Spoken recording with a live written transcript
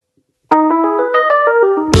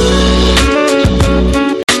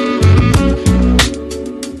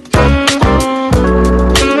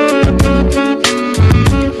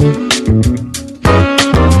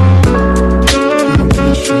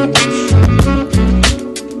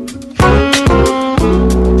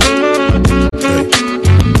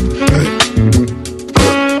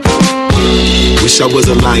wish I was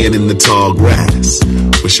a lion in the tall grass.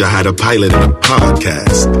 Wish I had a pilot and a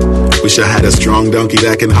podcast. Wish I had a strong donkey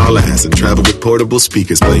that can haul ass and travel with portable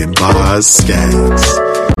speakers playing bars, scats.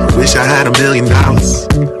 I wish I had $1 million.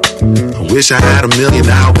 I wish I had 1 million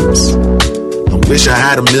albums. I wish I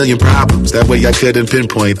had 1 million problems. That way I couldn't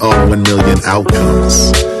pinpoint all 1 million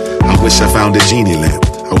outcomes. I wish I found a genie lamp.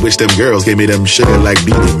 I wish them girls gave me them sugar like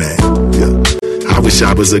Beanie Man. Yeah. I wish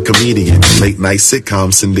I was a comedian, late night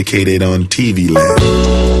sitcom syndicated on TV Land.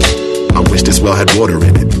 I wish this well had water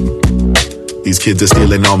in it. These kids are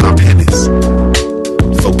stealing all my pennies.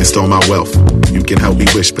 Focused on my wealth. You can help me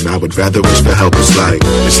wish, but I would rather wish for help. It's like,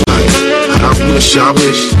 I wish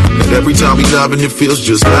that every time we love and it feels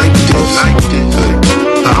just like this.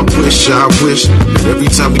 I wish that every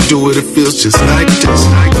time we do it, it feels just like this.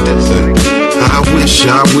 I wish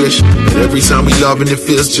that every time we love and it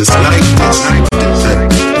feels just like this.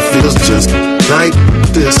 It feels just like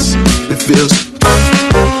this. It feels.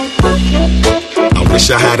 I wish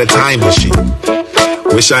I had a time machine.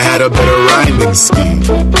 Wish I had a better rhyming scheme.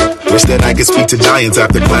 Wish that I could speak to giants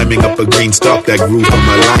after climbing up a green stalk that grew from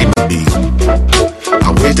a lime bean.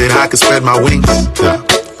 I wish that I could spread my wings.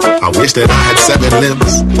 I wish that I had 7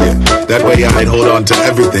 limbs. Yeah. That way I'd hold on to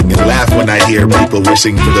everything and laugh when I hear people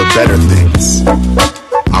wishing for the better things.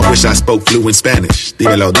 I wish I spoke fluent Spanish.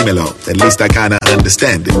 Dímelo, dímelo. At least I kinda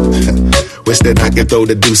understand it. Wish that I could throw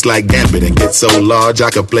the deuce like Gambit and get so large I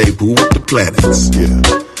could play pool with the planets. Yeah.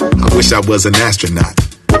 I wish I was an astronaut.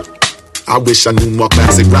 I wish I knew more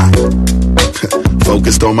classic rock.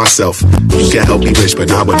 Focused on myself. You can help me wish,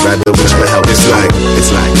 but I would rather wish for help. It's like,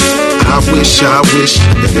 I wish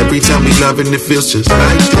that every time we love and it feels just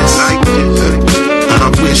like this. I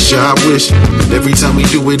wish that every time we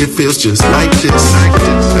do it, it feels just like this.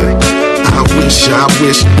 I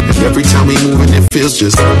wish that every time we move and it feels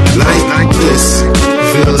just like this.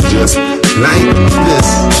 Feels just like this.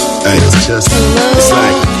 It's just, it's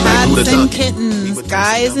like cats and kittens,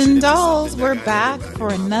 guys and dolls. We're back for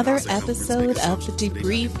another episode of The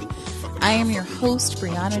Debrief. I am your host,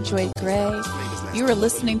 Brianna Joy Gray. You are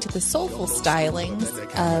listening to the soulful stylings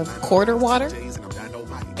of Quarter Water,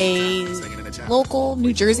 a local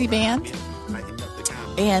New Jersey band.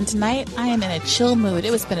 And tonight I am in a chill mood.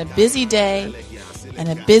 It has been a busy day and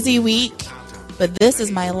a busy week, but this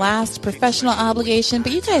is my last professional obligation.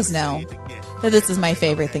 But you guys know that this is my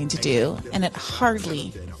favorite thing to do, and it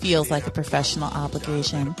hardly feels like a professional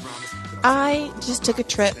obligation. I just took a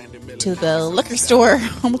trip to the liquor store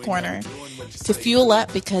on the corner to fuel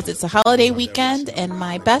up because it's a holiday weekend and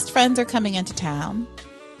my best friends are coming into town,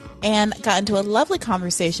 and got into a lovely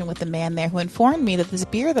conversation with the man there who informed me that this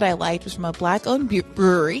beer that I liked was from a black-owned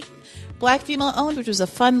brewery, black female-owned, which was a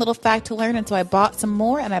fun little fact to learn. And so I bought some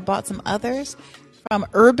more, and I bought some others from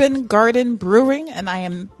Urban Garden Brewing, and I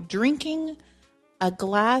am drinking a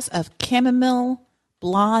glass of chamomile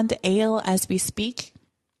blonde ale as we speak.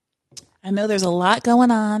 I know there's a lot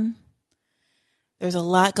going on.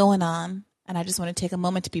 And I just want to take a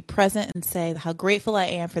moment to be present and say how grateful I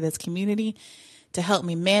am for this community to help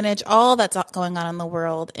me manage all that's going on in the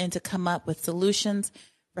world and to come up with solutions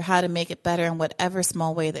for how to make it better in whatever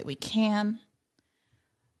small way that we can.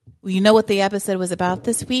 Well, you know what the episode was about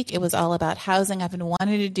this week? It was all about housing. I've been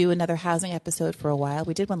wanting to do another housing episode for a while.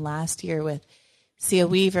 We did one last year with Sia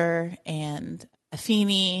Weaver and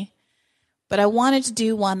Afeni. But I wanted to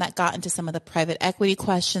do one that got into some of the private equity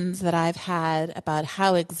questions that I've had about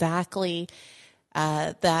how exactly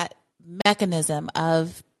that mechanism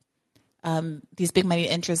of these big money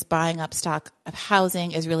interests buying up stock of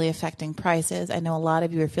housing is really affecting prices. I know a lot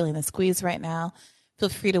of you are feeling the squeeze right now. Feel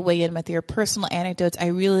free to weigh in with your personal anecdotes. I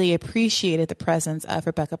really appreciated the presence of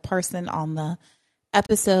Rebecca Parson on the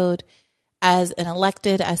episode as an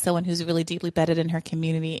elected, as someone who's really deeply bedded in her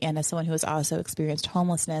community, and as someone who has also experienced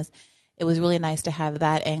homelessness. It was really nice to have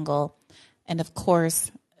that angle. And of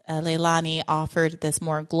course, Leilani offered this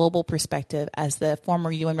more global perspective as the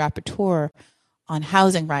former UN rapporteur on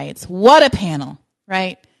housing rights. What a panel,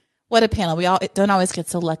 right? What a panel. We all don't always get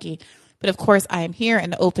so lucky. But of course, I am here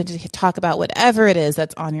and open to talk about whatever it is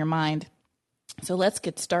that's on your mind. So let's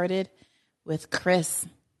get started with Chris.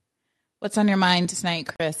 What's on your mind tonight,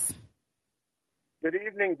 Chris? Good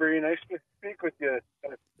evening, Bree. Nice to speak with you.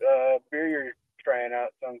 Beer you're trying out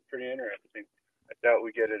sounds pretty interesting. I doubt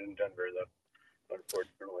we get it in Denver, though,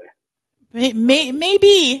 unfortunately.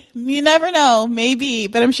 Maybe. You never know. Maybe.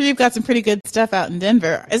 But I'm sure you've got some pretty good stuff out in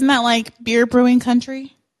Denver. Isn't that like beer brewing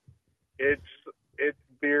country? It's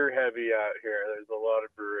beer heavy out here. There's a lot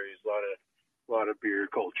of breweries, a lot of beer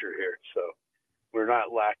culture here. So we're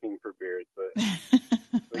not lacking for beers, but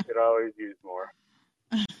we could always use more.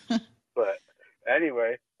 But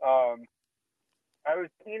anyway, I was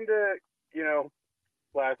keen to,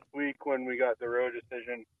 last week when we got the Roe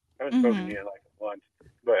decision, I haven't spoken to you like once,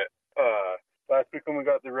 but last week when we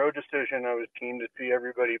got the Roe decision, I was keen to see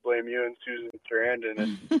everybody blame you and Susan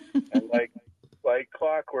Sarandon, and like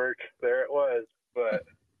clockwork, there it was. But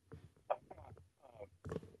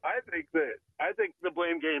I think the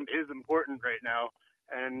blame game is important right now,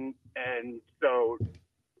 and so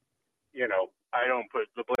I don't put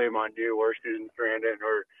the blame on you or Susan Sarandon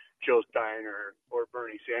or Jill Stein or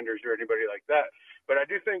Bernie Sanders or anybody like that. But I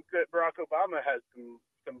do think that Barack Obama has some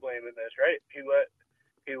blame in this, right? He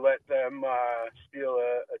let them steal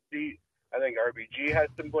a seat. I think RBG has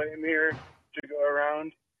some blame here to go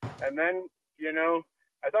around. And then,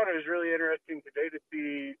 I thought it was really interesting today to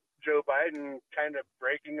see Joe Biden kind of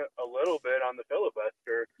breaking a little bit on the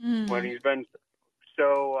filibuster when he's been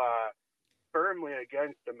so firmly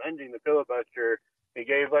against amending the filibuster. He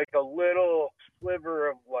gave like a little sliver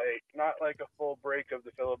of not like a full break of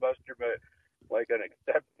the filibuster, but like an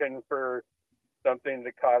exception for something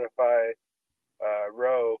to codify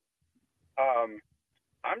Roe.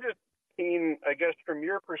 I'm just keen, I guess, from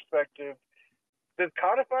your perspective, does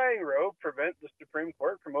codifying Roe prevent the Supreme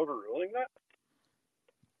Court from overruling that?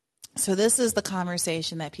 So this is the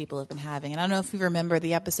conversation that people have been having. And I don't know if you remember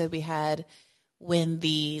the episode we had when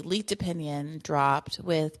the leaked opinion dropped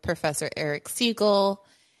with Professor Eric Siegel,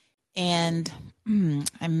 and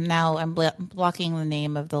I'm blocking the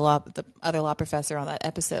name of the other law professor on that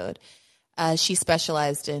episode. She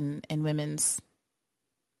specialized in women's,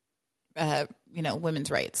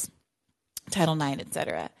 women's rights, Title IX, et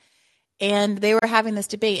cetera. And they were having this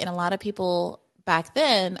debate, and a lot of people back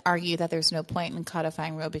then argued that there's no point in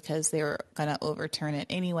codifying Roe because they were going to overturn it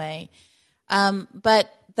anyway.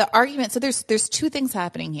 But the argument, so there's two things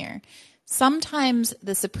happening here. Sometimes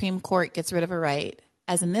the Supreme Court gets rid of a right,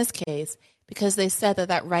 as in this case, because they said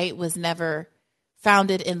that right was never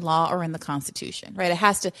founded in law or in the Constitution, right?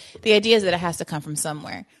 The idea is that it has to come from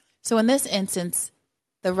somewhere. So in this instance,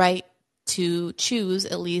 the right to choose,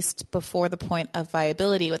 at least before the point of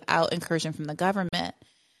viability without incursion from the government,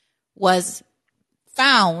 was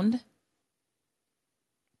found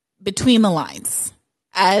between the lines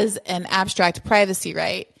as an abstract privacy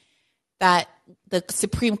right that the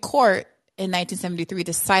Supreme Court in 1973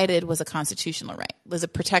 decided was a constitutional right, was a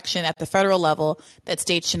protection at the federal level that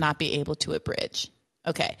states should not be able to abridge.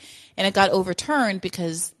 Okay. And it got overturned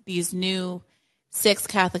because these new 6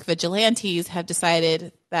 Catholic vigilantes have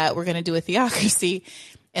decided that we're going to do a theocracy,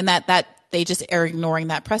 and that they just are ignoring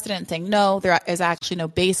that precedent, saying, no, there is actually no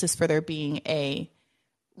basis for there being a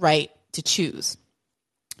right to choose.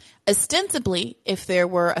 Ostensibly, if there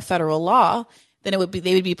were a federal law, then they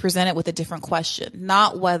would be presented with a different question,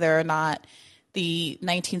 not whether or not the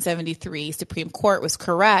 1973 Supreme Court was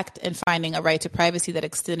correct in finding a right to privacy that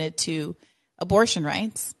extended to abortion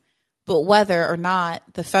rights, but whether or not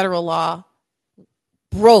the federal law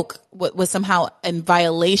broke what was somehow in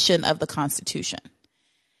violation of the Constitution.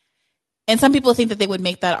 And some people think that they would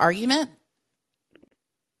make that argument.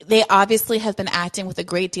 They obviously have been acting with a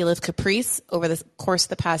great deal of caprice over the course of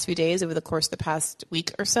the past few days, over the course of the past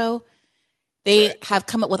week or so. They have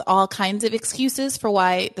come up with all kinds of excuses for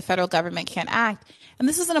why the federal government can't act. And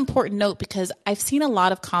this is an important note because I've seen a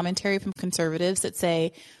lot of commentary from conservatives that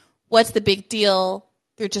say, what's the big deal?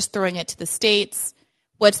 They're just throwing it to the states.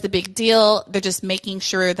 What's the big deal? They're just making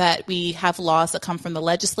sure that we have laws that come from the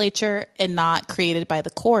legislature and not created by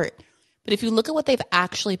the court. But if you look at what they've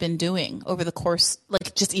actually been doing over the course,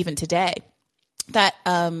 like just even today, that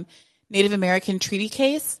Native American treaty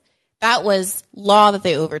case, that was law that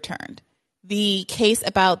they overturned. The case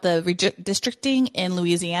about the redistricting in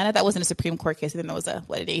Louisiana, that wasn't a Supreme Court case. I think that was an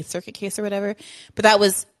 8th Circuit case or whatever. But that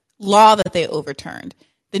was law that they overturned.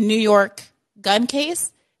 The New York gun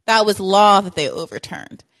case, that was law that they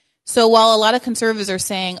overturned. So while a lot of conservatives are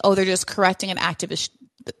saying, oh, they're just correcting an activist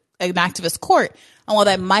court, and while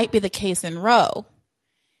that might be the case in Roe,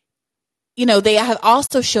 they have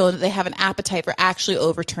also shown that they have an appetite for actually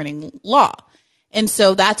overturning law. And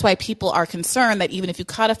so that's why people are concerned that even if you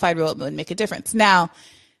codified Roe, it would make a difference. Now,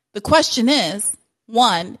 the question is,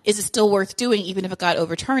 one, is it still worth doing even if it got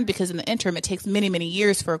overturned? Because in the interim, it takes many, many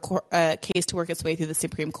years for a case to work its way through the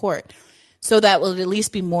Supreme Court. So that will at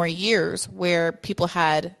least be more years where people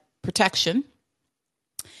had protection.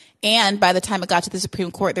 And by the time it got to the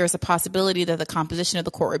Supreme Court, there was a possibility that the composition of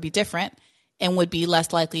the court would be different and would be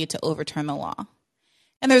less likely to overturn the law.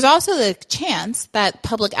 And there's also the chance that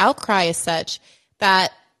public outcry is such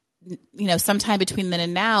that, sometime between then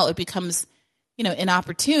and now, it becomes,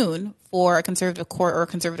 inopportune for a conservative court or a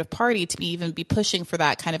conservative party to even be pushing for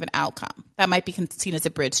that kind of an outcome. That might be seen as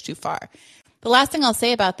a bridge too far. The last thing I'll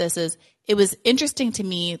say about this is it was interesting to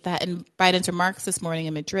me that in Biden's remarks this morning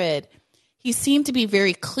in Madrid, he seemed to be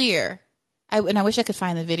very clear. And I wish I could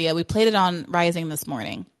find the video. We played it on Rising this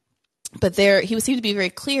morning. But he seemed to be very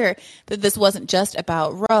clear that this wasn't just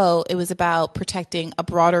about Roe. It was about protecting a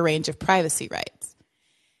broader range of privacy rights.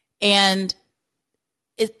 And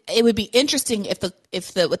it would be interesting if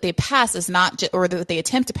what they pass is not or what they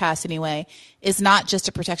attempt to pass anyway is not just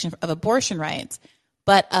a protection of abortion rights,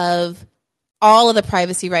 but of all of the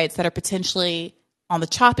privacy rights that are potentially on the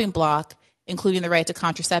chopping block, including the right to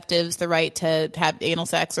contraceptives, the right to have anal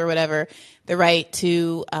sex or whatever, the right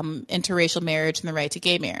to interracial marriage, and the right to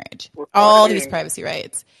gay marriage. All these privacy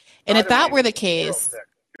rights. And if that were the case,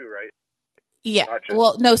 too, right? Yeah.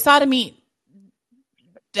 Well, no, sodomy.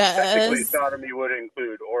 Technically, sodomy would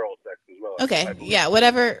include oral sex as well. Okay, yeah,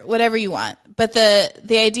 whatever you want. But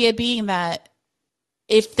the idea being that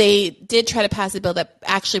if they did try to pass a bill that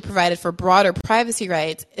actually provided for broader privacy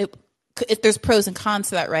rights, there's pros and cons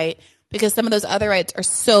to that, right? Because some of those other rights are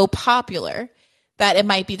so popular that it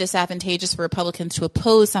might be disadvantageous for Republicans to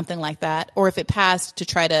oppose something like that, or if it passed to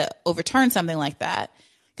try to overturn something like that.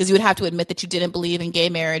 Because you would have to admit that you didn't believe in gay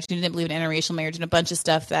marriage, you didn't believe in interracial marriage, and a bunch of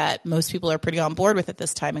stuff that most people are pretty on board with at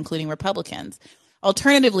this time, including Republicans.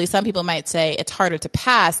 Alternatively, some people might say it's harder to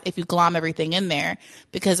pass if you glom everything in there,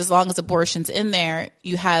 because as long as abortion's in there,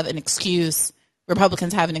 you have an excuse.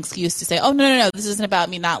 Republicans have an excuse to say, oh, no, this isn't about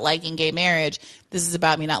me not liking gay marriage. This is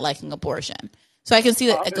about me not liking abortion. So I can see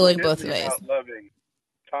that going both ways.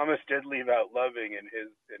 Thomas did leave out loving in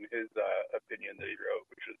his opinion that he wrote,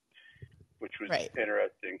 which was right.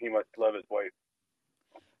 Interesting. He must love his wife.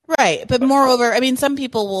 Right. But moreover, I mean, some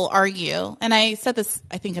people will argue, and I said this,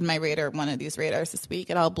 I think, in my one of these radars this week,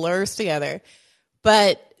 it all blurs together.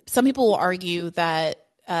 But some people will argue that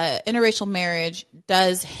interracial marriage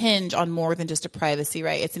does hinge on more than just a privacy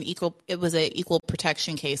right. It was an equal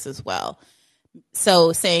protection case as well.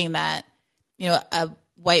 So saying that, a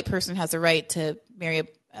white person has a right to marry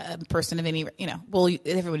a person of any, well,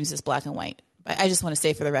 everyone uses black and white. But I just want to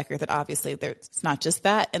say for the record that obviously it's not just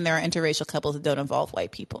that, and there are interracial couples that don't involve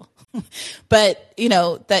white people. But,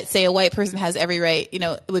 that say a white person has every right,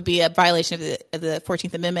 it would be a violation of the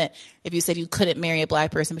 14th Amendment if you said you couldn't marry a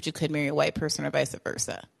black person, but you could marry a white person or vice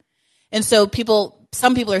versa. And so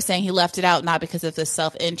some people are saying he left it out not because of the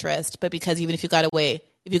self-interest, but because even if you got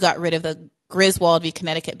rid of the Griswold v.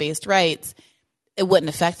 Connecticut-based rights, it wouldn't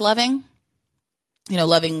affect loving.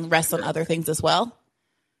 Loving rests on other things as well.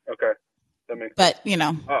 Okay. That makes sense.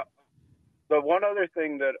 The one other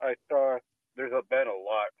thing that I saw, there's been a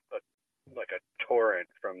lot, like a torrent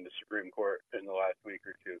from the Supreme Court in the last week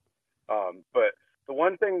or two. But the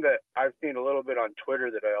one thing that I've seen a little bit on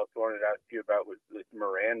Twitter that I also wanted to ask you about was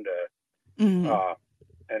Miranda. Mm-hmm.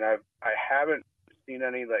 And I haven't seen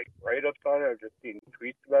any write-ups on it. I've just seen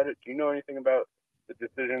tweets about it. Do you know anything about the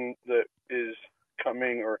decision that is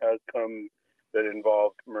coming or has come that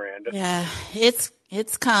involved Miranda? Yeah,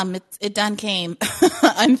 it's come. It done came,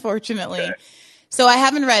 unfortunately. Okay. So I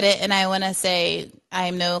haven't read it, and I want to say I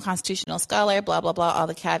am no constitutional scholar, blah, blah, blah, all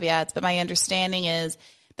the caveats. But my understanding is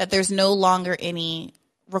that there's no longer any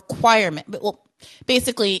requirement. Well,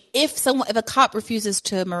 basically, if a cop refuses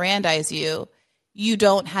to Mirandize you, you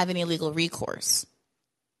don't have any legal recourse,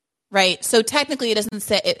 right? So technically, it doesn't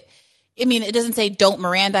say it. It doesn't say don't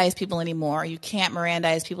Mirandize people anymore. You can't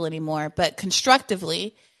Mirandize people anymore. But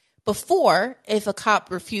constructively, before, if a cop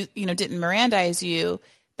didn't Mirandize you,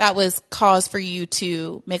 that was cause for you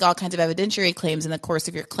to make all kinds of evidentiary claims in the course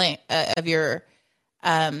of your claim of your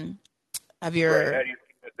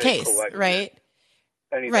case, right?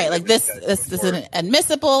 Right, like this isn't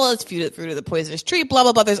admissible. It's fruit of the poisonous tree. Blah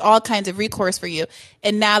blah blah. There's all kinds of recourse for you,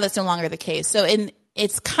 and now that's no longer the case. So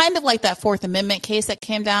it's kind of like that Fourth Amendment case that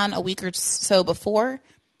came down a week or so before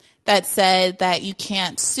that said that you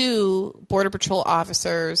can't sue Border Patrol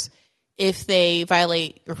officers if they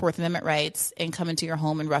violate your Fourth Amendment rights and come into your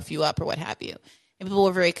home and rough you up or what have you. And people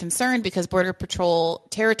were very concerned because Border Patrol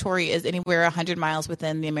territory is anywhere 100 miles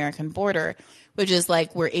within the American border, which is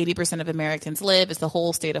like where 80% of Americans live. It's the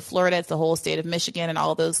whole state of Florida. It's the whole state of Michigan and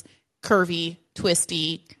all those curvy,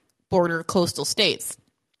 twisty border coastal states.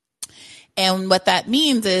 And what that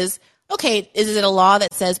means is, okay, is it a law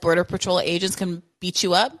that says Border Patrol agents can beat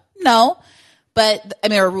you up? No. But,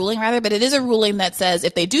 a ruling rather, but it is a ruling that says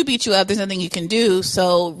if they do beat you up, there's nothing you can do.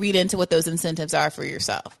 So read into what those incentives are for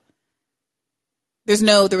yourself.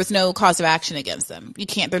 There was no cause of action against them.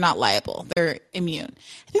 They're not liable. They're immune.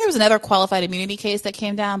 I think there was another qualified immunity case that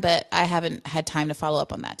came down, but I haven't had time to follow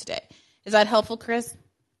up on that today. Is that helpful, Chris?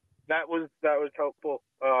 That was helpful.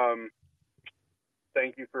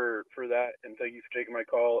 Thank you for that, and thank you for taking my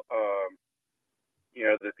call.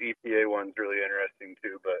 this EPA one's really interesting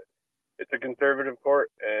too, but it's a conservative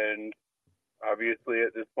court, and obviously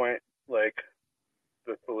at this point, like,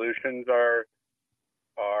 the solutions are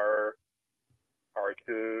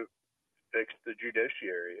to fix the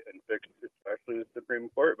judiciary and fix especially the Supreme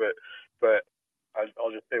Court. But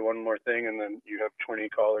I'll just say one more thing, and then you have 20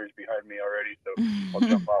 callers behind me already, so I'll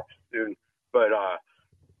jump off soon. But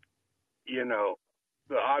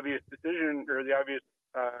the obvious decision, or the obvious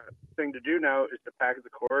thing to do now, is to pack the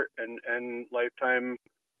court and lifetime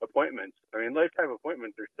appointments. I mean, lifetime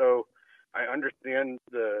appointments are so. I understand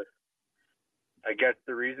the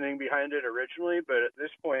reasoning behind it originally, but at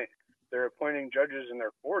this point, they're appointing judges in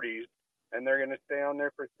their 40s, and they're going to stay on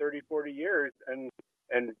there for 30, 40 years, and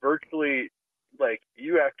virtually, like,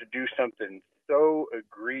 you have to do something so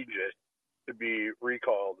egregious to be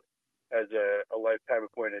recalled as a lifetime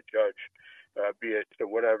appointed judge, be it to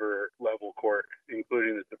whatever level court,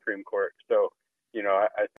 including the Supreme Court. So,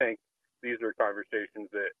 I think these are conversations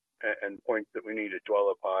and points that we need to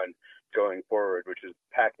dwell upon going forward, which is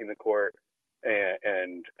packing the court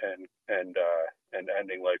and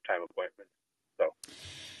ending lifetime appointments. So,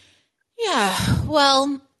 yeah.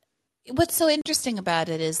 Well, what's so interesting about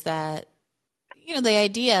it is that the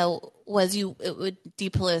idea was it would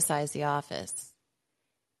depoliticize the office,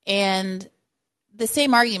 and the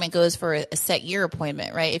same argument goes for a set year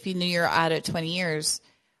appointment, right? If you knew you're out at 20 years.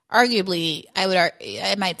 Arguably,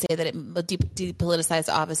 I might say that it would depoliticize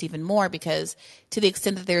the office even more, because to the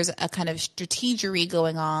extent that there's a kind of strategery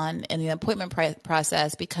going on in the appointment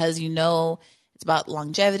process, because it's about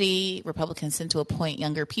longevity, Republicans tend to appoint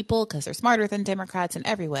younger people because they're smarter than Democrats in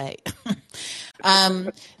every way,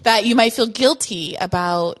 that you might feel guilty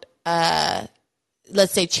about,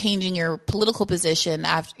 let's say, changing your political position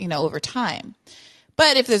after, over time.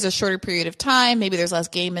 But if there's a shorter period of time, maybe there's less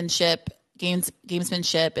gamesmanship,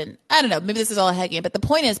 and I don't know, maybe this is all a head game. But the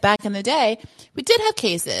point is, back in the day, we did have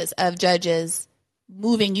cases of judges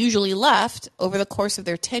moving usually left over the course of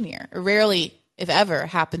their tenure. It rarely, if ever,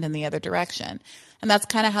 happened in the other direction. And that's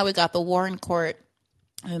kind of how we got the Warren Court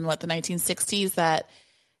in the 1960s, that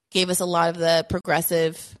gave us a lot of the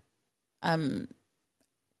progressive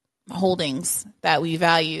holdings that we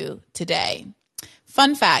value today.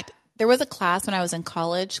 Fun fact, there was a class when I was in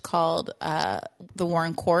college called the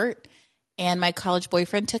Warren Court, and my college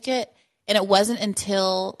boyfriend took it. And it wasn't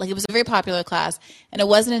until, it was a very popular class, and it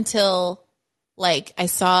wasn't until, I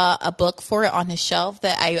saw a book for it on his shelf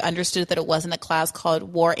that I understood that it wasn't a class called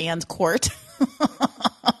War and Court.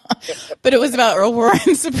 But it was about Earl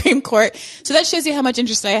Warren's Supreme Court. So that shows you how much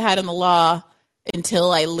interest I had in the law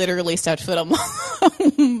until I literally stepped foot on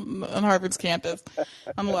Harvard's campus,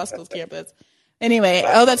 on the law school's campus. Anyway,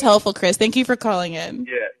 that's helpful, Chris. Thank you for calling in.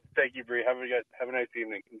 Yeah, thank you, Bree. Have a nice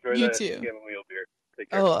evening. Enjoy you that too. chamomile beer. Take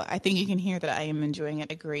care. Oh, I think you can hear that I am enjoying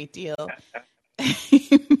it a great deal.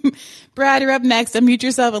 Brad, you're up next. Unmute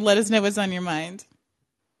yourself and let us know what's on your mind.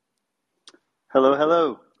 Hello,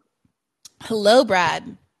 hello. Hello,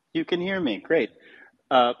 Brad. You can hear me. Great.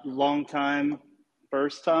 Long time,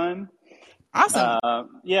 first time.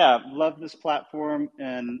 Awesome. Yeah, love this platform,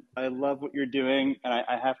 and I love what you're doing. And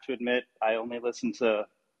I have to admit, I only listened to,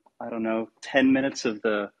 10 minutes of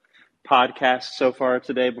the podcast so far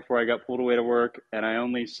today before I got pulled away to work. And I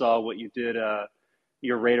only saw what you did,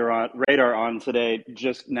 your radar on today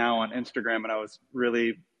just now on Instagram. And I was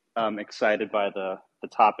really excited by the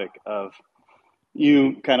topic of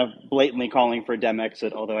you kind of blatantly calling for Dem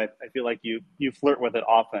exit, although I feel like you flirt with it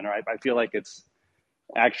often, right? I feel like it's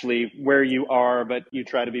actually where you are, but you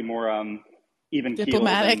try to be more even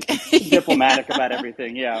diplomatic about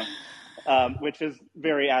everything. Yeah. Which is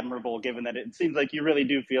very admirable, given that it seems like you really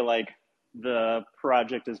do feel like the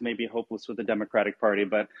project is maybe hopeless with the Democratic Party,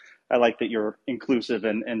 but I like that you're inclusive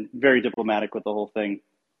and very diplomatic with the whole thing.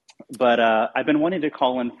 But I've been wanting to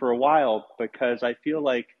call in for a while because I feel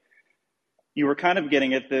like you were kind of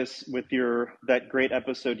getting at this with that great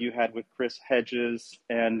episode you had with Chris Hedges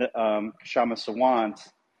and Kshama Sawant.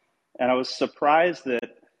 And I was surprised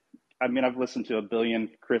that, I've listened to a billion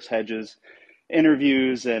Chris Hedges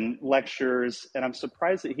interviews and lectures, and I'm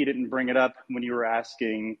surprised that he didn't bring it up when you were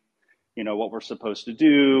asking, what we're supposed to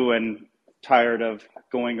do, and tired of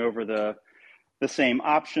going over the same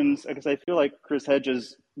options. Because I feel like Chris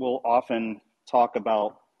Hedges will often talk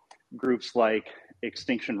about groups like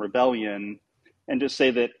Extinction Rebellion and just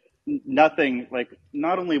say that not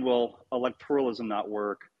only will electoralism not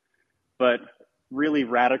work, but really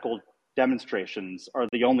radical demonstrations are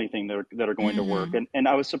the only thing that are going to work. And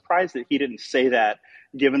I was surprised that he didn't say that,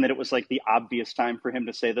 given that it was the obvious time for him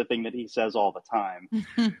to say the thing that he says all the time.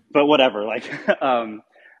 But whatever,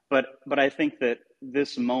 but I think that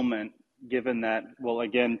this moment given that, well,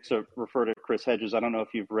 again, to refer to Chris Hedges, I don't know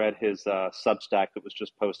if you've read his Substack that was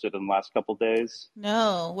just posted in the last couple of days.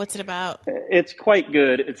 No, what's it about? It's quite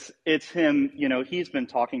good. It's him, he's been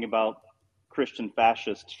talking about Christian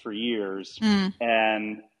fascists for years,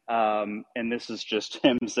 and this is just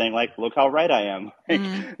him saying, like, look how right I am.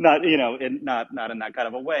 Not not in that kind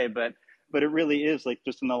of a way, but it really is, like,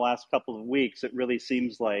 just in the last couple of weeks, it really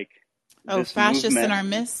seems like this fascists movement, in our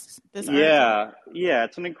midst. This article. yeah,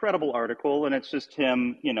 it's an incredible article, and it's just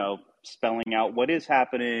him, spelling out what is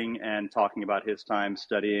happening and talking about his time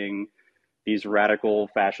studying these radical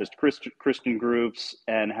fascist Christian groups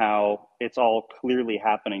and how it's all clearly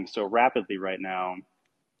happening so rapidly right now.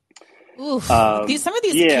 Oof. Some of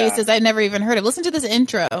these cases I never even heard of. Listen to this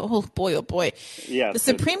intro. Oh boy, oh boy. Yeah, the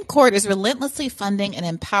Supreme Court is relentlessly funding and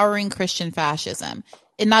empowering Christian fascism.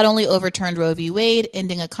 It not only overturned Roe v. Wade,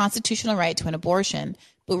 ending a constitutional right to an abortion,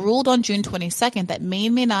 but ruled on June 22nd that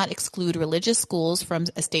Maine may not exclude religious schools from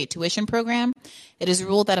a state tuition program. It has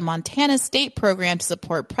ruled that a Montana state program to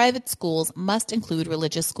support private schools must include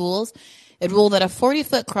religious schools. It ruled that a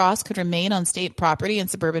 40-foot cross could remain on state property in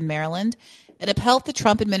suburban Maryland. It upheld the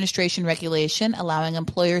Trump administration regulation allowing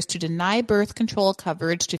employers to deny birth control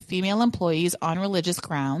coverage to female employees on religious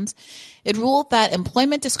grounds. It ruled that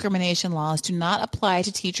employment discrimination laws do not apply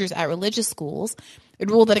to teachers at religious schools.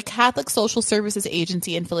 It ruled that a Catholic social services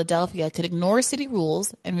agency in Philadelphia could ignore city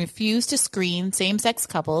rules and refuse to screen same-sex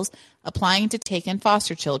couples applying to take in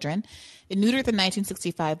foster children. It neutered the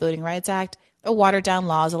 1965 Voting Rights Act. It watered down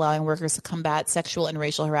laws allowing workers to combat sexual and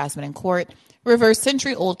racial harassment in court. Reversed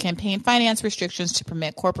century-old campaign finance restrictions to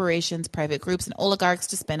permit corporations, private groups, and oligarchs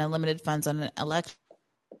to spend unlimited funds on an election.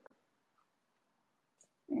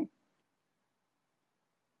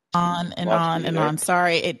 On and on and on.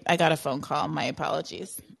 Sorry, I got a phone call. My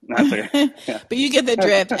apologies. That's okay. Yeah. But you get the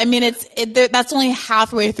drift. I mean, that's only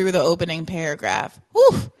halfway through the opening paragraph.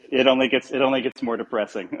 Whew. It only gets more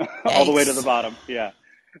depressing all the way to the bottom. Yeah.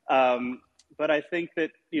 But I think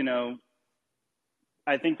that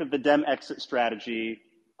the Dem exit strategy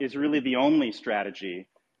is really the only strategy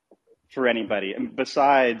for anybody. And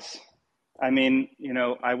besides, I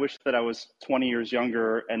wish that I was 20 years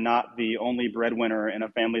younger and not the only breadwinner in a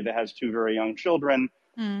family that has two very young children.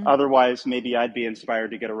 Otherwise, maybe I'd be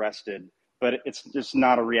inspired to get arrested. But it's just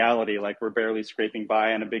not a reality. Like, we're barely scraping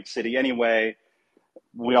by in a big city anyway.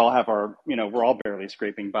 We all have we're all barely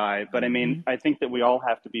scraping by. But I think that we all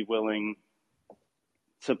have to be willing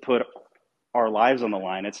to put our lives on the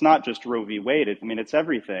line. It's not just Roe v. Wade. It's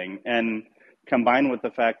everything. And combined with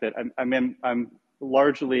the fact that I'm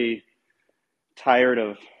largely tired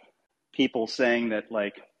of people saying that,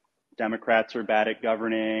 like, Democrats are bad at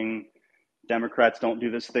governing, Democrats don't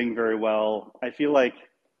do this thing very well. I feel like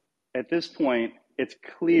at this point, it's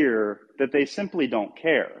clear that they simply don't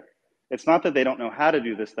care. It's not that they don't know how to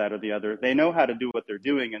do this, that, or the other. They know how to do what they're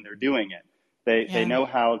doing, and they're doing it. They know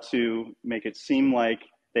how to make it seem like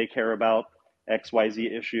they care about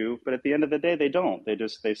XYZ issue, but at the end of the day, they don't.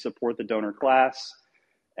 They support the donor class,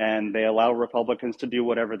 and they allow Republicans to do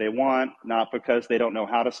whatever they want, not because they don't know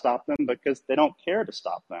how to stop them, but because they don't care to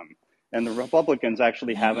stop them. And the Republicans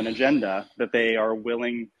actually have an agenda that they are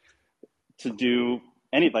willing to do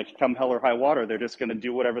come hell or high water. They're just going to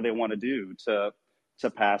do whatever they want to do to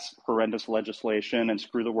pass horrendous legislation and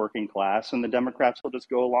screw the working class, and the Democrats will just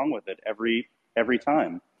go along with it every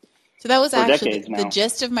time. So that was actually the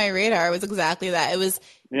gist of my radar was exactly that. It was,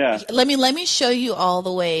 let me show you all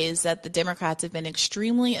the ways that the Democrats have been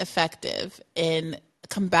extremely effective in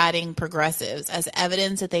combating progressives as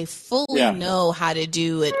evidence that they fully know how to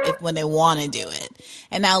do it when they want to do it.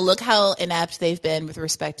 And now look how inept they've been with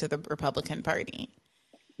respect to the Republican Party.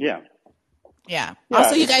 Yeah.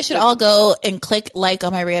 Also, you guys should all go and click like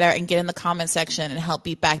on my radar and get in the comment section and help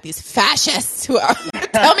beat back these fascists who are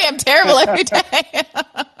tell me I'm terrible every day.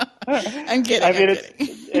 I'm kidding.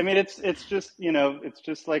 It's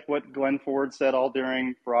just like what Glenn Ford said all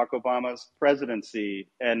during Barack Obama's presidency.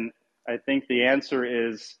 And I think the answer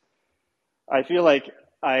is, I feel like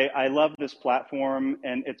I love this platform,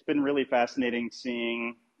 and it's been really fascinating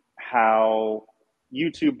seeing how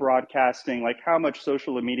YouTube broadcasting, like how much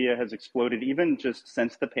social media has exploded, even just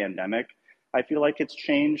since the pandemic. I feel like it's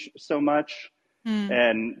changed so much.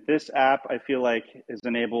 And this app, I feel like, has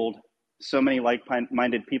enabled so many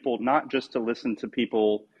like-minded people, not just to listen to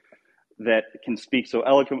people that can speak so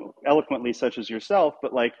eloquently, such as yourself,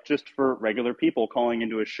 but like just for regular people calling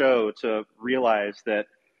into a show to realize that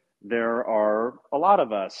there are a lot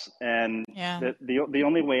of us, and that the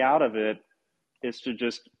only way out of it is to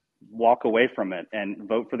just walk away from it and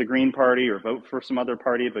vote for the Green Party or vote for some other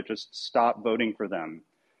party, but just stop voting for them.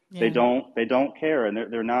 Yeah. They don't care, and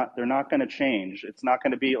they're not going to change. It's not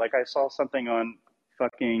going to be like I saw something on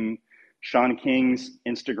fucking Sean King's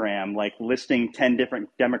Instagram, like listing 10 different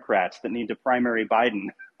Democrats that need to primary Biden.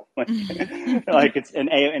 like, like it's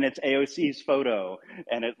AOC's photo,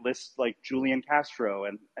 and it lists like Julian Castro.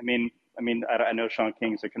 And I know Sean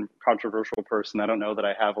King's a controversial person. I don't know that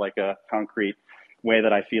I have like a concrete way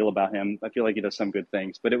that I feel about him. I feel like he does some good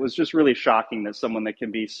things, but it was just really shocking that someone that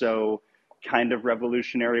can be so kind of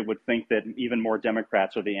revolutionary would think that even more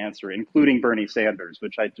Democrats are the answer, including Bernie Sanders,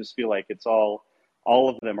 which I just feel like it's all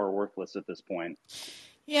of them are worthless at this point.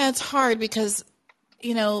 Yeah, it's hard because,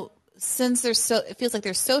 since it feels like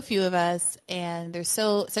there's so few of us and there's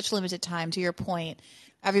such limited time, to your point,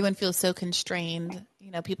 everyone feels so constrained.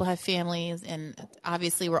 People have families, and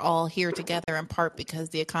obviously we're all here together in part because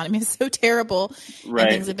the economy is so terrible Right.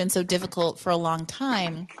 and things have been so difficult for a long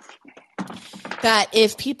time, that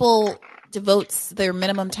if people devotes their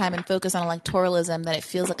minimum time and focus on electoralism, then it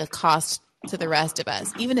feels like a cost to the rest of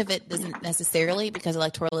us, even if it doesn't necessarily, because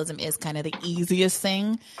electoralism is kind of the easiest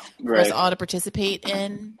thing for us all to participate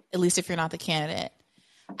in, at least if you're not the candidate.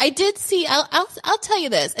 I did see, I'll tell you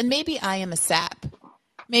this, and maybe I am a sap.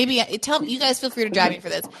 Maybe you guys feel free to drive me for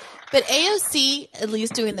this, but AOC at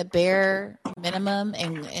least doing the bare minimum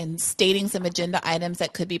and stating some agenda items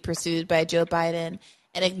that could be pursued by Joe Biden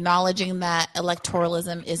and acknowledging that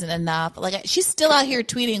electoralism isn't enough. Like, she's still out here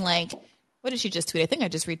tweeting like, what did she just tweet? I think I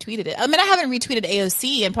just retweeted it. I mean, I haven't retweeted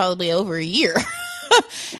AOC in probably over a year.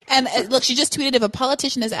 And look, she just tweeted, if a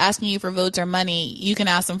politician is asking you for votes or money, you can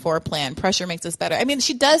ask them for a plan. Pressure makes us better. I mean,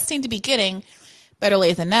 she does seem to be getting better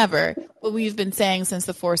late than never, what we've been saying since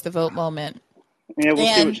the force the vote moment. Yeah,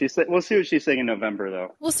 we'll see what she's saying in November,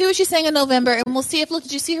 though. We'll see what she's saying in November, and we'll see if, look,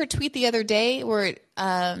 did you see her tweet the other day where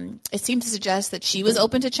it seemed to suggest that she was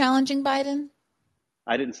open to challenging Biden?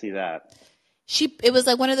 I didn't see that. It was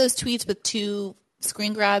like one of those tweets with two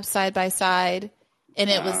screen grabs side by side, and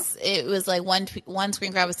it was like one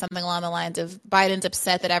screen grab was something along the lines of Biden's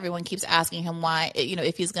upset that everyone keeps asking him why,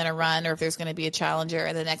 if he's going to run or if there's going to be a challenger,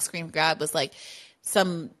 and the next screen grab was like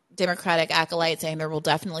some Democratic acolyte saying there will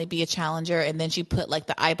definitely be a challenger, and then she put like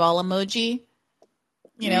the eyeball emoji,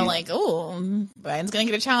 like, oh, Biden's going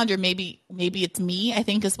to get a challenger. Maybe it's me, I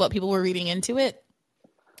think is what people were reading into it.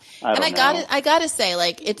 I gotta say,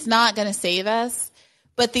 like, it's not going to save us,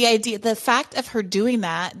 but the fact of her doing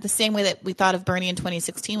that, the same way that we thought of Bernie in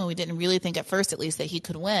 2016 when we didn't really think at first, at least, that he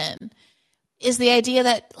could win, is the idea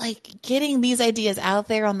that, like, getting these ideas out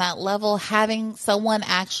there on that level, having someone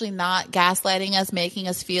actually not gaslighting us, making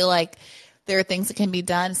us feel like there are things that can be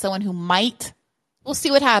done, someone who we'll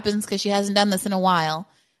see what happens because she hasn't done this in a while,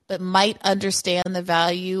 but might understand the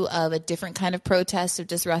value of a different kind of protest,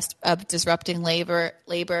 of disrupting labor.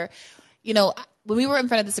 When we were in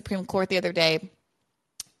front of the Supreme Court the other day,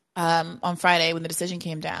 on Friday when the decision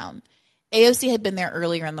came down, AOC had been there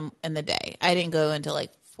earlier in the day. I didn't go until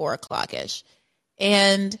like 4:00-ish.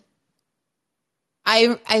 And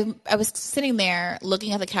I was sitting there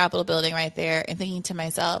looking at the Capitol building right there and thinking to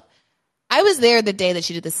myself, I was there the day that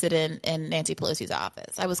she did the sit-in in Nancy Pelosi's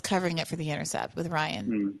office. I was covering it for The Intercept with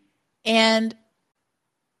Ryan. And,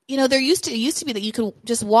 it used to be that you could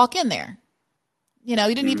just walk in there. You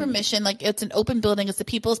didn't need permission. Like, it's an open building. It's the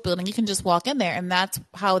people's building. You can just walk in there. And that's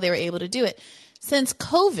how they were able to do it. Since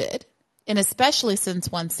COVID, and especially since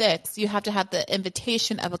 1/6, you have to have the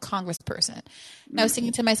invitation of a congressperson. And I was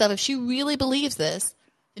thinking to myself, if she really believes this,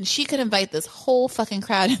 then she could invite this whole fucking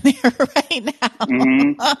crowd in there right now.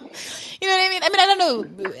 You know what I mean? I mean, I don't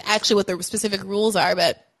know actually what the specific rules are,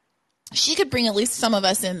 but she could bring at least some of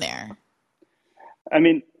us in there. I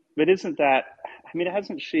mean, but isn't that,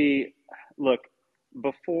 hasn't she, look,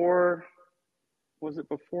 before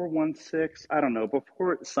 1/6? I don't know,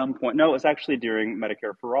 before at some point, no, it was actually during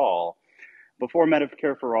Medicare for All. Before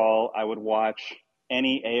Medicare for All, I would watch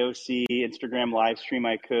any AOC Instagram live stream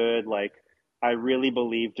I could. Like, I really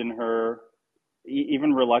believed in her,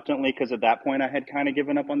 even reluctantly, because at that point I had kind of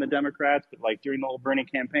given up on the Democrats. But like during the whole Bernie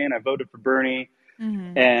campaign, I voted for Bernie,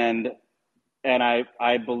 and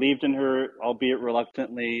I believed in her, albeit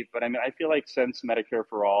reluctantly. But I mean, I feel like since Medicare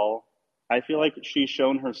for All, I feel like she's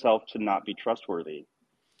shown herself to not be trustworthy.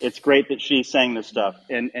 It's great that she's saying this stuff,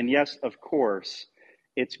 and yes, of course,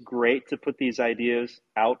 it's great to put these ideas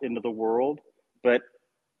out into the world, but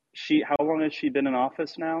how long has she been in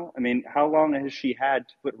office now? I mean, how long has she had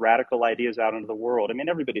to put radical ideas out into the world? I mean,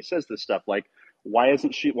 everybody says this stuff, like, why was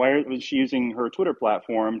she using her Twitter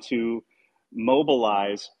platform to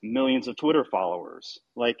mobilize millions of Twitter followers.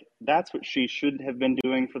 Like, that's what she should have been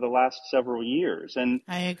doing for the last several years. And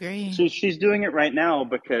I agree. she's doing it right now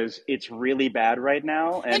because it's really bad right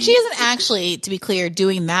now. And she isn't actually, to be clear,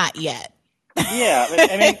 doing that yet. Yeah,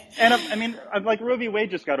 I mean, like Roe v.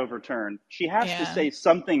 Wade just got overturned. She has to say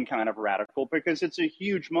something kind of radical because it's a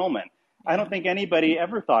huge moment. I don't think anybody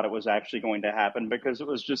ever thought it was actually going to happen because it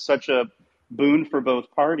was just such a boon for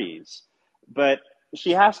both parties. But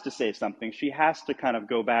she has to say something. She has to kind of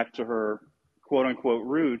go back to her quote unquote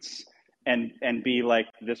roots and be like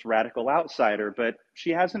this radical outsider. But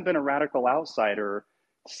she hasn't been a radical outsider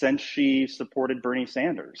since she supported Bernie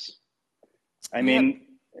Sanders. I mean,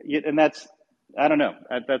 and that's, I don't know.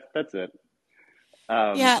 That's it.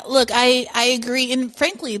 Yeah, look, I agree. And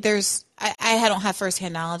frankly, I don't have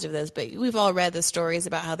firsthand knowledge of this, but we've all read the stories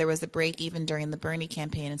about how there was a break even during the Bernie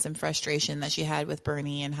campaign and some frustration that she had with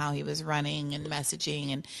Bernie and how he was running and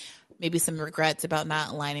messaging and maybe some regrets about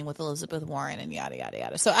not aligning with Elizabeth Warren and yada, yada,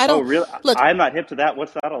 yada. So I don't. Oh, really? Look, I'm not hip to that.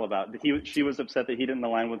 What's that all about? She was upset that he didn't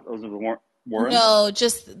align with Elizabeth Warren? No,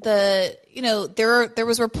 just there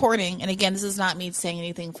was reporting. And again, this is not me saying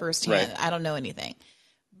anything firsthand. Right. I don't know anything,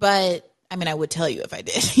 but I mean, I would tell you if I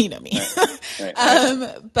did, you know me.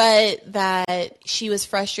 Right. But that she was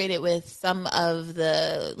frustrated with some of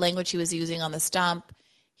the language he was using on the stump.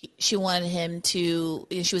 She wanted him to,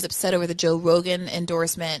 she was upset over the Joe Rogan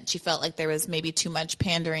endorsement. She felt like there was maybe too much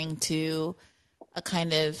pandering to a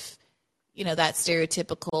kind of, that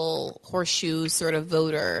stereotypical horseshoe sort of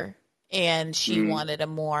voter. And she wanted a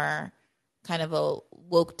more kind of a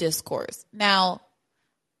woke discourse. Now,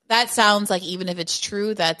 that sounds like, even if it's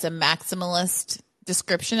true, that's a maximalist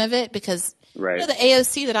description of it, because the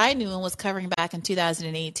AOC that I knew and was covering back in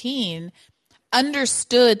 2018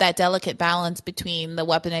 understood that delicate balance between the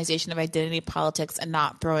weaponization of identity politics and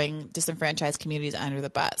not throwing disenfranchised communities under the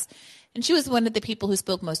bus. And she was one of the people who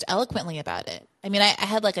spoke most eloquently about it. I mean, I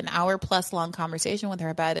had like an hour plus long conversation with her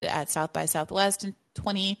about it at South by Southwest in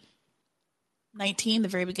 2019, the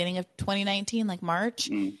very beginning of 2019, like March.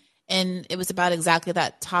 And it was about exactly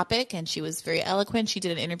that topic. And she was very eloquent. She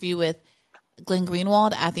did an interview with Glenn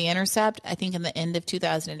Greenwald at The Intercept, I think in the end of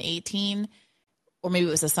 2018, or maybe it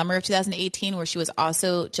was the summer of 2018, where she was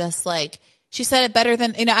also just like, she said it better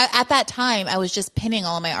than, at that time, I was just pinning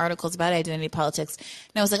all of my articles about identity politics.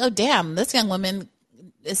 And I was like, oh, damn, this young woman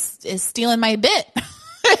is stealing my bit.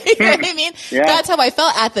 You know what I mean? Yeah. That's how I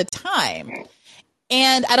felt at the time.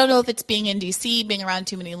 And I don't know if it's being in D.C., being around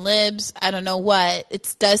too many libs. I don't know what.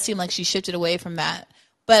 It does seem like she shifted away from that.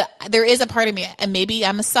 But there is a part of me, and maybe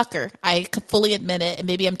I'm a sucker. I can fully admit it, and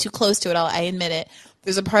maybe I'm too close to it all. I admit it.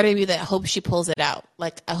 There's a part of me that hopes she pulls it out.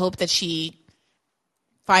 Like, I hope that she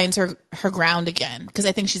finds her ground again, because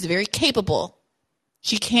I think she's very capable.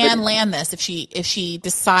 She can land this if she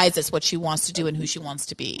decides that's what she wants to do and who she wants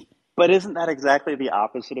to be. But isn't that exactly the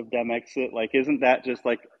opposite of Dem exit? Like, isn't that just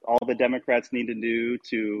like all the Democrats need to do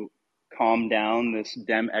to calm down this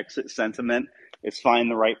Dem exit sentiment is find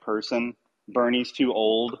the right person? Bernie's too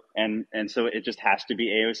old, and so it just has to be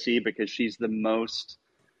AOC because she's the most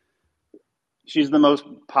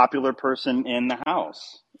popular person in the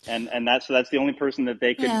House, and that's the only person that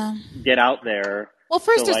they could get out there. Well,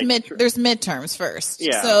 first there's midterms first.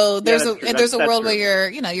 Yeah. So there's a world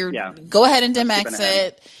where you're go ahead and Dem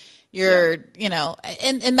exit. You're,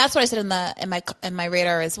 and that's what I said in my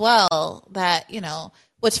radar as well, that,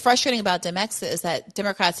 what's frustrating about Dem exit is that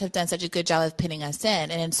Democrats have done such a good job of pinning us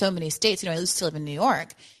in. And in so many states, I used to live in New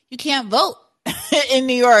York, you can't vote in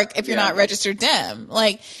New York if you're not registered Dem,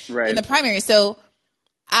 in the primary. So,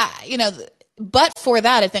 but for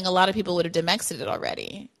that, I think a lot of people would have Dem exited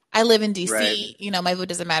already. I live in D.C., my vote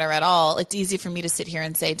doesn't matter at all. It's easy for me to sit here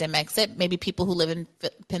and say Dem exit. Maybe people who live in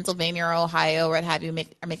Pennsylvania or Ohio or what have you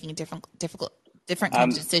are making different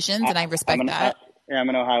kinds of decisions, and I respect that. I'm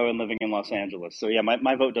in Ohio and living in Los Angeles. So,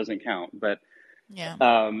 my vote doesn't count. But,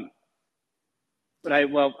 but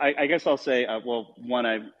I guess I'll say, one,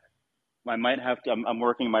 I might have to, I'm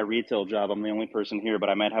working my retail job. I'm the only person here, but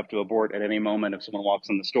I might have to abort at any moment if someone walks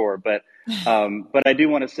in the store. But I do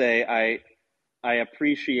want to say I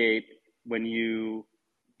appreciate when you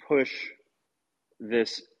push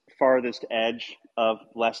this farthest edge of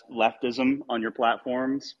leftism on your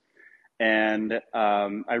platforms. And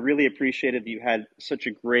I really appreciated that you had such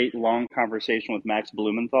a great long conversation with Max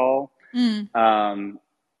Blumenthal.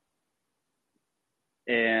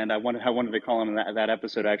 And I wanted to call him that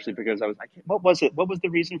episode actually because I was like, what was it? What was the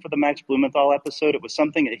reason for the Max Blumenthal episode? It was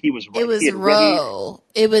something that he was. It was Ro.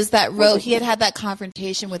 It was that Ro. He had that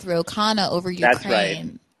confrontation with Ro Khanna over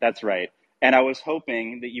Ukraine. That's right. And I was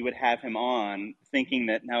hoping that you would have him on, thinking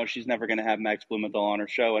that now she's never going to have Max Blumenthal on her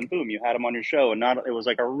show, and boom, you had him on your show. And it was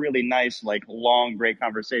like a really nice, like long, great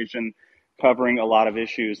conversation covering a lot of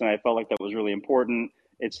issues, and I felt like that was really important.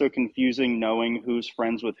 It's so confusing knowing who's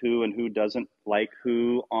friends with who and who doesn't like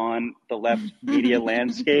who on the left media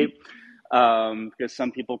landscape, because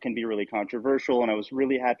some people can be really controversial. And I was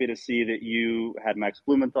really happy to see that you had Max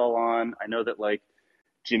Blumenthal on. I know that like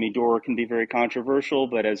Jimmy Dore can be very controversial,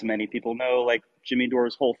 but as many people know, like Jimmy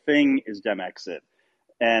Dore's whole thing is Dem exit.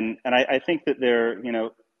 And I think that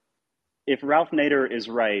if Ralph Nader is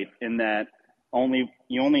right in that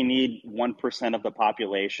you only need 1% of the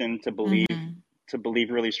population to believe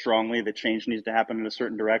really strongly that change needs to happen in a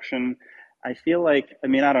certain direction. I feel like, I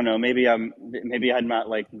mean, I don't know, maybe I'm not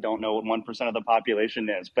like, don't know what 1% of the population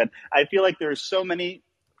is, but I feel like there's so many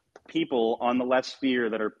people on the left sphere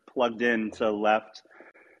that are plugged into left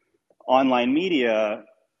online media.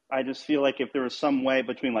 I just feel like if there was some way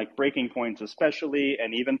between like breaking points, especially,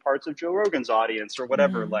 and even parts of Joe Rogan's audience or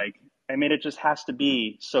whatever, like, I mean, it just has to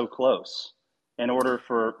be so close in order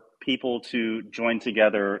for people to join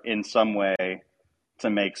together in some way to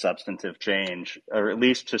make substantive change, or at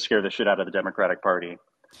least to scare the shit out of the Democratic Party.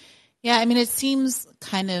 Yeah, I mean, it seems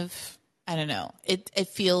kind of, I don't know, it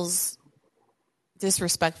feels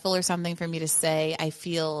disrespectful or something for me to say I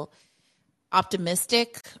feel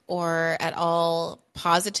optimistic or at all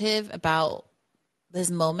positive about this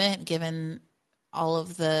moment, given all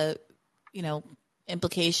of the,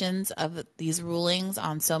 implications of these rulings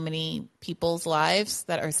on so many people's lives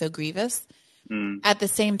that are so grievous. At the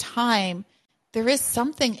same time, there is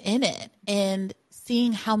something in it, and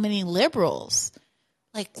seeing how many liberals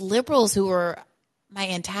who were my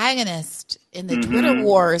antagonist in the Twitter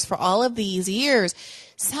wars for all of these years,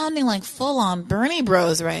 sounding like full-on Bernie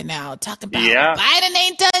bros right now, talking about Biden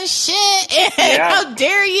ain't done shit, and how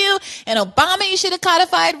dare you, and Obama, you should have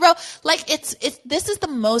codified Roe. Like, this is the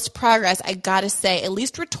most progress, I gotta say, at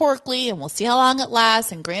least rhetorically, and we'll see how long it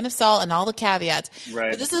lasts, and grain of salt, and all the caveats.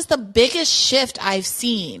 Right. But this is the biggest shift I've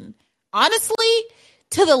seen, honestly,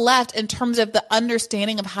 to the left in terms of the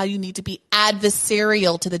understanding of how you need to be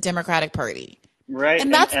adversarial to the Democratic Party. Right.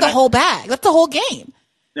 And that's the whole bag. That's the whole game.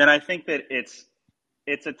 And I think that it's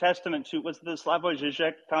a testament to, was the Slavoj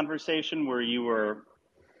Žižek conversation where you were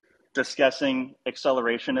discussing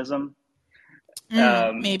accelerationism?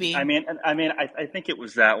 Maybe. I think it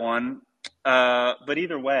was that one. But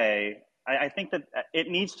either way, I think that it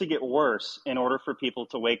needs to get worse in order for people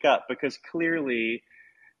to wake up, because clearly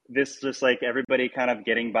this just like everybody kind of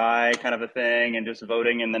getting by kind of a thing and just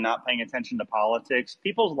voting and then not paying attention to politics.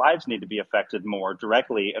 People's lives need to be affected more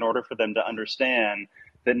directly in order for them to understand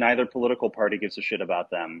that neither political party gives a shit about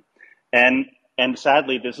them. And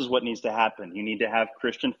sadly, this is what needs to happen. You need to have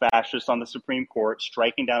Christian fascists on the Supreme Court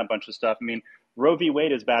striking down a bunch of stuff. I mean, Roe v.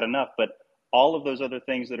 Wade is bad enough, but all of those other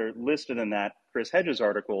things that are listed in that Chris Hedges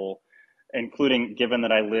article, including, given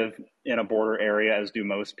that I live in a border area, as do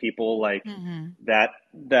most people, like that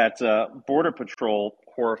Border Patrol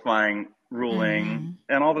horrifying ruling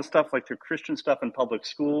and all the stuff, like the Christian stuff in public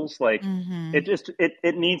schools, like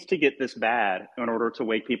it needs to get this bad in order to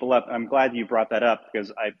wake people up. I'm glad you brought that up, because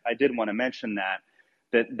I did want to mention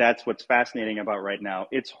that's what's fascinating about right now.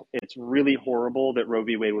 It's really horrible that Roe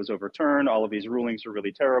v. Wade was overturned. All of these rulings are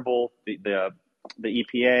really terrible. The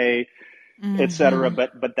EPA, et cetera.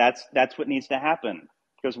 But that's what needs to happen,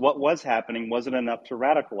 because what was happening wasn't enough to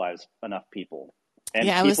radicalize enough people. And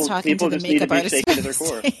I was talking to the makeup artist. To their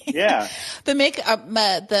core. Yeah,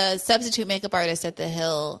 the substitute makeup artist at the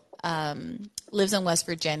Hill lives in West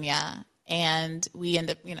Virginia, and we end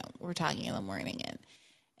up, we're talking in the morning,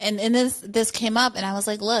 and this came up, and I was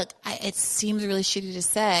like, look, it seems really shitty to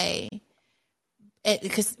say.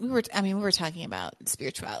 Because we were talking about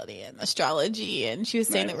spirituality and astrology, and she was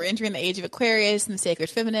saying that we're entering the age of Aquarius and the sacred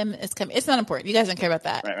feminine is coming. It's not important. You guys don't care about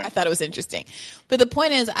that. Right. I thought it was interesting. But the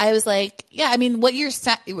point is, I was like, yeah, I mean, what you're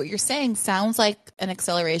saying sounds like an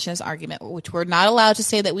accelerationist argument, which we're not allowed to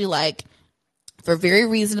say that we like, for very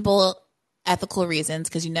reasonable ethical reasons,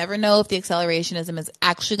 because you never know if the accelerationism is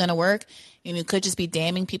actually going to work, and you could just be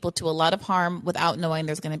damning people to a lot of harm without knowing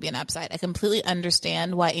there's going to be an upside. I completely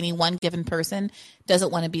understand why any one given person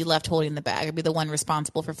doesn't want to be left holding the bag or be the one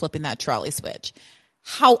responsible for flipping that trolley switch.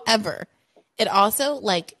 However, it also,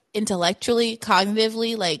 like, intellectually,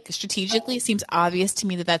 cognitively, like, strategically seems obvious to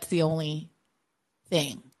me that that's the only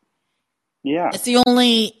thing. Yeah. It's the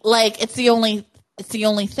only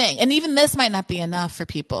thing. And even this might not be enough for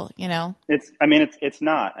people, It's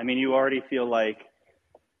not. I mean, you already feel like,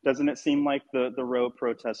 doesn't it seem like the Roe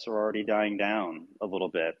protests are already dying down a little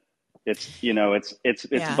bit? It's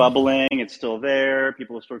Yeah. bubbling. It's still there.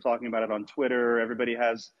 People are still talking about it on Twitter. Everybody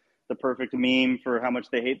has the perfect meme for how much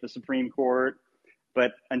they hate the Supreme Court.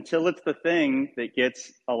 But until it's the thing that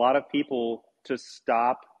gets a lot of people to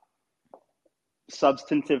stop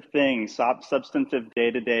substantive things, stop substantive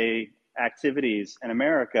day-to-day activities in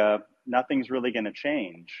America, nothing's really going to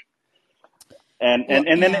change. And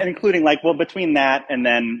then including between that and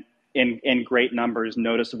then in great numbers,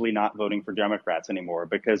 noticeably not voting for Democrats anymore,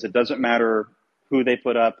 because it doesn't matter who they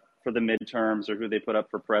put up for the midterms or who they put up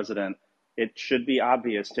for president. It should be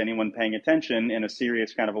obvious to anyone paying attention in a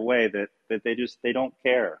serious kind of a way that they don't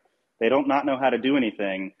care. They don't not know how to do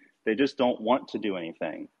anything. They just don't want to do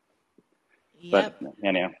anything. Yep. But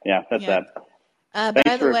anyhow, yeah, that's that.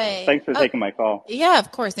 By the way, thanks for taking my call. Yeah,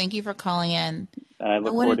 of course. Thank you for calling in. I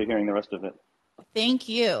look forward to hearing the rest of it. Thank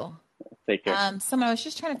you. Take care. Someone, I was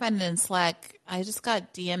just trying to find it in Slack. I just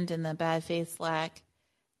got DM'd in the bad faith Slack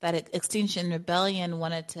that Extinction Rebellion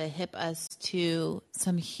wanted to hip us to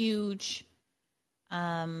some huge,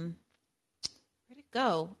 where'd it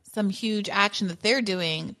go? Some huge action that they're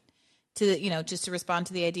doing to, just to respond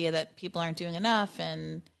to the idea that people aren't doing enough,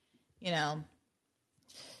 and,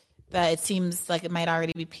 that it seems like it might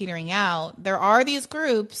already be petering out. There are these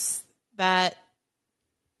groups that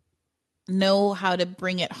know how to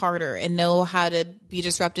bring it harder and know how to be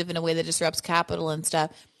disruptive in a way that disrupts capital and stuff.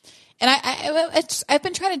 And I've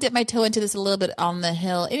been trying to dip my toe into this a little bit on the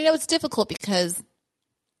Hill. And, it's difficult because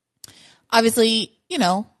obviously, you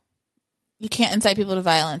can't incite people to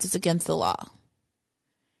violence. It's against the law.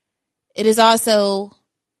 It is also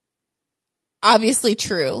obviously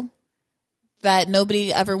true that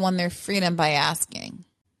nobody ever won their freedom by asking,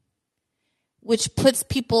 which puts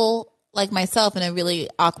people like myself in a really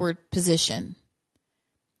awkward position.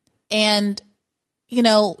 And,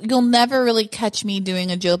 you'll never really catch me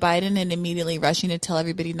doing a Joe Biden and immediately rushing to tell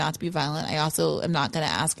everybody not to be violent. I also am not going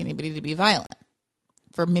to ask anybody to be violent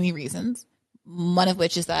for many reasons. One of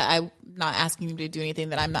which is that I'm not asking you to do anything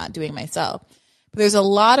that I'm not doing myself. But there's a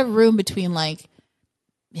lot of room between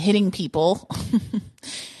hitting people,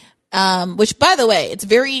 which, by the way,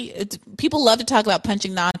 people love to talk about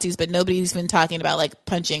punching Nazis, but nobody's been talking about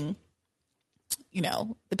punching,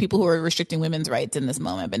 the people who are restricting women's rights in this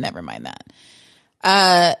moment, but never mind that.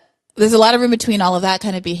 There's a lot of room between all of that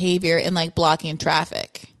kind of behavior and blocking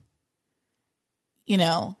traffic,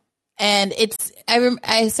 and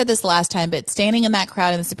I said this last time, but standing in that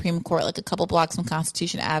crowd in the Supreme Court, a couple blocks from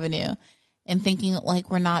Constitution Avenue, and thinking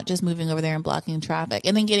we're not just moving over there and blocking traffic,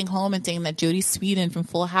 and then getting home and saying that Jodie Sweden from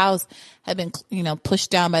Full House had been,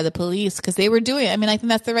 pushed down by the police because they were doing it. I mean, I think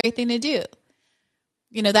that's the right thing to do.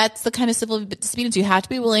 That's the kind of civil disobedience. You have to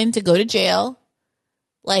be willing to go to jail.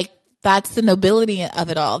 That's the nobility of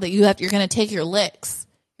it all, that you're going to take your licks.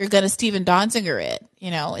 You're going to Stephen Donziger it.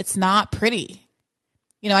 It's not pretty.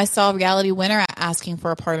 I saw Reality Winner asking for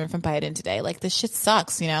a pardon from Biden today. This shit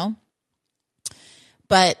sucks,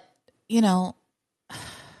 But,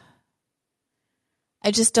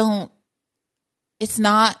 I just don't, it's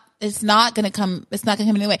not going to come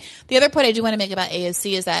anyway. The other point I do want to make about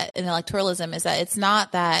AOC is that in electoralism is that it's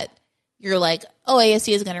not that you're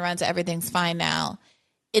AOC is going to run, so everything's fine now.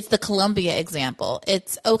 It's the Columbia example.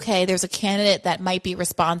 It's okay, there's a candidate that might be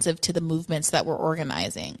responsive to the movements that we're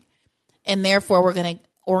organizing. And therefore we're going to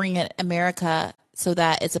orient America so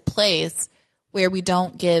that it's a place where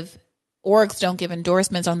orgs don't give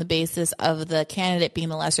endorsements on the basis of the candidate being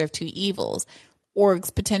the lesser of two evils.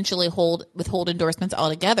 Orgs potentially withhold endorsements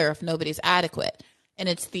altogether if nobody's adequate. And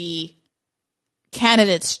it's the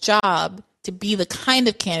candidate's job to be the kind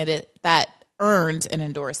of candidate that earns an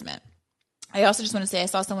endorsement. I also just want to say, I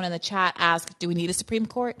saw someone in the chat ask, do we need a Supreme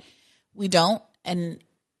Court? We don't. And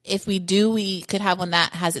if we do, we could have one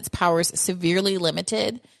that has its powers severely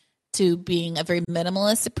limited to being a very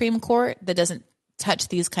minimalist Supreme Court that doesn't touch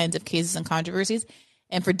these kinds of cases and controversies.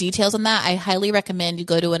 And for details on that, I highly recommend you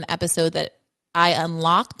go to an episode that I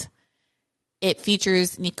unlocked. It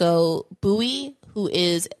features Nico Bowie, who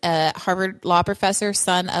is a Harvard law professor,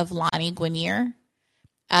 son of Lonnie Guinier,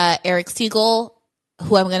 Eric Siegel,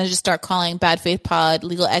 who I'm going to just start calling Bad Faith Pod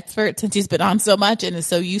legal expert since he's been on so much and is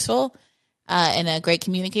so useful and a great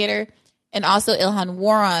communicator. And also Ilhan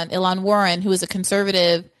Warren, who is a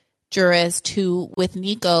conservative jurist who, with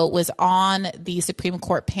Nico, was on the Supreme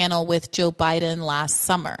Court panel with Joe Biden last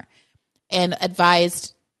summer and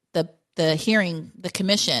advised the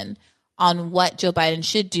commission on what Joe Biden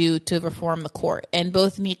should do to reform the court. And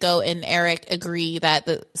both Nico and Eric agree that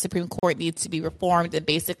the Supreme Court needs to be reformed and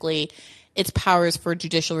basically its powers for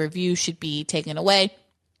judicial review should be taken away.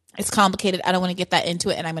 It's complicated. I don't want to get that into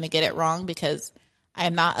it, and I'm going to get it wrong because I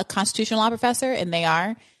am not a constitutional law professor, and they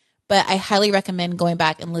are. But I highly recommend going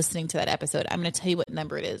back and listening to that episode. I'm going to tell you what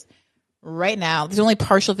number it is right now. There's only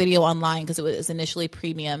partial video online because it was initially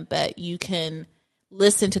premium, but you can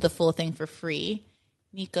listen to the full thing for free.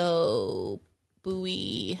 Nico,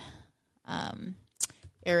 Bowie,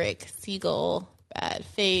 Eric Siegel, Bad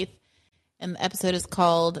Faith. And the episode is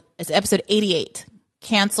called, it's episode 88,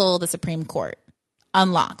 Cancel the Supreme Court.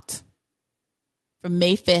 Unlocked. From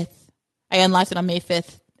May 5th. I unlocked it on May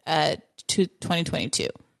 5th, 2022.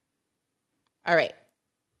 All right.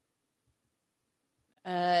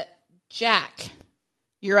 Jack,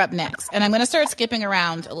 you're up next. And I'm going to start skipping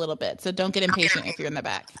around a little bit, so don't get impatient if you're in the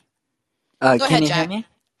back. Go ahead, Jack. Hear me?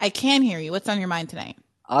 I can hear you. What's on your mind tonight?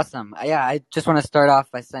 Awesome. Yeah, I just want to start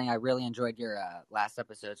off by saying I really enjoyed your last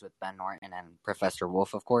episodes with Ben Norton and Professor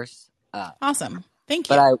Wolf, of course. Awesome. Thank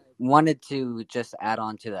you. But I wanted to just add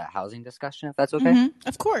on to the housing discussion, if that's okay. Mm-hmm.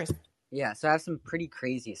 Of course. Yeah, so I have some pretty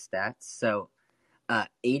crazy stats. So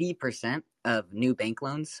 80% of new bank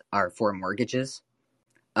loans are for mortgages.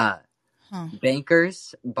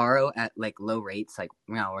 Bankers borrow at like low rates, like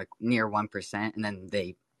like near 1%, and then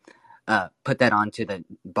they put that on to the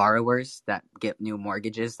borrowers that get new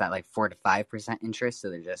mortgages that like 4 to 5% interest. So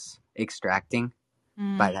they're just extracting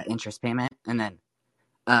by that interest payment. And then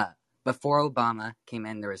before Obama came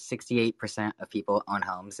in, there was 68% of people own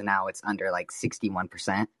homes, and now it's under like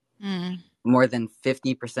 61%. More than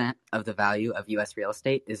 50% of the value of U.S. real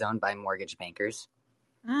estate is owned by mortgage bankers.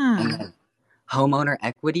 And then homeowner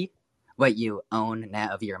equity, what you own net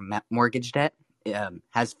of your mortgage debt,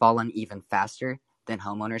 has fallen even faster than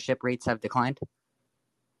homeownership rates have declined.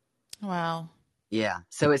 Wow. Yeah.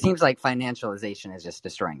 So it seems like financialization is just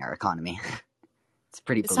destroying our economy. It's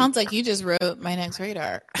pretty. It sounds like you just wrote my next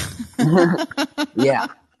radar. Yeah.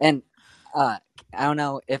 And I don't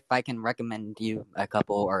know if I can recommend you a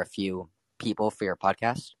couple or a few people for your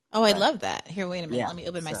podcast. Oh, I love that. Here, wait a minute. Yeah, Let me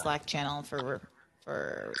open my Slack channel for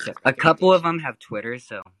so a couple of them have Twitter,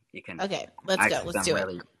 so you can. Okay, let's go. Let's do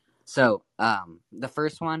it. So, the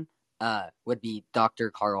first one would be Dr.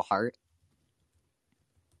 Carl Hart.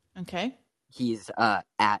 Okay. He's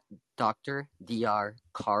at Dr. Dr.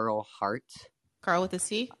 Carl Hart. Carl with a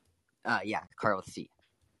C? Yeah, Carl with C.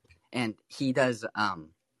 And he does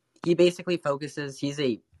he basically focuses, he's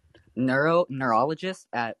a neurologist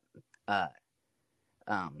at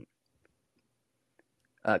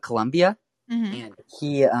Columbia. And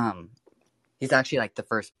he's actually like the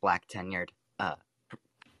first Black tenured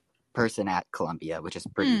person at Columbia, which is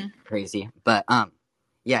pretty crazy. But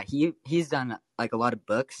yeah, he's done like a lot of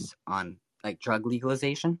books on like drug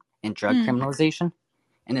legalization and drug criminalization.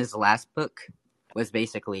 And his last book was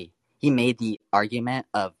basically, he made the argument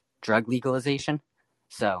of drug legalization.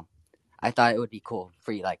 So I thought it would be cool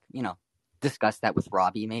for you, like, discuss that with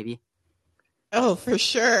Robbie maybe. Oh, for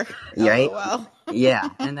sure. Right? Oh, wow. Yeah.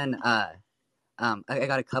 And then I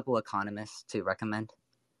got a couple economists to recommend,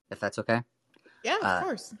 if that's okay. Yeah, of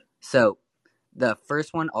course. So the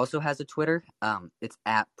first one also has a Twitter. It's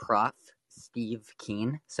at Prof. Steve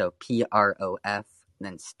Keen. So PROF,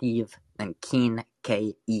 then Steve, then Keen,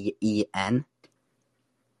 KEEN.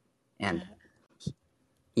 And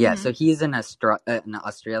yeah, so he's an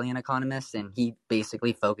Australian economist, and he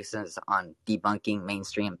basically focuses on debunking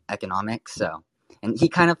mainstream economics. So, and he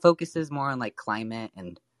kind of focuses more on like climate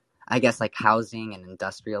and I guess like housing and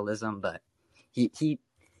industrialism, but he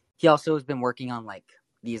also has been working on like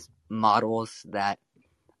these models that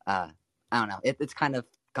I don't know. It's kind of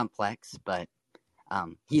complex, but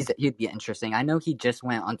he'd be interesting. I know he just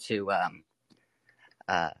went onto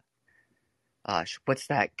what's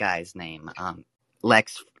that guy's name?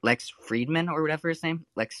 Lex Friedman or whatever his name.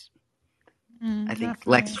 I think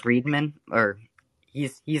Lex Friedman, or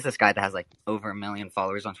he's this guy that has like over 1 million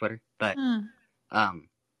followers on Twitter. But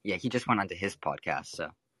yeah, he just went onto his podcast.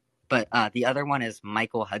 So, but the other one is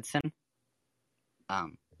Michael Hudson.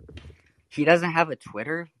 He doesn't have a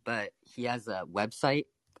Twitter, but he has a website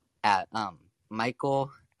at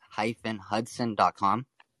michael-hudson.com,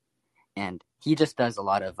 and he just does a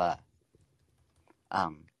lot of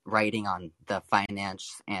writing on the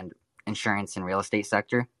finance and insurance and real estate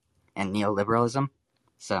sector and neoliberalism.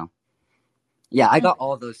 So, yeah, I got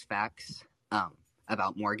all those facts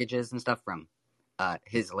about mortgages and stuff from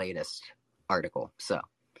his latest article. So,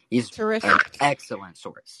 he's terrific, an excellent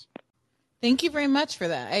source. Thank you very much for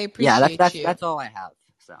that. I appreciate you. That's all I have.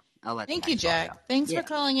 So, I'll let Thank you, Jack. Thanks for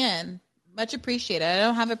calling in. Much appreciated. I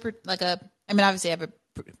don't have obviously I have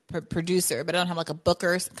a producer, but I don't have like a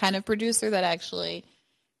booker kind of producer that actually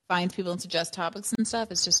finds people and suggests topics and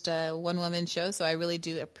stuff. It's just a one-woman show, so I really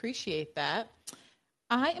do appreciate that.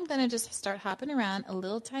 I am going to just start hopping around a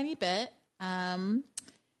little tiny bit.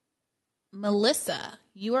 Melissa,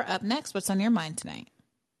 you are up next. What's on your mind tonight?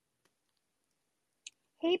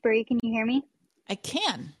 Hey, Bree, can you hear me? I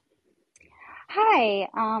can. Hi.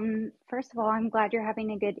 First of all, I'm glad you're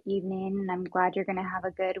having a good evening, and I'm glad you're going to have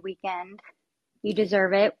a good weekend. You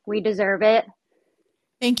deserve it. We deserve it.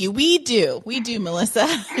 Thank you. We do, Melissa.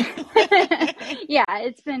 Yeah,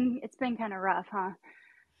 it's been kind of rough, huh?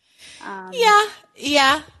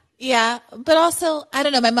 Yeah. But also, I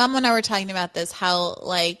don't know. My mom and I were talking about this, how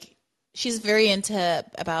like she's very into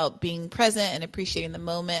about being present and appreciating the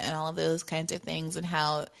moment and all of those kinds of things, and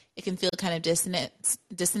how it can feel kind of dissonant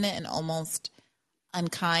and almost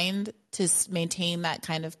unkind to maintain that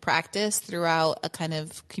kind of practice throughout a kind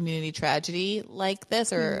of community tragedy like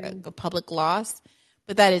this or a public loss,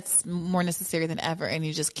 but that it's more necessary than ever, and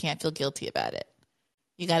you just can't feel guilty about it.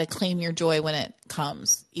 You got to claim your joy when it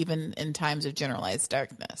comes, even in times of generalized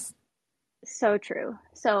darkness. So true.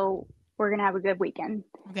 So we're going to have a good weekend.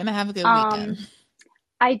 We're going to have a good weekend.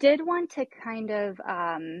 I did want to kind of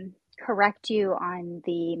correct you on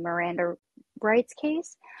the Miranda rights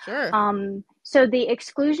case. Sure. So the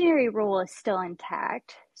exclusionary rule is still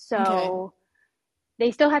intact. So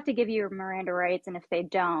they still have to give you your Miranda rights, and if they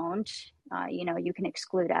don't, you can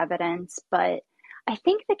exclude evidence. But I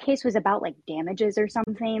think the case was about like damages or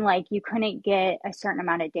something. Like you couldn't get a certain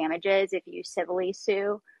amount of damages if you civilly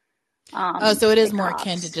sue. So it is more cops.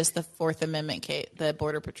 akin to just the Fourth Amendment case, the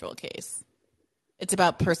Border Patrol case. It's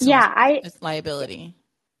about personal liability.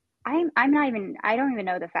 I don't even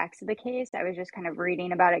know the facts of the case. I was just kind of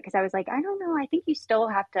reading about it because I was like, I don't know. I think you still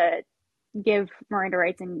have to give Miranda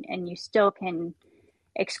rights and you still can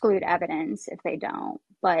exclude evidence if they don't.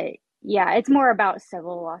 But yeah, it's more about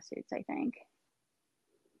civil lawsuits, I think.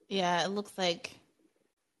 Yeah, it looks like.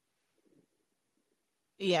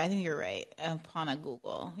 Yeah, I think you're right. Upon a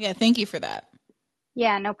Google. Yeah, thank you for that.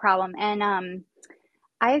 Yeah, no problem. And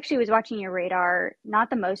I actually was watching your Radar,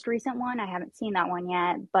 not the most recent one. I haven't seen that one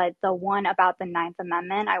yet, but the one about the Ninth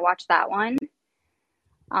Amendment, I watched that one.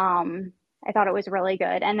 I thought it was really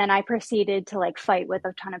good. And then I proceeded to like fight with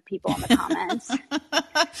a ton of people in the comments.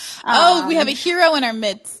 We have a hero in our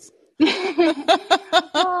midst.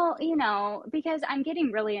 Well, because I'm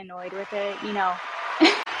getting really annoyed with it,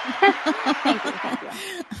 Thank you.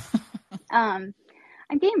 I'm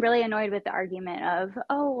getting really annoyed with the argument of,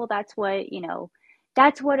 oh, well, that's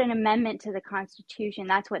what an amendment to the Constitution,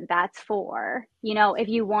 that's what that's for. If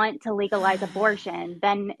you want to legalize abortion,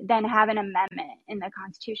 then have an amendment in the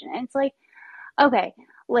Constitution. And it's like, okay,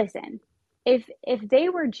 listen, if they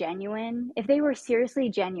were genuine, if they were seriously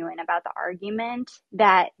genuine about the argument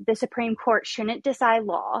that the Supreme Court shouldn't decide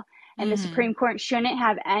law and the Supreme Court shouldn't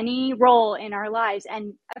have any role in our lives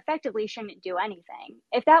and effectively shouldn't do anything,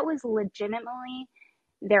 if that was legitimately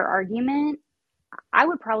their argument, I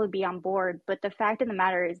would probably be on board. But the fact of the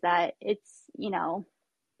matter is that it's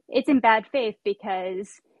in bad faith, because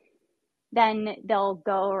then they'll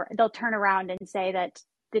turn around and say that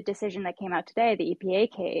the decision that came out today, the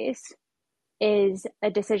EPA case, is a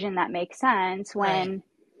decision that makes sense when,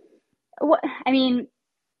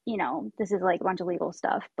 this is like a bunch of legal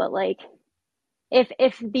stuff, but like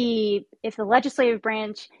if the legislative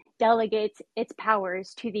branch delegates its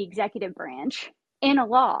powers to the executive branch in a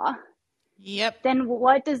law, then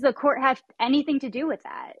what does the court have anything to do with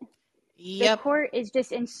that? The court is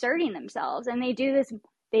just inserting themselves, and they do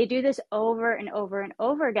this over and over and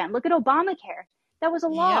over again. Look at Obamacare. That was a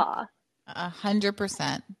law.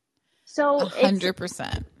 100%. So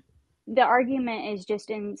 100%. The argument is just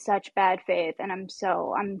in such bad faith, and I'm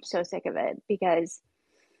so sick of it because,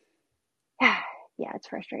 yeah, it's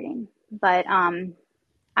frustrating. But I'm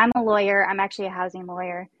a lawyer. I'm actually a housing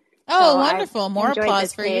lawyer. Oh, so wonderful! More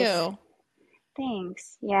applause for you.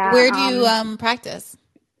 Thanks. Yeah. Where do you practice?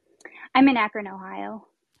 I'm in Akron, Ohio.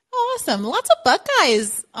 Awesome! Lots of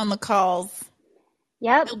Buckeyes on the calls.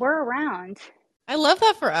 Yep, we're around. I love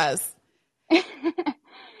that for us.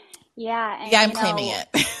 Yeah. And, I'm claiming it.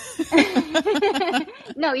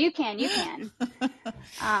 No, you can.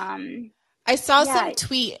 I saw some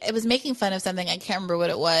tweet. It was making fun of something. I can't remember what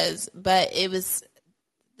it was, but it was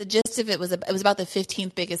the gist of it was about the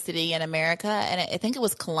 15th biggest city in America, and I think it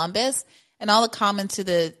was Columbus. And all the comments to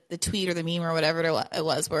the tweet or the meme or whatever it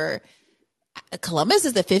was were, Columbus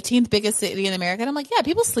is the 15th biggest city in America. And I'm like, yeah,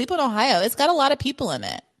 people sleep in Ohio. It's got a lot of people in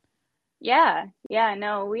it. Yeah.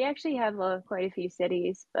 No, we actually have quite a few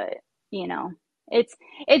cities, but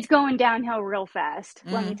it's going downhill real fast.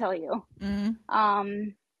 Let me tell you.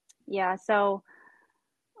 Yeah. So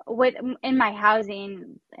in my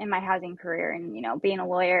housing career and, being a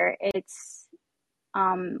lawyer, it's,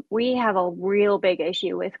 we have a real big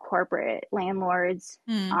issue with corporate landlords.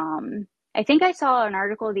 I think I saw an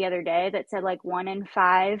article the other day that said like 1 in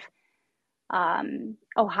 5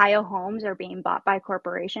 Ohio homes are being bought by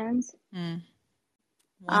corporations. Mm.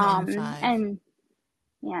 1 in 5. And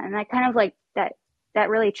yeah, and that kind of like that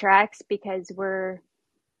really tracks because we're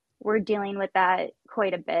dealing with that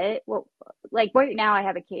quite a bit. Well, like right now I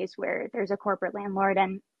have a case where there's a corporate landlord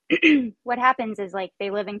and what happens is like they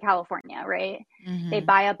live in California, right? Mm-hmm. They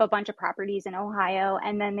buy up a bunch of properties in Ohio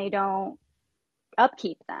and then they don't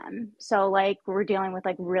upkeep them. So like we're dealing with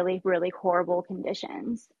like really, really horrible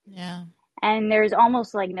conditions. Yeah. And there's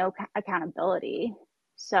almost like no accountability.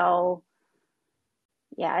 So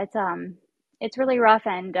yeah, it's really rough,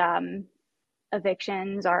 and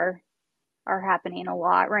evictions are happening a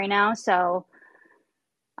lot right now. So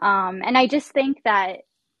and I just think that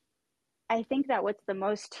what's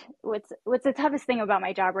the toughest thing about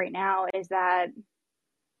my job right now is that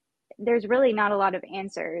there's really not a lot of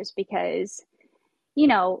answers because, you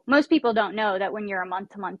know, most people don't know that when you're a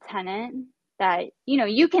month-to-month tenant that, you know,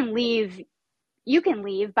 you can leave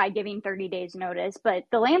by giving 30 days notice, but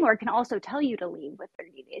the landlord can also tell you to leave with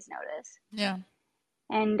 30 days notice. Yeah.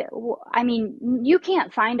 And I mean, you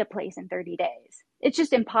can't find a place in 30 days. It's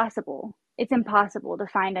just impossible. It's impossible to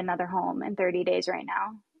find another home in 30 days right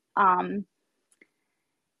now.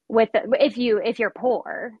 If you're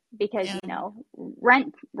poor, because Yeah. you know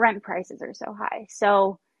rent prices are so high.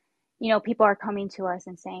 So, you know, people are coming to us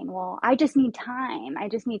and saying, "Well, I just need time. I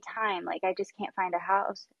just need time. Like I just can't find a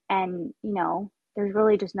house." And, you know, there's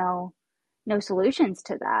really just no solutions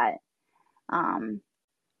to that.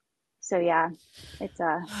 So yeah, it's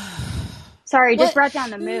sorry, just What? brought down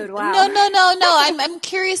the mood. Wow. No. I'm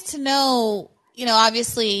curious to know, you know,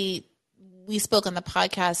 obviously we spoke on the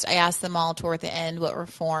podcast. I asked them all toward the end what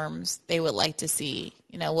reforms they would like to see.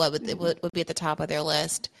 You know, what would be at the top of their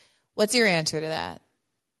list. What's your answer to that?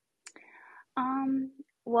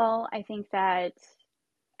 Well, I think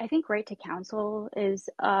right to counsel is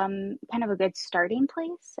kind of a good starting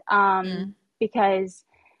place. Because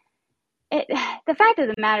the fact of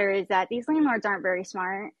the matter is that these landlords aren't very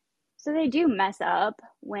smart. So they do mess up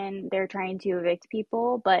when they're trying to evict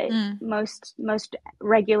people, but most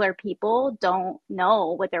regular people don't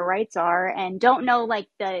know what their rights are and don't know like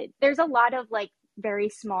there's a lot of like very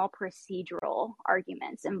small procedural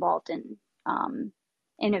arguments involved in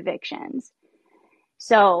evictions.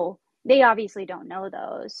 So they obviously don't know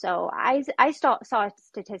those. So I saw a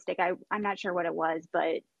statistic. I'm not sure what it was,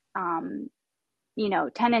 but you know,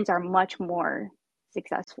 tenants are much more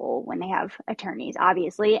successful when they have attorneys,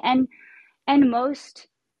 obviously, and most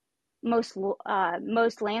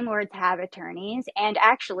landlords have attorneys, and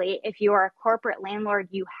actually if you are a corporate landlord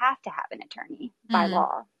you have to have an attorney by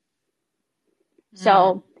law.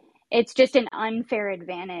 So it's just an unfair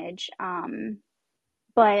advantage.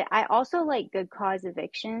 But I also like good cause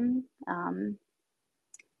eviction.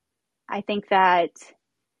 I think that,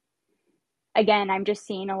 again, I'm just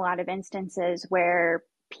seeing a lot of instances where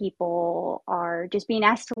people are just being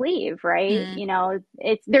asked to leave, right? You know,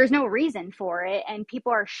 there's no reason for it. And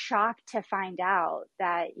people are shocked to find out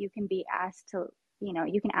that you can be asked to, you know,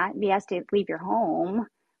 you can be asked to leave your home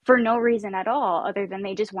for no reason at all, other than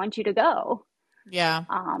they just want you to go. Yeah.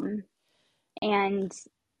 And,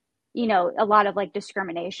 you know, a lot of like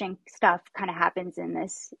discrimination stuff kind of happens in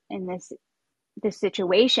this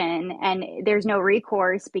situation, and there's no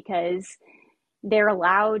recourse because they're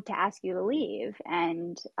allowed to ask you to leave.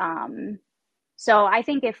 And so I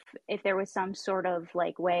think if there was some sort of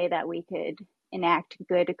like way that we could enact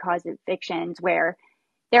good cause evictions where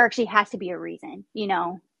there actually has to be a reason, you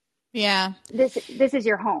know. Yeah. This is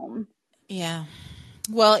your home. Yeah.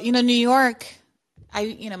 Well, you know, New York,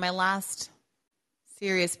 my last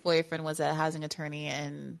serious boyfriend was a housing attorney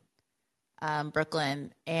in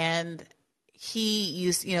Brooklyn, and he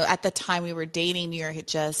used, you know, at the time we were dating, New York had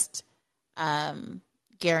just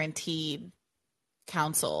guaranteed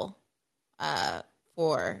counsel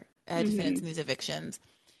for defendants in these evictions,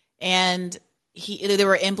 and they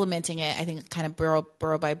were implementing it, I think, kind of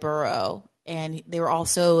borough by borough, and they were all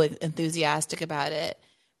so enthusiastic about it.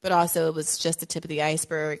 But also, it was just the tip of the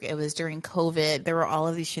iceberg. It was during COVID. There were all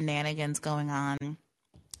of these shenanigans going on.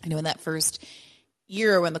 I know in that first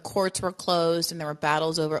year when the courts were closed and there were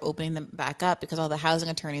battles over opening them back up because all the housing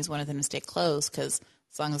attorneys wanted them to stay closed because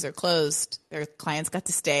as long as they're closed, their clients got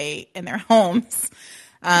to stay in their homes.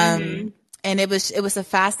 And it was a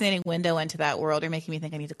fascinating window into that world. You're making me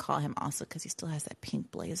think I need to call him also because he still has that pink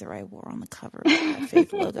blazer I wore on the cover of that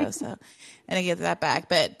Faith logo. So I need to get that back.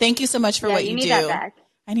 But thank you so much for what you do. That back.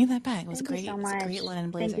 I need that back. It was Thank great. you so It was a much. great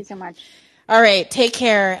linen blazer. Thank you so much. All right. Take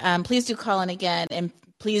care. Please do call in again. And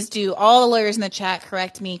Please do. All the lawyers in the chat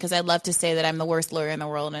correct me because I'd love to say that I'm the worst lawyer in the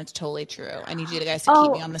world, and it's totally true. I need you guys to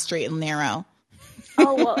keep me on the straight and narrow.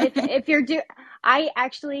 Well, if you're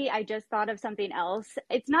I just thought of something else.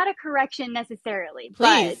 It's not a correction necessarily,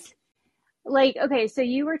 Please. but like, okay, so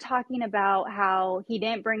you were talking about how he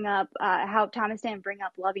didn't bring up, how Thomas didn't bring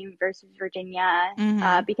up Loving versus Virginia,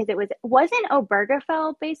 because wasn't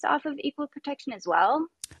Obergefell based off of equal protection as well?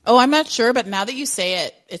 Oh, I'm not sure, but now that you say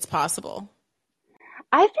it, it's possible.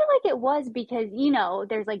 I feel like it was because,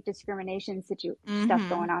 there's like discrimination stuff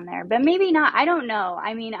going on there, but maybe not. I don't know.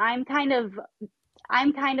 I mean, I'm kind of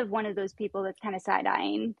one of those people that's kind of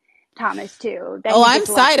side-eyeing Thomas too. I'm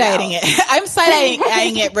side-eyeing it. I'm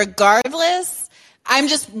side-eyeing it regardless. I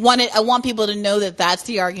want people to know that that's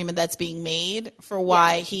the argument that's being made for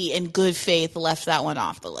why he, in good faith, left that one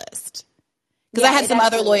off the list. Because I had some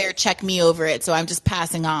other lawyer check me over it, so I'm just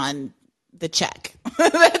passing on the check.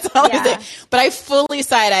 That's all I say. But I fully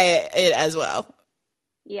side-eye it as well.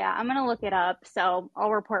 Yeah, I'm going to look it up, so I'll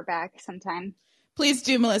report back sometime. Please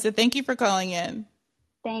do, Melissa. Thank you for calling in.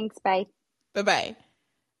 Thanks. Bye. Bye-bye.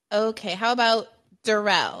 Okay, how about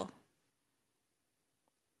Darrell?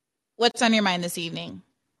 What's on your mind this evening?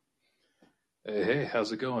 Hey,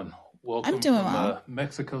 how's it going? Welcome I'm doing from well.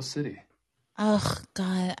 Mexico City. Oh,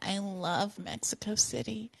 God, I love Mexico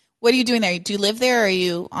City. What are you doing there? Do you live there or are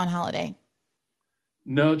you on holiday?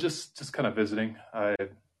 No, just kind of visiting. I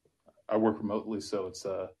work remotely, so it's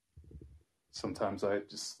sometimes I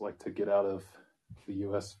just like to get out of the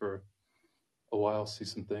U.S. for a while, see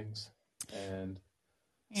some things, and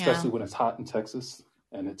especially when it's hot in Texas,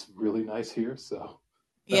 and it's really nice here, so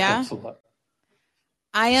that helps a lot.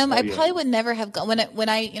 I probably would never have gone when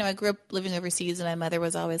I grew up living overseas, and my mother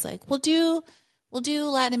was always like, We'll do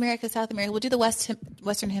Latin America, South America. We'll do the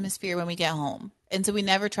Western Hemisphere when we get home. And so we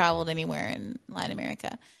never traveled anywhere in Latin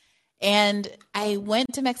America. And I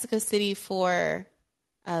went to Mexico City for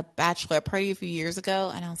a bachelorette party a few years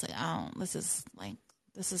ago, and I was like, oh, this is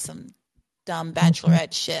some dumb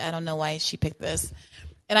bachelorette shit. I don't know why she picked this.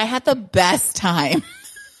 And I had the best time.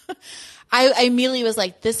 I immediately was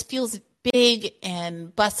like, this feels big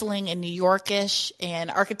and bustling and New Yorkish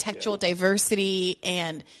and architectural diversity,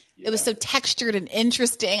 and it was so textured and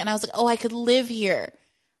interesting. And I was like, oh, I could live here.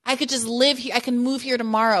 I could just live here. I can move here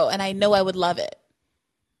tomorrow, and I know I would love it.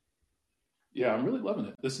 Yeah, I'm really loving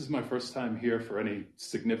it. This is my first time here for any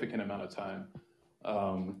significant amount of time.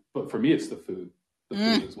 But for me, it's the food. The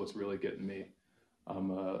food is what's really getting me.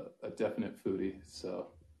 I'm a definite foodie, so.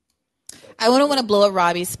 I wouldn't want to blow up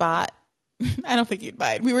Robbie's spot. I don't think he'd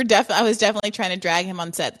mind. I was definitely trying to drag him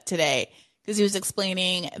on set today because he was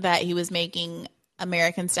explaining that he was making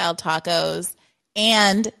American-style tacos,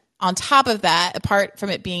 and on top of that, apart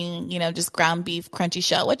from it being, just ground beef, crunchy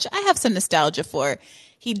shell, which I have some nostalgia for,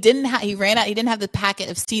 he didn't have the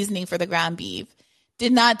packet of seasoning for the ground beef,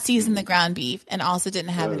 did not season the ground beef, and also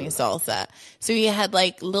didn't have any salsa. So he had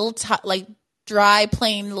little dry,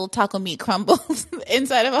 plain little taco meat crumbles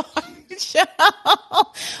inside of a hard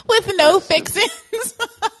shell with no fixings.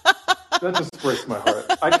 That just breaks my heart.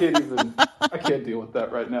 I can't deal with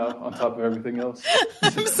that right now on top of everything else.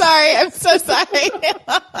 I'm sorry. I'm so sorry.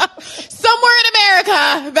 Somewhere in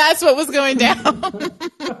America, that's what was going down.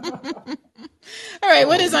 All right.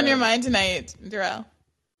 What is on your mind tonight, Darrell?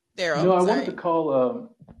 Daryl. No, I wanted to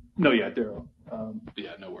call. Daryl.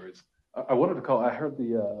 Yeah, no worries. I wanted to call. I heard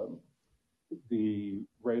the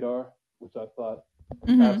radar, which I thought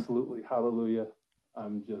absolutely hallelujah.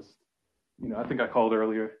 I'm just, I think I called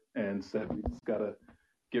earlier and said we just got to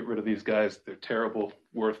get rid of these guys. They're terrible,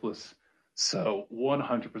 worthless. So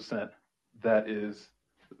 100%, that is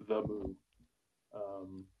the move.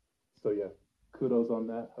 So yeah, kudos on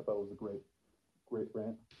that. I thought it was a great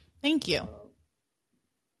rant. Thank you.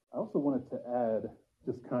 I also wanted to add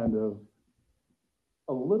just kind of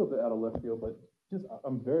a little bit out of left field, but just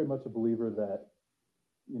I'm very much a believer that,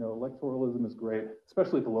 electoralism is great,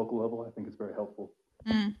 especially at the local level. I think it's very helpful.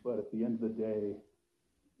 But at the end of the day,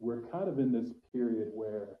 we're kind of in this period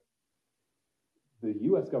where the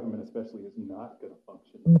U.S. government especially is not going to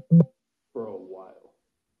function for a while.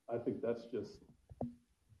 I think that's just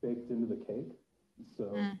baked into the cake.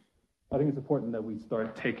 So I think it's important that we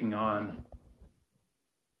start taking on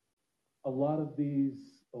a lot of these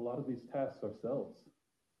tasks ourselves.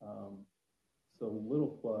 So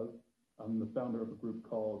little plug, I'm the founder of a group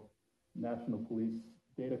called National Police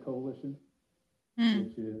Data Coalition,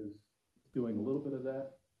 which is doing a little bit of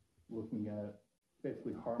that, looking at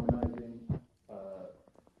basically harmonizing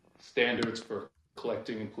standards for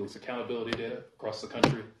collecting police accountability data across the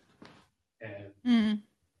country and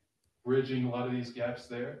bridging a lot of these gaps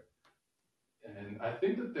there. And I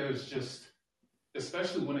think that there's just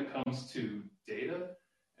especially when it comes to data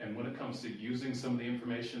and when it comes to using some of the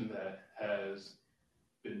information that has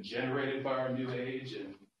been generated by our new age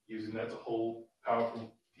and using that to hold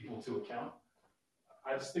powerful people to account.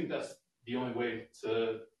 I just think that's the only way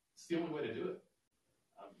to do it.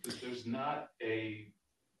 Because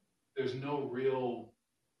there's no real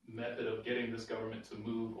method of getting this government to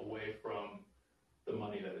move away from the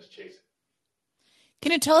money that is chasing.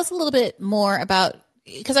 Can you tell us a little bit more about,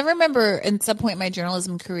 because I remember at some point in my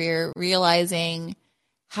journalism career realizing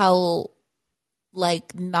how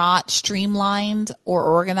not streamlined or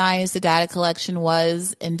organized the data collection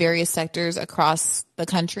was in various sectors across the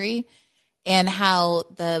country, and how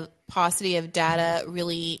the paucity of data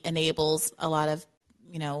really enables a lot of,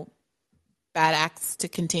 bad acts to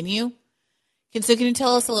continue. Can you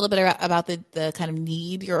tell us a little bit about the kind of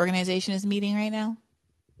need your organization is meeting right now?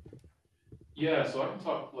 Yeah, so I can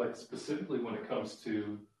talk specifically when it comes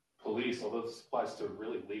to police, although this applies to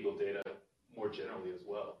really legal data more generally as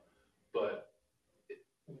well. But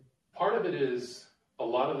part of it is a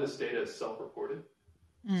lot of this data is self-reported.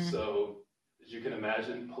 So as you can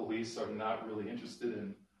imagine, police are not really interested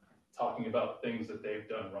in talking about things that they've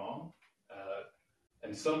done wrong.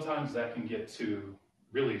 And sometimes that can get to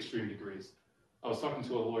really extreme degrees. I was talking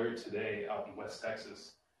to a lawyer today out in West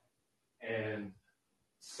Texas, and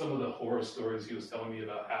some of the horror stories he was telling me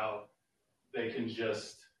about how they can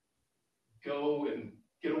just go and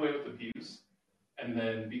get away with abuse. And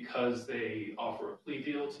then because they offer a plea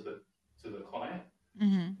deal to the client,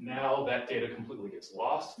 now that data completely gets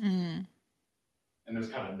lost. And there's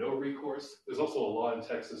kind of no recourse. There's also a law in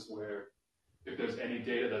Texas where if there's any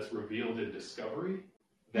data that's revealed in discovery,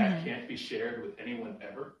 that can't be shared with anyone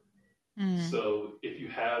ever. So if you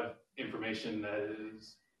have information that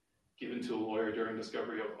is given to a lawyer during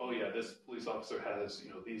discovery of, oh yeah, this police officer has,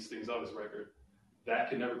 these things on his record, that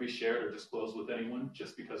can never be shared or disclosed with anyone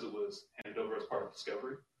just because it was handed over as part of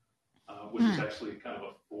discovery, which is actually kind of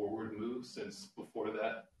a forward move, since before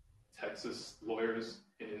that, Texas lawyers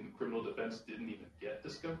in criminal defense didn't even get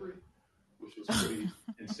discovery, which was pretty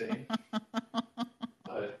insane.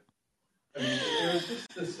 But I mean, there's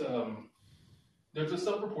just this, there's a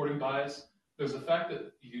self-reporting bias. There's the fact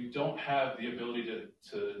that you don't have the ability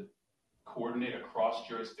to coordinate across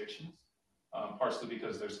jurisdictions, partially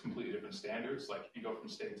because there's completely different standards. Like if you go from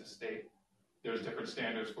state to state, there's different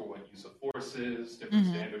standards for what use of force is, different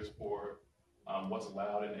standards for what's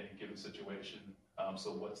allowed in any given situation.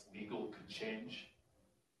 So what's legal could change.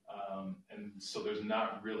 And so there's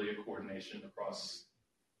not really a coordination across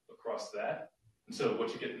that. And so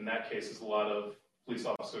what you get in that case is a lot of police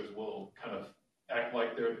officers will kind of act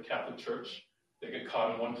like they're the Catholic Church. They get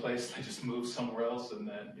caught in one place, they just move somewhere else, and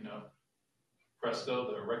then,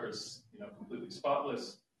 presto, the record's, completely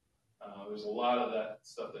spotless. There's a lot of that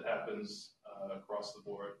stuff that happens across the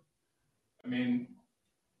board. I mean,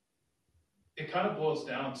 it kind of boils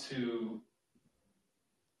down to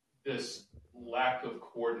this lack of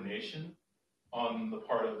coordination on the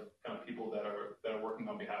part of kind of people that are working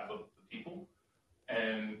on behalf of the people,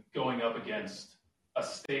 and going up against a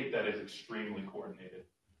state that is extremely coordinated.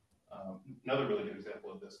 Another really good example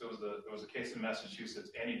of this, there was a case in Massachusetts.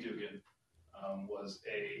 Annie Dugan was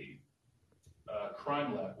a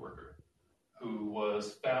crime lab worker who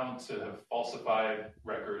was found to have falsified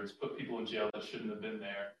records, put people in jail that shouldn't have been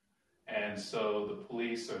there. And so the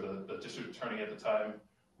police, or the district attorney at the time,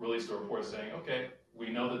 released a report saying, okay, we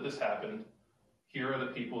know that this happened. Here are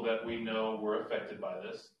the people that we know were affected by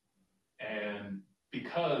this. And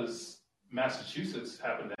because Massachusetts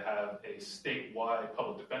happened to have a statewide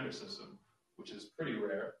public defender system, which is pretty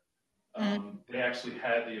rare, they actually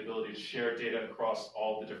had the ability to share data across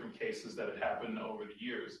all the different cases that had happened over the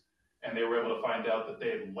years. And they were able to find out that they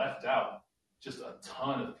had left out just a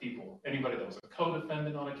ton of people. Anybody that was a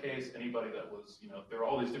co-defendant on a case, anybody that was, there are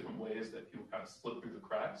all these different ways that people kind of slip through the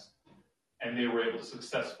cracks. And they were able to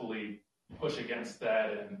successfully push against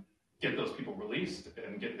that and get those people released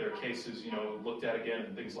and get their cases, looked at again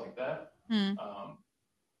and things like that.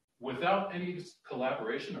 Without any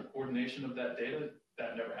collaboration or coordination of that data,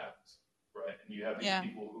 that never happens, right? And you have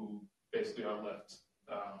these people who basically are left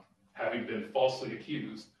having been falsely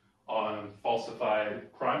accused on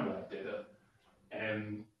falsified crime lab data,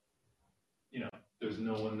 and there's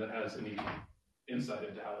no one that has any insight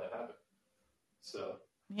into how that happened. So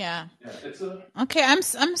yeah, it's okay.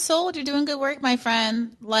 I'm sold. You're doing good work, my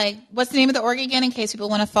friend. What's the name of the org again, in case people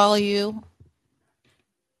want to follow you?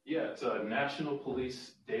 Yeah, it's a National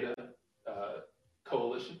Police Data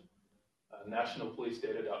Coalition,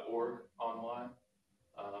 nationalpolicedata.org online.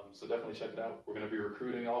 So definitely check it out. We're going to be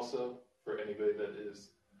recruiting also for anybody that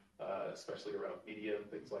is especially around media and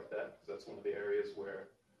things like that, because that's one of the areas where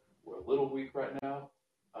we're a little weak right now.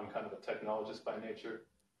 I'm kind of a technologist by nature,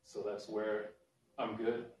 so that's where I'm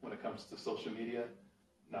good when it comes to social media.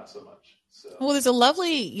 Not so much. So. Well, there's a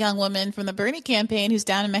lovely young woman from the Bernie campaign who's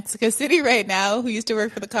down in Mexico City right now who used to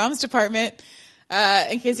work for the comms department.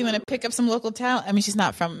 In case you want to pick up some local talent. I mean, she's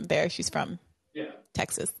not from there. She's from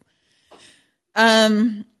Texas.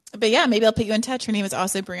 But yeah, maybe I'll put you in touch. Her name is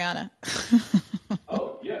also Brianna.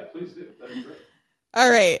 Oh, yeah, please do. That'd be great. All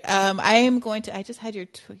right. I just had your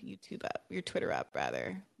your Twitter up,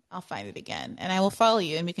 rather. I'll find it again and I will follow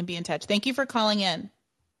you and we can be in touch. Thank you for calling in.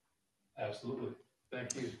 Absolutely.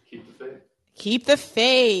 Thank you. Keep the faith. Keep the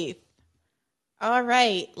faith. All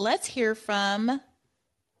right. Let's hear from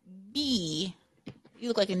B. You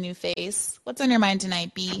look like a new face. What's on your mind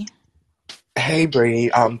tonight, B? Hey, Bree.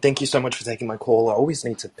 Thank you so much for taking my call. I always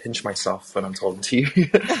need to pinch myself when I'm talking to you.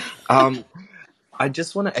 I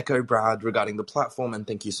just want to echo Brad regarding the platform and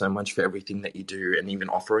thank you so much for everything that you do and even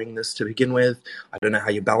offering this to begin with. I don't know how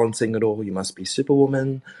you're balancing it all. You must be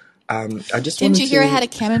Superwoman. Didn't you hear I had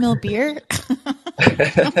a chamomile beer?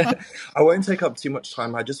 I won't take up too much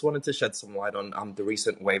time. I just wanted to shed some light on the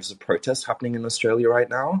recent waves of protests happening in Australia right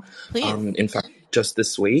now. Please. In fact, just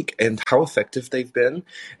this week, and how effective they've been.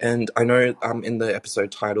 And I know in the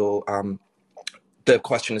episode title, the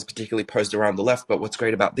question is particularly posed around the left, but what's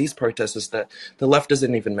great about these protests is that the left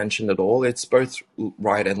isn't even mentioned at all. It's both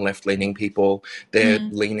right and left-leaning people. Their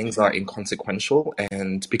leanings are inconsequential,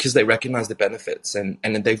 and because they recognize the benefits, and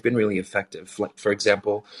they've been really effective. Like, for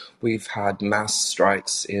example, we've had mass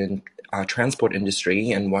strikes in our transport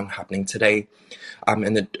industry, and one happening today,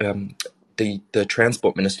 and the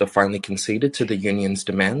transport minister finally conceded to the union's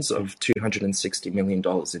demands of $260 million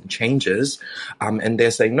in changes, and they're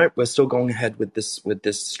saying, nope, we're still going ahead with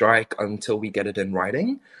this strike until we get it in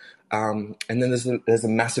writing. And then there's a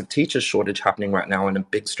massive teacher shortage happening right now and a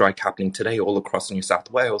big strike happening today all across New South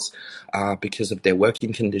Wales because of their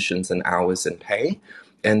working conditions and hours and pay.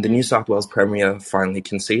 And the New South Wales Premier finally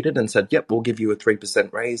conceded and said, yep, we'll give you a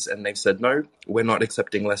 3% raise. And they've said, no, we're not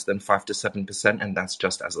accepting less than 5 to 7%. And that's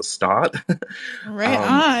just as a start. Right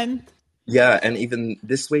on. Yeah. And even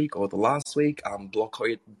this week or the last week,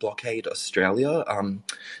 Blockade Australia,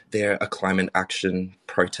 they're a climate action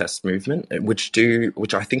protest movement, which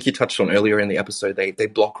I think you touched on earlier in the episode. They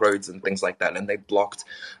block roads and things like that. And they blocked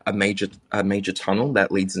a major tunnel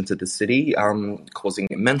that leads into the city, causing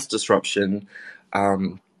immense disruption.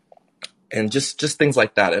 And just things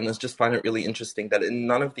like that. And I just find it really interesting that in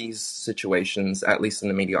none of these situations, at least in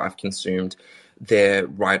the media I've consumed, their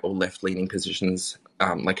right or left-leaning positions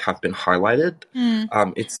have been highlighted.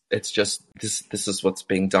 It's just this is what's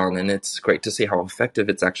being done, and it's great to see how effective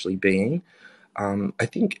it's actually being. I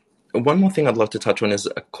think one more thing I'd love to touch on is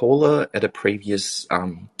a caller at a previous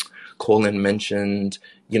call-in mentioned,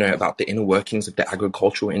 about the inner workings of the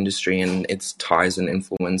agricultural industry and its ties and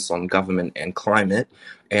influence on government and climate.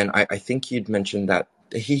 And I think you'd mentioned that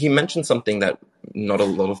he mentioned something that not a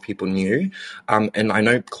lot of people knew. And I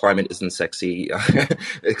know climate isn't sexy,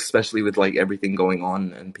 especially with everything going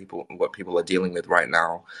on and what people are dealing with right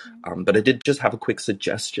now. But I did just have a quick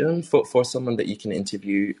suggestion for someone that you can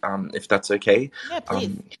interview, if that's okay. Yeah,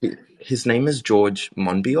 please. His name is George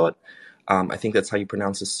Monbiot. I think that's how you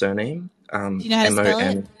pronounce his surname. Do you know how to spell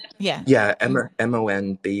it? Yeah. Yeah,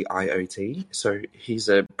 Monbiot. So he's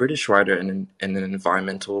a British writer and an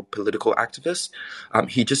environmental political activist.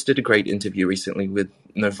 He just did a great interview recently with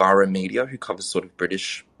Novara Media, who covers sort of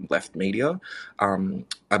British left media,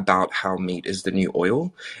 about how meat is the new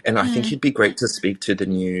oil. And I think he'd be great to speak to the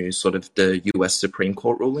new sort of the US Supreme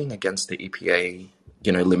Court ruling against the EPA,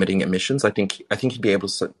 limiting emissions. I think he'd be able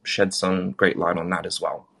to shed some great light on that as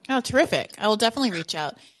well. Oh, terrific. I will definitely reach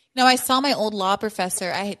out. I saw my old law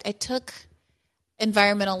professor. I took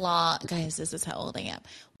environmental law. Guys, this is how old I am.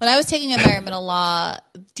 When I was taking environmental law,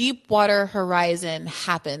 Deepwater Horizon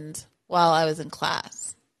happened while I was in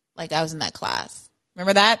class. I was in that class.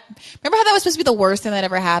 Remember that? Remember how that was supposed to be the worst thing that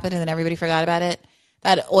ever happened and then everybody forgot about it?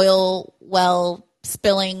 That oil well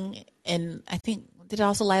spilling and I think did it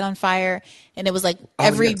also light on fire? And it was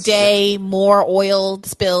every day more oil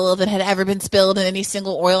spilled than had ever been spilled in any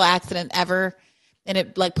single oil accident ever. And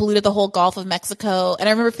it polluted the whole Gulf of Mexico. And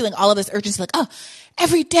I remember feeling all of this urgency,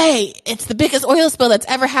 every day it's the biggest oil spill that's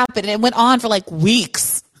ever happened. And it went on for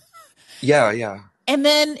weeks. Yeah. And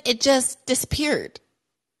then it just disappeared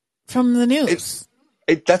from the news.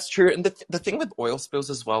 That's true. And the thing with oil spills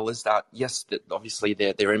as well is that, yes, obviously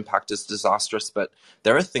their impact is disastrous, but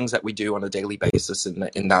there are things that we do on a daily basis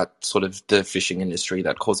in that sort of the fishing industry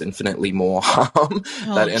that cause infinitely more harm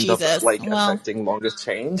that end up affecting longer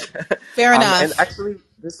change. Fair enough. And actually,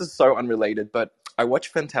 This is so unrelated, but I watch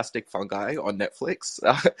Fantastic Fungi on Netflix,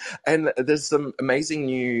 and there's some amazing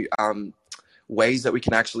new ways that we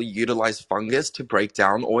can actually utilize fungus to break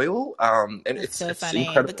down oil. And That's so it's funny. The guy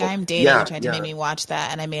incredible. I'm dating Yeah, tried to make yeah. me watch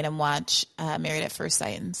that, and I made him watch Married at First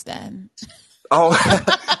Sight instead. Oh,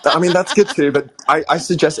 I mean, that's good too, but I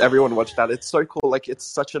suggest everyone watch that. It's so cool. Like, it's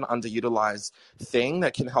such an underutilized thing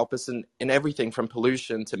that can help us in everything from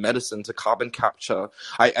pollution to medicine to carbon capture.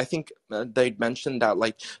 I think they'd mentioned that,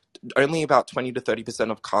 like, only about 20 to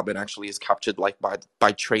 30% of carbon actually is captured, like,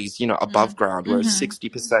 by trees, above ground, whereas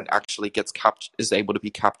 60% actually is able to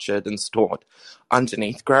be captured and stored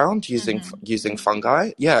underneath ground using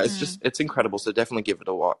fungi. Yeah, it's incredible. So definitely give it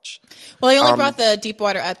a watch. Well, I only brought the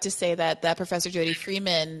Deepwater up to say that Professor Jody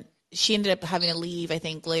Freeman, she ended up having to leave, I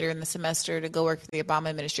think, later in the semester to go work for the Obama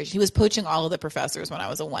administration. He was poaching all of the professors when I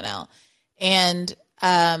was a 1L, and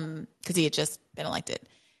because he had just been elected.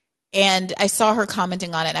 And I saw her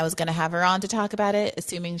commenting on it, and I was going to have her on to talk about it,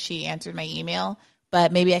 assuming she answered my email.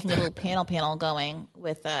 But maybe I can get a little panel going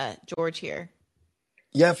with George here.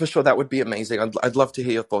 Yeah, for sure. That would be amazing. I'd love to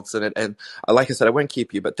hear your thoughts on it. And like I said, I won't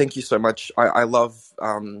keep you, but thank you so much. I love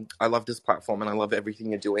this platform and I love everything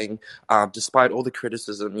you're doing. Despite all the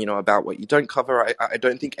criticism, about what you don't cover, I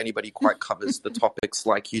don't think anybody quite covers the topics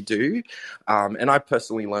like you do. And I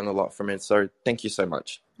personally learn a lot from it. So thank you so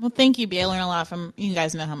much. Well, thank you, B. I learn a lot from you.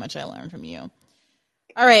 Guys know how much I learn from you.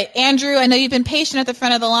 All right, Andrew, I know you've been patient at the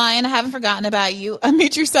front of the line. I haven't forgotten about you.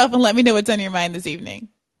 Unmute yourself and let me know what's on your mind this evening.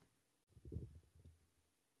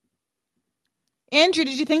 Andrew,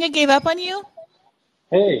 did you think I gave up on you?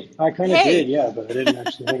 Hey, I kind of did, yeah, but I didn't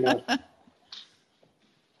actually hang up.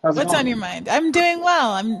 What's on your mind? I'm doing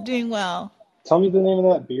well. Tell me the name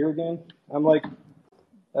of that beer again. I'm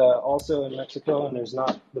also in Mexico, and there's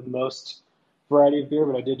not the most variety of beer,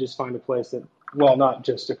 but I did just find a place that, well, not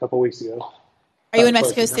just a couple weeks ago. Are you in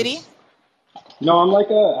Mexico City? No, I'm like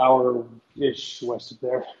an hour-ish west of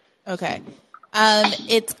there. Okay.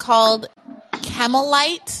 It's called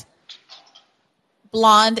Camelite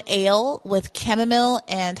Blonde Ale with chamomile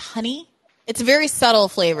and honey. It's a very subtle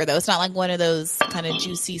flavor, though. It's not like one of those kind of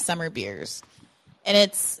juicy summer beers. And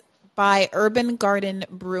it's by Urban Garden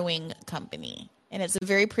Brewing Company. And it's a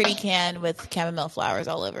very pretty can with chamomile flowers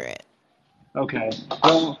all over it. Okay.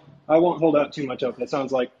 Well, I won't hold out too much of it. That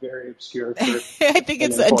sounds like very obscure. I think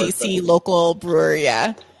it's a DC local brewer,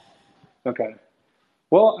 yeah. Okay.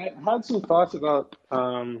 Well, I had some thoughts about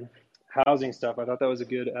housing stuff. I thought that was a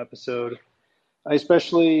good episode. I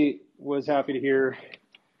especially was happy to hear.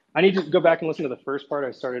 I need to go back and listen to the first part. I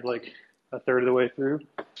started like a third of the way through.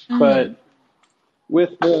 Mm-hmm. But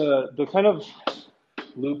with the kind of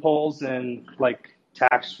loopholes and like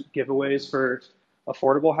tax giveaways for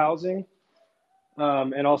affordable housing,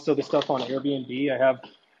 and also the stuff on Airbnb, I have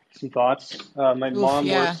some thoughts. My mom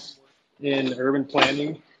works in urban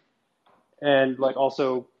planning and like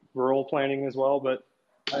also rural planning as well, but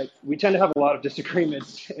we tend to have a lot of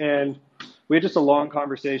disagreements. And we had just a long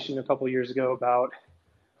conversation a couple of years ago about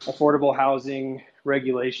affordable housing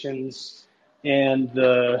regulations and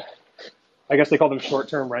I guess they call them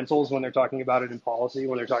short-term rentals when they're talking about it in policy,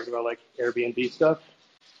 when they're talking about like Airbnb stuff.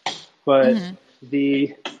 But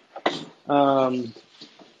the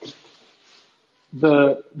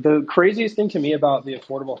craziest thing to me about the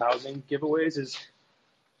affordable housing giveaways is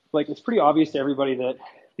like it's pretty obvious to everybody that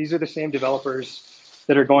these are the same developers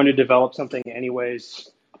that are going to develop something anyways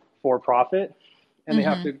for profit, and they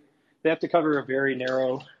have to cover a very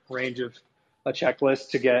narrow range of a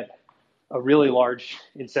checklist to get a really large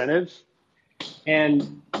incentive.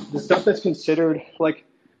 And the stuff that's considered like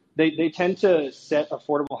they tend to set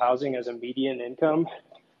affordable housing as a median income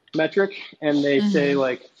metric, and they say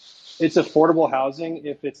like it's affordable housing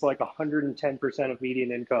if it's like 110% of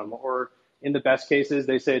median income, or in the best cases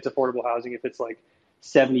they say it's affordable housing if it's like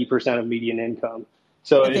 70% of median income.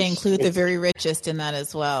 So they include the very richest in that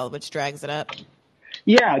as well, which drags it up.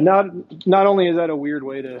 Yeah, not only is that a weird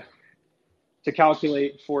way to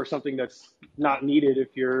calculate for something that's not needed if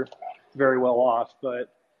you're very well off,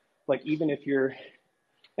 but like even if you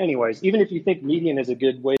think median is a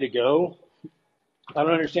good way to go, I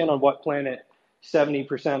don't understand on what planet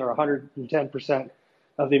 70% or 110%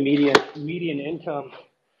 of the median income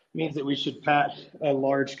means that we should pat a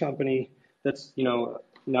large company that's,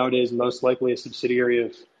 nowadays most likely a subsidiary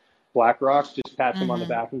of BlackRock, just pat them on the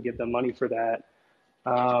back and give them money for that.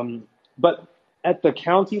 But at the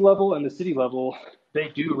county level and the city level, they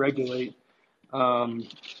do regulate affordable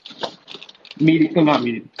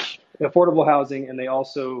housing, and they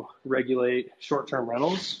also regulate short-term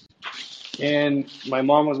rentals. And my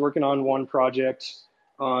mom was working on one project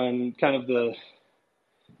on kind of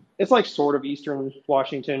it's like sort of Eastern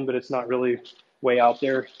Washington, but it's not really way out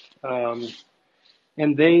there.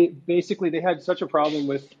 And they had such a problem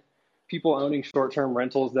with people owning short-term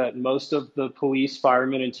rentals that most of the police,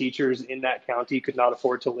 firemen, and teachers in that county could not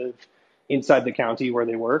afford to live inside the county where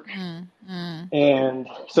they work. And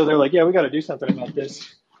so they're like, yeah, we got to do something about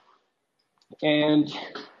this. And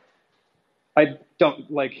I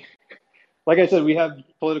don't like I said, we have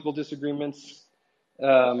political disagreements.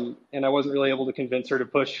 And I wasn't really able to convince her to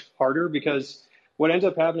push harder, because what ends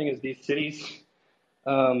up happening is these cities,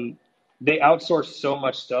 they outsource so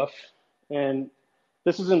much stuff. And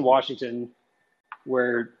this is in Washington,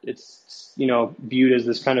 where it's, viewed as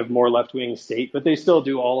this kind of more left-wing state, but they still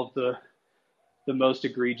do all of the most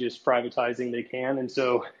egregious privatizing they can. And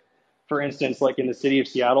so, for instance, like in the city of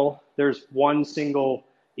Seattle, there's one single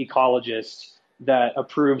ecologist that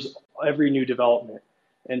approves every new development.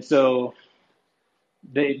 And so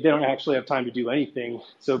they don't actually have time to do anything.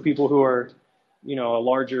 So people who are, a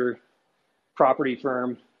larger property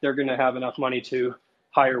firm, they're going to have enough money to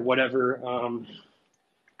hire whatever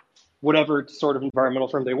sort of environmental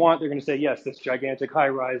firm they want. They're going to say, yes, this gigantic high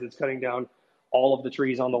rise is cutting down all of the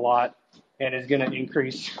trees on the lot and is going to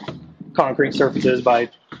increase concrete surfaces by,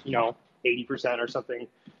 80% or something.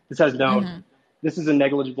 This has this is a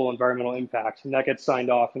negligible environmental impact, and that gets signed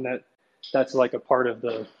off. And that's like a part of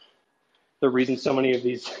the reason so many of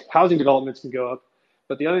these housing developments can go up.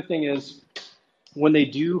 But the other thing is, when they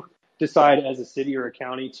do decide as a city or a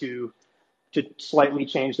county to slightly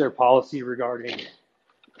change their policy regarding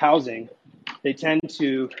housing, they tend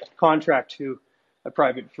to contract to a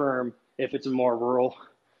private firm if it's a more rural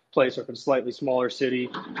place, or if it's a slightly smaller city,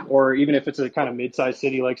 or even if it's a kind of mid-sized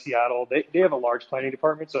city like Seattle. They have a large planning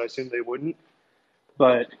department, so I assume they wouldn't.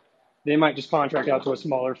 But they might just contract out to a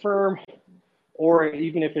smaller firm, or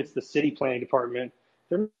even if it's the city planning department,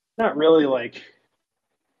 they're not really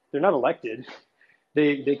they're not elected.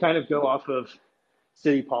 They kind of go off of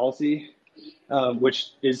city policy, which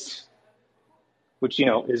is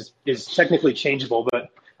technically changeable. But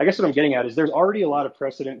I guess what I'm getting at is there's already a lot of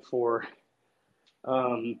precedent for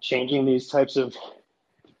changing these types of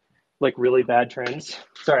really bad trends.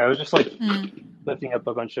 Sorry, I was just lifting up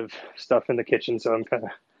a bunch of stuff in the kitchen, so I'm kind of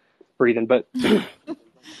breathing. But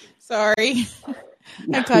sorry,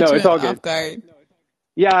 I caught no, you it's all off good. guard.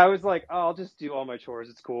 Yeah, I was like, oh, I'll just do all my chores.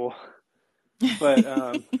 It's cool. But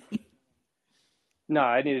no,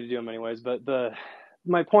 I needed to do them anyways. But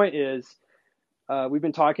my point is, we've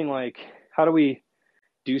been talking how do we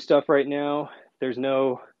do stuff right now? There's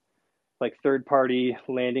no third-party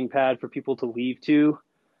landing pad for people to leave to.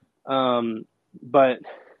 But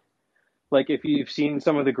if you've seen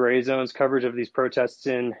some of the gray zones coverage of these protests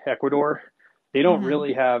in Ecuador, they don't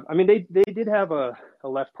really have, I mean, they did have a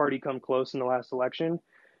left party come close in the last election,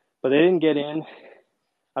 but they didn't get in.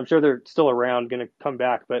 I'm sure they're still around, going to come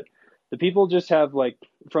back, but the people just have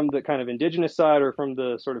from the kind of indigenous side, or from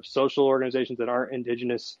the sort of social organizations that aren't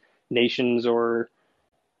indigenous nations or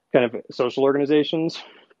kind of social organizations,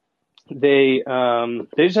 they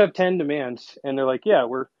just have 10 demands, and they're like, yeah,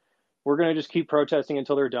 we're going to just keep protesting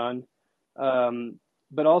until they're done.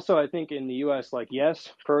 But also, I think in the U.S., yes,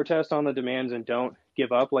 protest on the demands and don't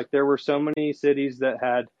give up. There were so many cities that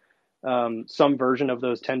had some version of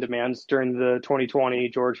those 10 demands during the 2020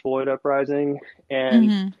 George Floyd uprising.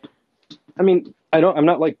 And I mean, I'm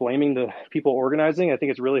not blaming the people organizing. I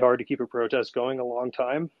think it's really hard to keep a protest going a long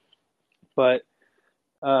time. But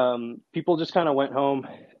people just kind of went home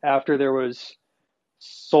after there was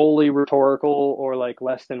solely rhetorical or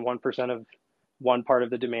less than 1% of one part of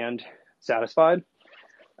the demand satisfied.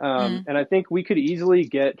 And I think we could easily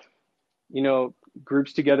get,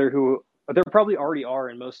 groups together who there probably already are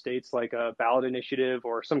in most states, like a ballot initiative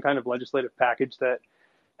or some kind of legislative package that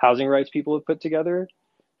housing rights people have put together.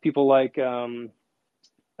 People like, what's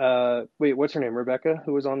her name? Rebecca,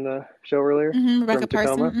 who was on the show earlier? Rebecca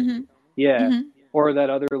Parson. Yeah. Or that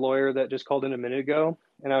other lawyer that just called in a minute ago.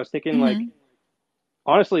 And I was thinking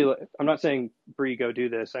honestly, I'm not saying Bree, go do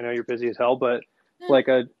this. I know you're busy as hell, but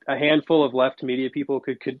a handful of left media people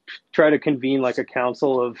could try to convene a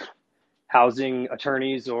council of housing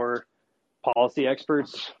attorneys or policy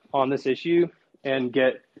experts on this issue and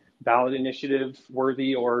get ballot initiative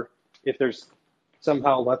worthy, or if there's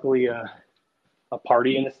somehow luckily a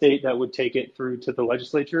party in the state that would take it through to the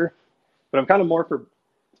legislature. But I'm kind of more for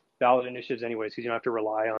ballot initiatives anyways, because you don't have to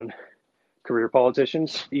rely on career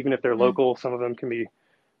politicians, even if they're local. Some of them can be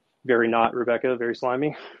very not Rebecca, very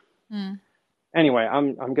slimy. Anyway,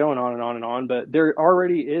 I'm going on and on and on, but there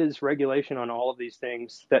already is regulation on all of these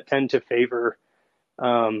things that tend to favor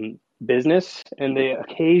business, and they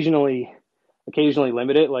occasionally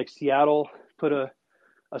limit it. Seattle put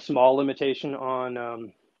a a small limitation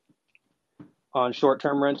on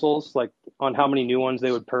short-term rentals, like on how many new ones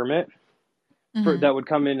they would permit that would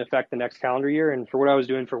come in effect the next calendar year. And for what I was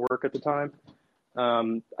doing for work at the time,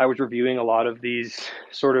 I was reviewing a lot of these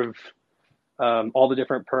sort of all the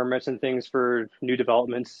different permits and things for new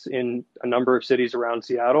developments in a number of cities around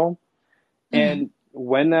Seattle. And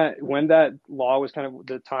when that law was kind of,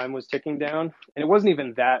 the time was ticking down, and it wasn't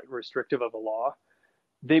even that restrictive of a law,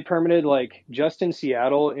 they permitted, like, just in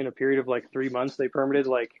Seattle in a period of like 3 months, they permitted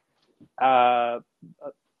like, out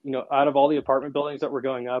of all the apartment buildings that were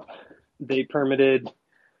going up, they permitted,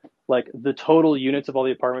 like, the total units of all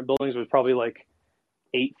the apartment buildings was probably like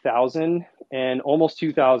 8,000, and almost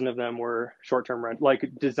 2,000 of them were short-term rent,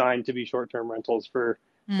 like designed to be short-term rentals for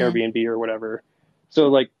Airbnb or whatever. So,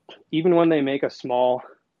 like, even when they make a small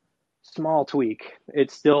tweak, it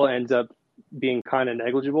still ends up being kind of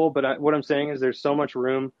negligible. But what I'm saying is there's so much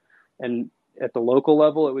room, and at the local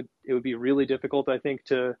level, it would be really difficult, I think,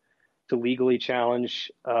 to legally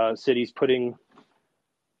challenge cities putting.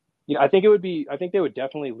 I think they would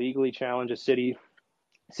definitely legally challenge a city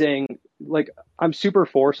saying, like, I'm super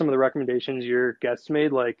for some of the recommendations your guests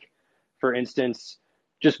made, like, for instance,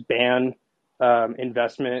 just ban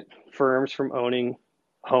investment firms from owning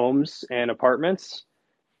homes and apartments,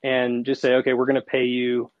 and just say, okay, we're going to pay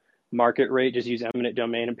you market rate, just use eminent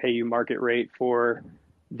domain and pay you market rate for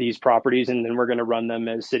these properties, and then we're going to run them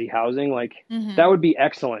as city housing. Like, that would be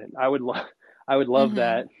excellent. I would love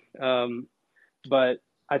that. But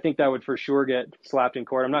I think that would for sure get slapped in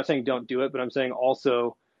court. I'm not saying don't do it, but I'm saying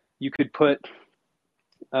also you could put,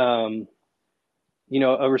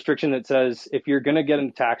 a restriction that says if you're going to get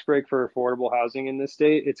a tax break for affordable housing in this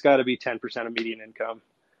state, it's got to be 10% of median income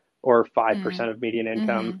or 5% of median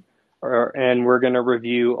income. And we're going to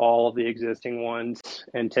review all of the existing ones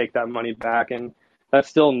and take that money back. And that's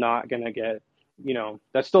still not going to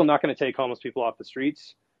that's still not going to take homeless people off the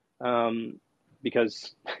streets,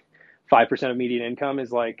 because 5% of median income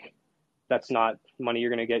is like, that's not money you're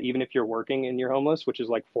going to get even if you're working and you're homeless, which is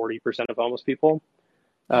like 40% of homeless people.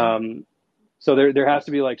 So there has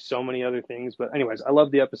to be like so many other things. But anyways, I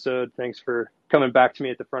love the episode. Thanks for coming back to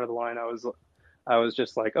me at the front of the line. I was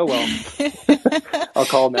just like, oh, well, I'll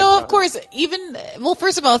call next time. Of course.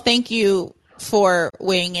 First of all, thank you for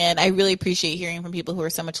weighing in. I really appreciate hearing from people who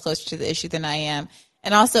are so much closer to the issue than I am.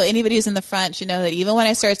 And also, anybody who's in the front should know that even when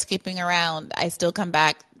I start skipping around, I still come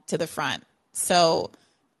back to the front. So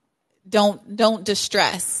don't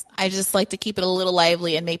distress. I just like to keep it a little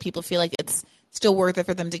lively and make people feel like it's still worth it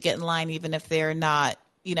for them to get in line, even if they're not,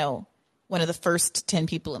 one of the first 10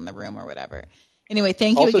 people in the room or whatever. Anyway,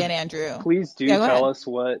 thank you again, Andrew. Please do tell us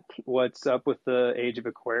what's up with the age of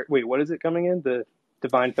Aquarius. Wait, what is it coming in? The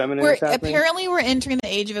divine feminine is happening? Apparently we're entering the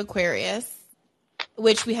age of Aquarius,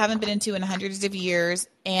 which we haven't been into in hundreds of years.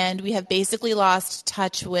 And we have basically lost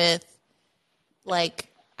touch with, like,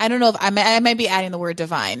 I don't know if I might be adding the word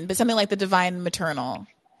divine, but something like the divine maternal.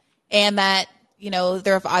 And that,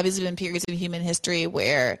 there have obviously been periods in human history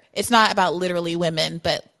where it's not about literally women,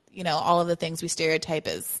 but, all of the things we stereotype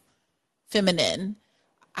as feminine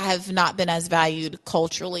have not been as valued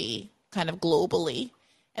culturally, kind of globally.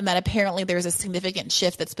 And that apparently there's a significant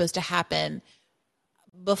shift that's supposed to happen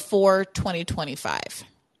before 2025.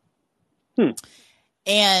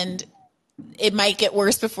 And it might get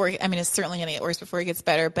worse before, it's certainly going to get worse before it gets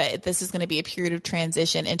better, but this is going to be a period of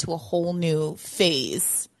transition into a whole new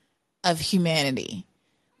phase of humanity,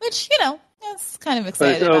 which, that's kind of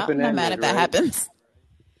excited about. I'm not mad if that happens.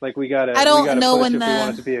 Like, we gotta know push when if we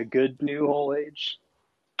want it to be a good new whole age.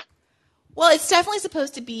 Well, it's definitely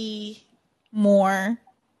supposed to be more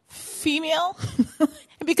female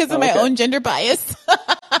because of my own gender bias.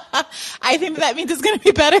 I think that means it's going to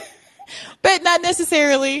be better, but not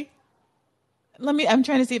necessarily. I'm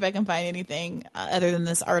trying to see if I can find anything other than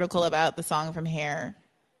this article about the song from Hair.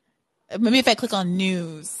 Maybe if I click on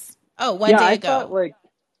news. Oh, one day ago.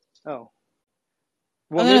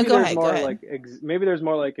 Well, maybe there's more like maybe there's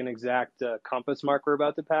more like an exact compass mark we're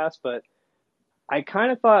about to pass, but I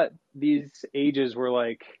kind of thought these ages were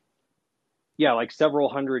like several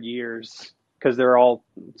hundred years, because they're all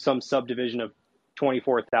some subdivision of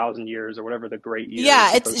 24,000 years or whatever the great year.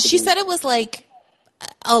 Yeah, she said it was like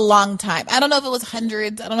a long time. I don't know if it was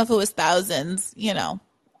hundreds. I don't know if it was thousands.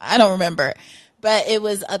 I don't remember, but it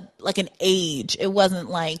was like an age. It wasn't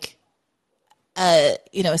like a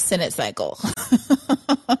Senate cycle.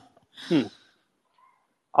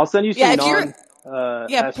 I'll send you some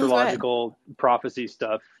astrological prophecy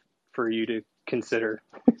stuff for you to consider.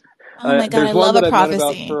 Oh my God, there's I one love that a I've prophecy.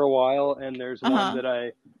 known about for a while, and there's one that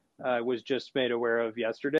I was just made aware of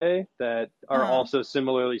yesterday that are also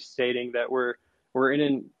similarly stating that we're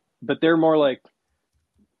but they're more like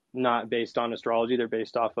not based on astrology. They're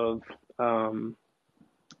based off of, well,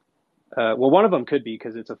 one of them could be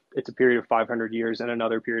because it's a period of 500 years and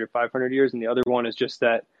another period of 500 years. And the other one is just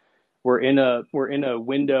that we're in a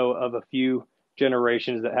window of a few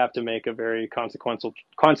generations that have to make a very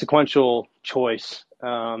consequential choice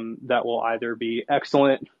that will either be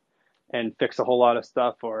excellent and fix a whole lot of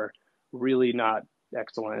stuff or really not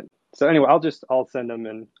excellent. So anyway, I'll send them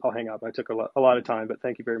and I'll hang up. I took a lot of time, but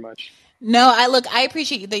thank you very much. No, I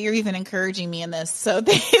appreciate that you're even encouraging me in this. So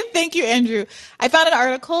thank you, Andrew. I found an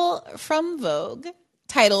article from Vogue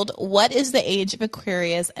titled, "What is the Age of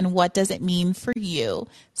Aquarius and what does it mean for you?"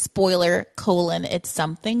 Spoiler, it's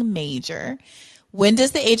something major. When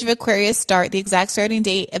does the Age of Aquarius start? The exact starting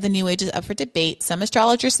date of the new age is up for debate. Some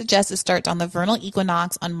astrologers suggest it starts on the vernal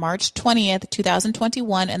equinox on March 20th,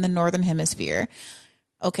 2021 in the Northern Hemisphere.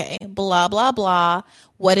 Okay, blah, blah, blah.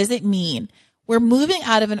 What does it mean? We're moving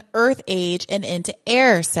out of an earth age and into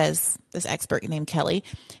air, says this expert named Kelly.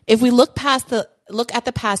 If we look at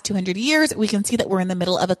the past 200 years, we can see that we're in the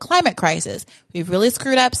middle of a climate crisis. We've really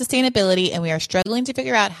screwed up sustainability and we are struggling to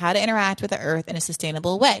figure out how to interact with the earth in a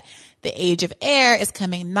sustainable way. The age of air is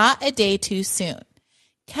coming not a day too soon.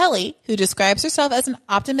 Kelly, who describes herself as an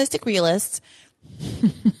optimistic realist,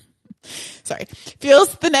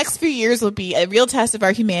 feels the next few years will be a real test of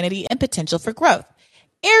our humanity and potential for growth.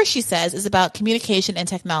 Air, she says, is about communication and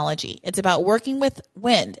technology. It's about working with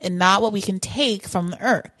wind and not what we can take from the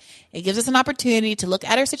earth. It gives us an opportunity to look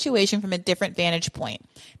at our situation from a different vantage point.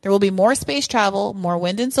 There will be more space travel, more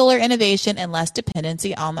wind and solar innovation, and less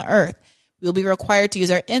dependency on the earth. We will be required to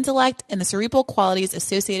use our intellect and the cerebral qualities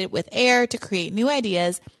associated with air to create new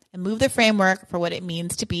ideas and move the framework for what it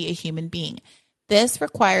means to be a human being. This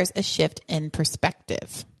requires a shift in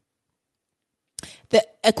perspective. The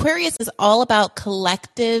Aquarius is all about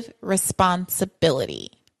collective responsibility.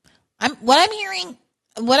 What I'm hearing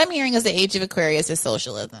is the age of Aquarius is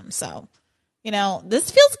socialism. So,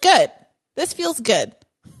 this feels good. This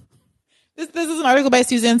is an article by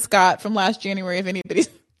Suzanne Scott from last January. If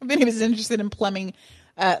anybody's interested in plumbing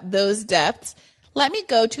those depths, let me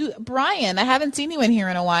go to Brian. I haven't seen you in here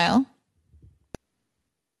in a while.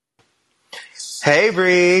 Hey,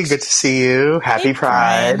 Bree. Good to see you. Happy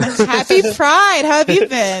Pride. Happy Pride. How have you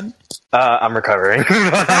been? I'm recovering. I'm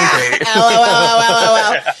great.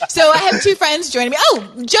 LOL. So I have two friends joining me.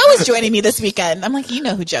 Oh, Joe is joining me this weekend. I'm like, you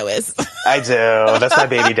know who Joe is. I do. That's my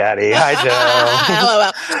baby daddy. Hi, Joe.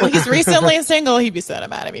 LOL. Well, he's recently single. He'd be so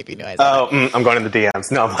mad at me if he knew I said I'm going in the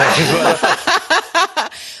DMs. No, I'm playing.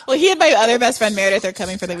 Well, he and my other best friend Meredith are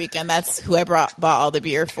coming for the weekend. That's who I bought all the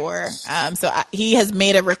beer for. He has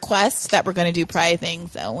made a request that we're going to do Pride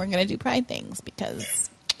things. So we're going to do Pride things because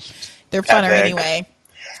they're funner anyway.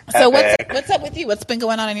 So what's up with you? What's been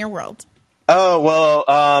going on in your world? Oh, well,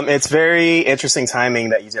 it's very interesting timing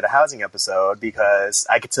that you did a housing episode because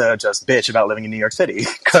I get to just bitch about living in New York City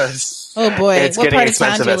because oh boy, it's what getting part of town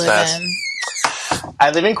expensive do you as live fast. in?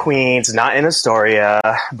 I live in Queens, not in Astoria,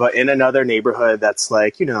 but in another neighborhood that's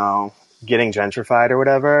getting gentrified or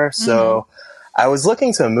whatever. So I was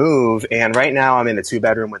looking to move, and right now I'm in a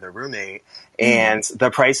 2-bedroom with a roommate, and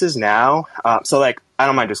the prices now, I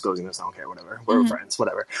don't mind disclosing this, I don't care, whatever. We're friends,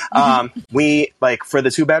 whatever. We, for the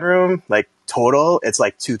 2-bedroom, total, it's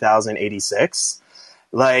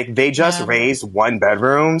 $2,086. They just raised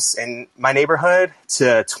 1-bedrooms in my neighborhood to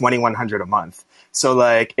 $2,100 a month. So,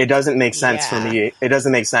 it doesn't make sense for me. It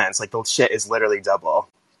doesn't make sense. The shit is literally double.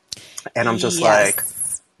 And I'm just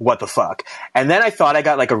what the fuck? And then I thought I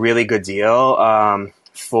got, a really good deal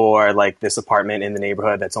for, this apartment in the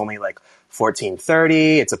neighborhood that's only,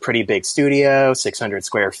 $1,430. It's a pretty big studio, 600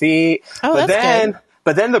 square feet. Oh, that's good.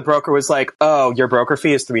 But then the broker was like, "Oh, your broker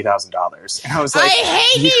fee is $3,000." And I was like, "I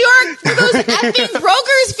hate New York for those effing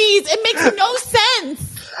broker's fees. It makes no sense."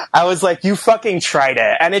 I was like, "You fucking tried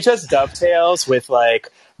it," and it just dovetails with the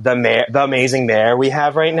amazing mayor we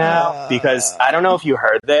have right now. Because I don't know if you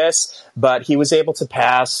heard this, but he was able to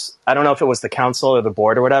pass. I don't know if it was the council or the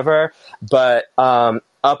board or whatever, but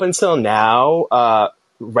up until now,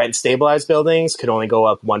 rent stabilized buildings could only go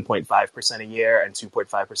up 1.5% a year and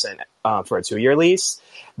 2.5% for a 2-year lease.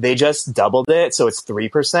 They just doubled it. So it's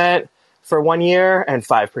 3% for 1 year and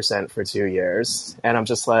 5% for 2 years. And I'm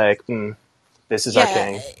just like, this is our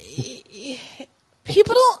king.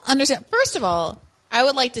 People don't understand. First of all, I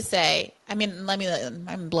would like to say,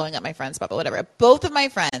 I'm blowing up my friend's spot, but whatever. Both of my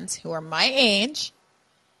friends who are my age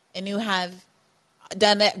and who have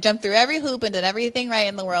jumped through every hoop and done everything right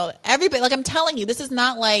in the world. Everybody, I'm telling you, this is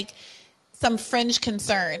not some fringe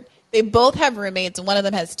concern. They both have roommates. One of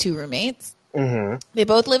them has 2 roommates. Mm-hmm. They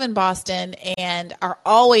both live in Boston and are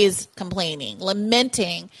always complaining,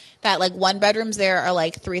 lamenting that like one bedrooms there are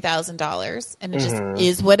like $3,000, and it just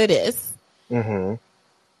is what it is. Mm-hmm.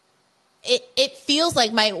 It feels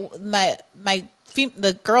like my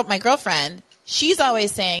girlfriend, she's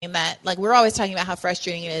always saying that, like, we're always talking about how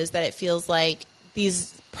frustrating it is that it feels like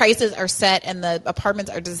these prices are set and the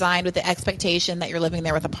apartments are designed with the expectation that you're living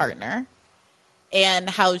there with a partner, and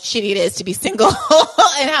how shitty it is to be single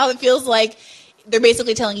and how it feels like they're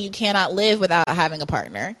basically telling you cannot live without having a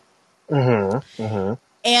partner. Mm-hmm. Mm-hmm.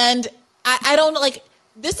 And I don't like,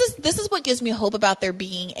 this is what gives me hope about there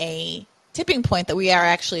being a tipping point that we are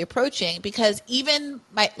actually approaching, because even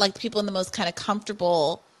people in the most kind of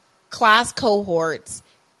comfortable class cohorts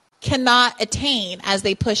cannot attain, as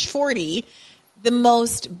they push 40, the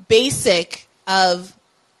most basic of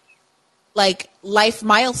like life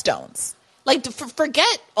milestones. Like,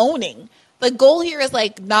 forget owning. The goal here is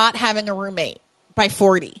like not having a roommate by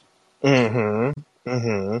 40. Mm-hmm.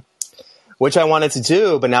 Mm-hmm. Which I wanted to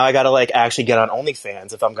do, but now I gotta like actually get on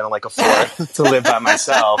OnlyFans if I'm gonna like afford to live by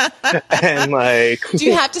myself. And like, do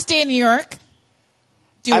you have to stay in New York?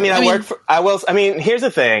 I mean, here's the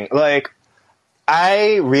thing. Like,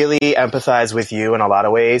 I really empathize with you in a lot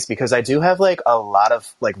of ways because I do have like a lot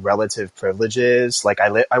of like relative privileges. Like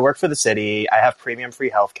I work for the city. I have premium free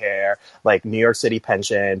healthcare, like New York City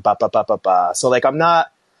pension, ba ba ba ba ba. So like I'm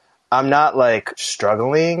not like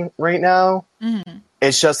struggling right now. Mm-hmm.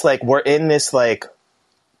 It's just like we're in this really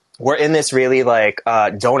like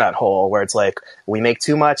donut hole where it's like we make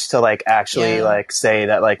too much to like actually like say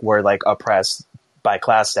that like we're like oppressed by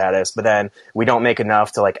class status, but then we don't make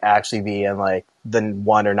enough to like actually be in like the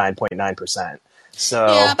 1 or 9.9%.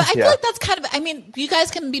 So yeah, but I feel like that's kind of, I mean, you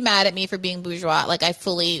guys can be mad at me for being bourgeois. Like, I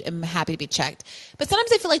fully am happy to be checked. But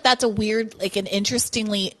sometimes I feel like that's a weird, like an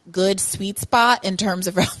interestingly good sweet spot in terms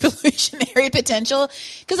of revolutionary potential.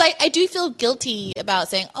 Because I do feel guilty about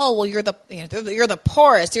saying, oh, well, you're the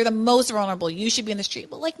poorest, you're the most vulnerable, you should be in the street.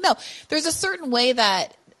 But like, no, there's a certain way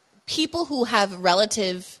that people who have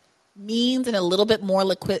relative means and a little bit more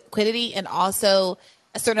liquidity, and also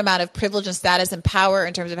a certain amount of privilege and status and power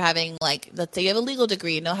in terms of having, like, let's say you have a legal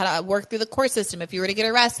degree, know how to work through the court system if you were to get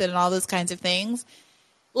arrested and all those kinds of things.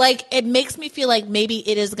 Like, it makes me feel like maybe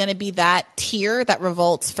it is going to be that tier that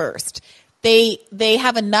revolts first. They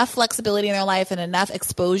have enough flexibility in their life and enough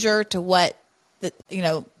exposure to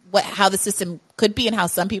how the system could be and how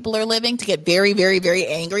some people are living to get very, very, very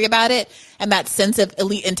angry about it, and that sense of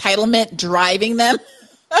elite entitlement driving them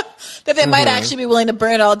that they might actually be willing to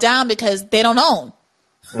burn it all down because they don't own.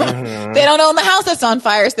 They don't own the house that's on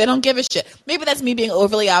fire, so they don't give a shit. Maybe that's me being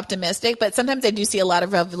overly optimistic, but sometimes I do see a lot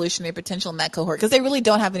of revolutionary potential in that cohort because they really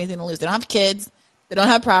don't have anything to lose. They don't have kids. They don't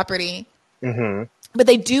have property. But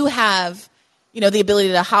they do have, the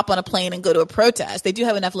ability to hop on a plane and go to a protest. They do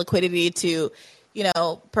have enough liquidity to,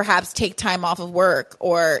 perhaps take time off of work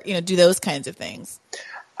or, do those kinds of things.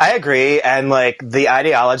 I agree, and like the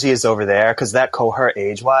ideology is over there because that cohort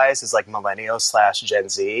age-wise is like millennials / Gen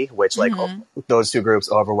Z, which like those two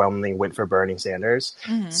groups overwhelmingly went for Bernie Sanders.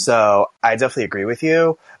 So I definitely agree with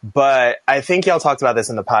you, but I think y'all talked about this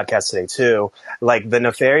in the podcast today too. Like the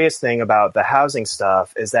nefarious thing about the housing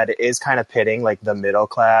stuff is that it is kind of pitting like the middle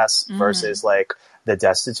class versus like the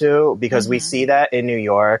destitute, because we see that in New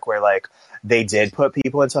York where like they did put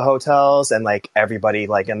people into hotels and like everybody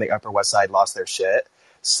like in the Upper West Side lost their shit.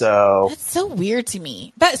 So that's so weird to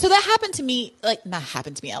me. But so that happened to me, like not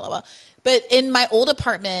happened to me, LOL. But in my old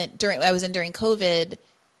apartment during COVID,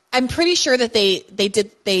 I'm pretty sure that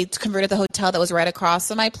they converted the hotel that was right across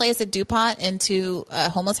from my place at DuPont into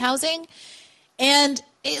homeless housing. And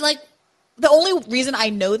it like the only reason I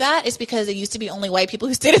know that is because it used to be only white people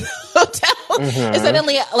who stayed in the hotel. And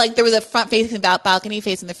suddenly, like, there was a front-facing balcony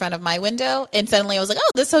facing the front of my window. And suddenly I was like, oh,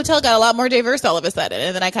 this hotel got a lot more diverse all of a sudden.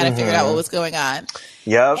 And then I kind of figured out what was going on.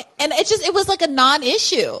 Yep. And it was like a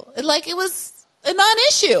non-issue. Like, it was a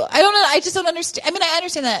non-issue. I don't know. I just don't understand. I mean, I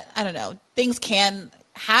understand that, I don't know, things can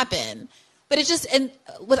happen. But it's just, and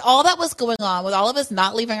with all that was going on, with all of us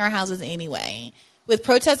not leaving our houses anyway, with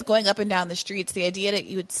protests going up and down the streets, the idea that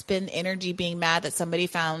you would spend energy being mad that somebody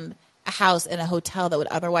found a house in a hotel that would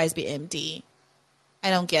otherwise be empty, I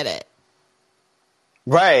don't get it.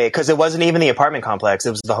 Right, because it wasn't even the apartment complex; it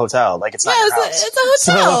was the hotel. Like it's not your house. It's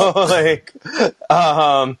a hotel. So, like,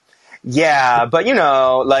 yeah, but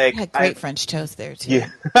like I had great French toast there too. Yeah.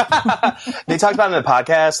 They talked about in the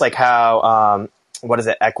podcast like how what is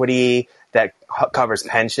it, equity that covers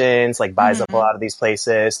pensions, like buys up a lot of these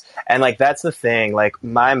places. And like, that's the thing. Like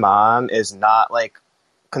my mom is not like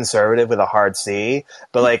conservative with a hard C,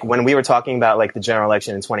 but like when we were talking about like the general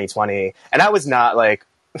election in 2020, and I was not like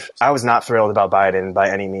I was not thrilled about Biden by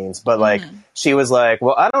any means, but like she was like,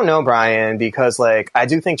 well, I don't know, Brian, because like I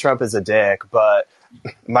do think Trump is a dick, but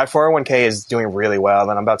my 401k is doing really well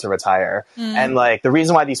and I'm about to retire. And like the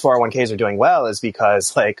reason why these 401ks are doing well is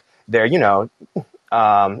because like they're,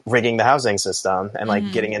 rigging the housing system and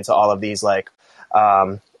like getting into all of these like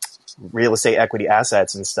real estate equity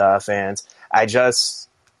assets and stuff. And I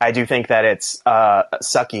do think that it's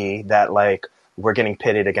sucky that like we're getting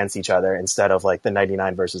pitted against each other instead of like the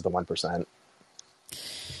 99 versus the 1%.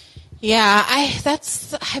 Yeah, I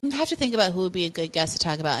have to think about who would be a good guest to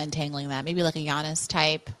talk about untangling that. Maybe like a Giannis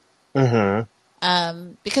type.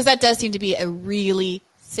 Because that does seem to be a really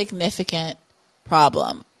significant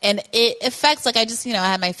problem. And it affects, like I just, I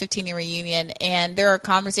had my 15-year reunion, and there are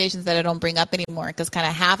conversations that I don't bring up anymore because kind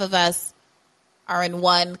of half of us are in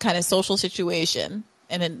one kind of social situation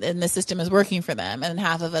and the system is working for them, and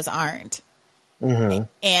half of us aren't.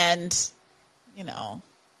 And,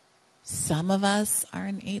 some of us are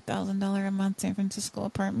in $8,000 a month San Francisco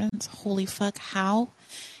apartments. Holy fuck, how?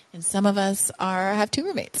 And some of us have two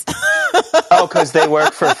roommates. Oh, because they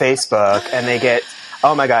work for Facebook and they get...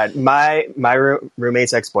 Oh my God. My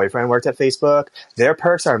roommate's ex-boyfriend worked at Facebook. Their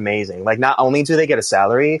perks are amazing. Like not only do they get a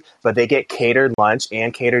salary, but they get catered lunch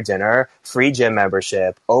and catered dinner, free gym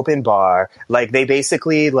membership, open bar. Like they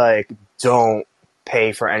basically like don't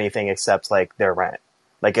pay for anything except like their rent.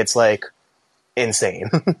 Like it's like insane.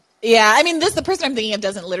 Yeah, I mean, the person I'm thinking of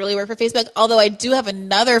doesn't literally work for Facebook, although I do have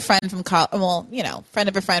another friend from friend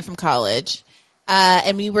of a friend from college,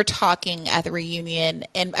 and we were talking at the reunion,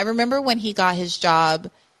 and I remember when he got his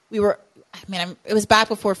job, it was back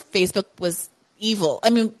before Facebook was evil.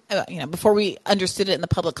 I mean, before we understood it in the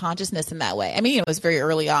public consciousness in that way. I mean, it was very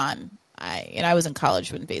early on. I was in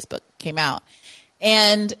college when Facebook came out,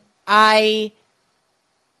 and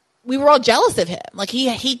we were all jealous of him. Like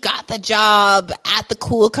he got the job at the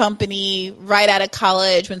cool company right out of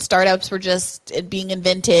college when startups were just being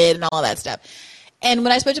invented and all that stuff. And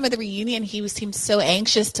when I spoke to him at the reunion, he seemed so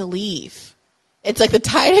anxious to leave. It's like the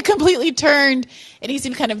tide had completely turned, and he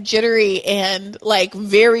seemed kind of jittery and like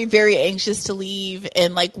very, very anxious to leave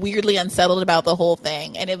and like weirdly unsettled about the whole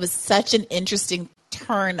thing. And it was such an interesting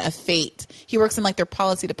turn of fate. He works in like their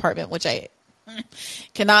policy department, which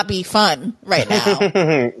cannot be fun right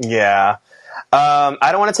now. Yeah. I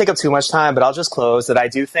don't want to take up too much time, but I'll just close that I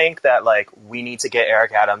do think that like we need to get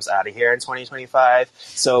Eric Adams out of here in 2025.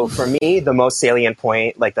 So for me, the most salient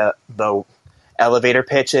point, like the elevator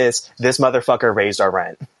pitch is this motherfucker raised our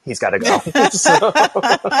rent. He's got to go.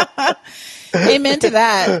 Amen to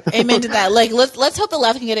that. Amen to that. Like let's hope the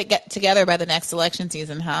left can get together by the next election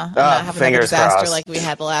season, huh? And not have another disaster crossed. Like we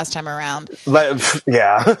had the last time around.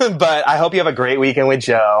 Yeah, but I hope you have a great weekend with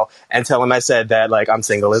Joe, and tell him I said that like I'm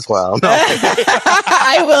single as well. No.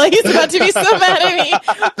 I will. He's about to be so mad at me,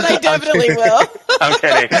 but I definitely will. I'm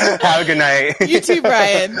kidding. Have a good night. You too,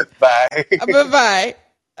 Brian. Bye. Bye-bye.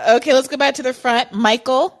 Okay, let's go back to the front.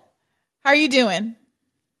 Michael, how are you doing?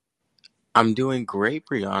 I'm doing great,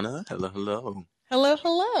 Brianna. Hello.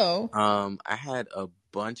 I had a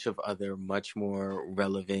bunch of other much more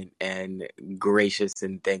relevant and gracious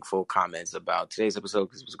and thankful comments about today's episode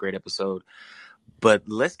because it was a great episode. But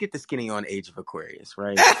let's get the skinny on Age of Aquarius,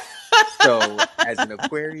 right? So, as an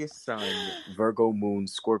Aquarius sun, Virgo moon,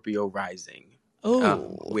 Scorpio rising,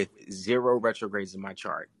 with 0 retrogrades in my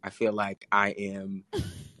chart, I feel like I am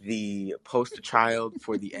the poster child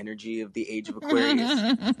for the energy of the Age of Aquarius.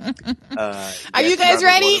 Are you guys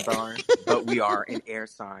ready? But we are an air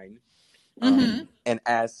sign. And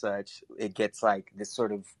as such, it gets like this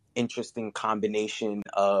sort of interesting combination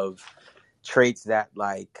of traits that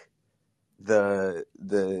like the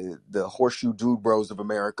horseshoe dude bros of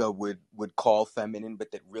America would call feminine, but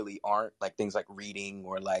that really aren't, like things like reading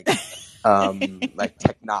or like like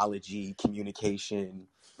technology, communication.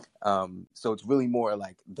 So it's really more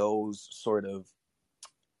like those sort of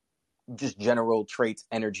just general traits,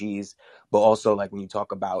 energies, but also like when you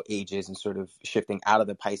talk about ages and sort of shifting out of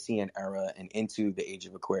the Piscean era and into the Age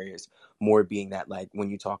of Aquarius, more being that like when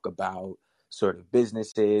you talk about sort of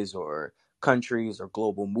businesses or countries or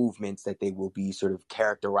global movements, that they will be sort of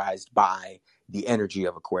characterized by the energy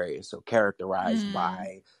of Aquarius. So characterized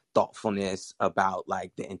by thoughtfulness about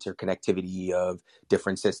like the interconnectivity of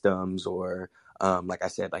different systems, or like I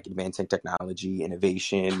said, like advancing technology,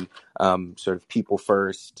 innovation, sort of people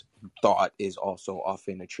first thought is also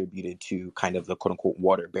often attributed to kind of the quote unquote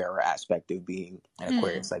water bearer aspect of being an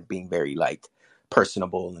Aquarius, like being very like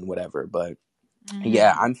personable and whatever. But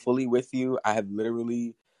yeah, I'm fully with you. I have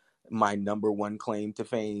literally my number one claim to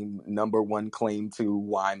fame, number one claim to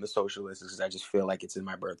why I'm a socialist, is because I just feel like it's in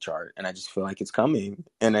my birth chart, and I just feel like it's coming,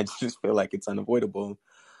 and I just feel like it's unavoidable.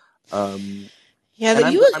 Yeah, and that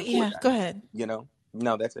I'm you. cool Yeah, with that. go ahead.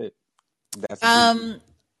 No, that's it. That's the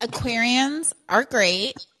Aquarians are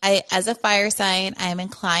great. As a fire sign, I am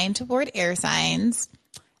inclined toward air signs.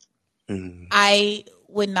 I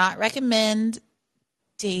would not recommend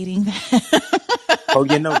dating them. Oh,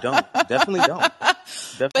 yeah, no, don't. Definitely don't.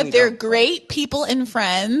 But they're great people and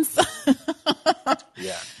friends.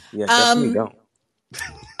 Yeah, definitely don't.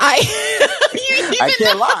 I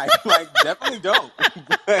can't lie. Like, definitely don't.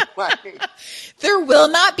 Like, there will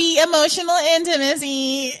not be emotional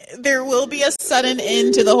intimacy. There will be a sudden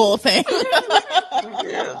end to the whole thing.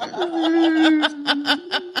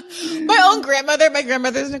 My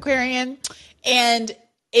grandmother's an Aquarian, and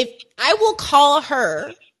if I will call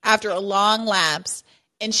her after a long lapse,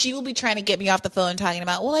 and she will be trying to get me off the phone talking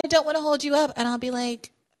about, well, I don't want to hold you up, and I'll be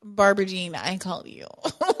like, Barbara Jean, I called you.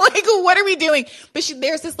 Like, what are we doing? But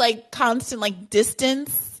there's this like constant like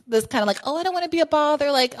distance. This kind of like, oh, I don't want to be a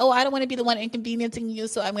bother. Like, oh, I don't want to be the one inconveniencing you.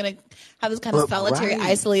 So I'm going to have this kind of solitary,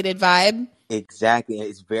 isolated vibe. Exactly.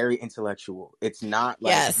 It's very intellectual. It's not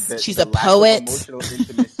like, yes, she's the a poet. Lack of emotional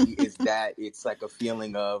intimacy is that it's like a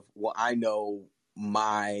feeling of, well, I know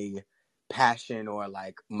my passion or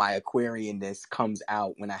like my Aquarianness comes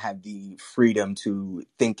out when I have the freedom to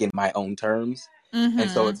think in my own terms.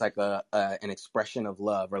 And so it's like an expression of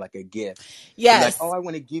love or like a gift. Yes. Like, oh, I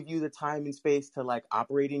want to give you the time and space to like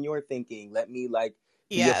operate in your thinking. Let me like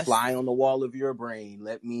be a fly on the wall of your brain.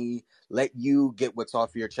 Let you get what's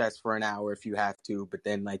off your chest for an hour if you have to. But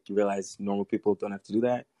then like you realize normal people don't have to do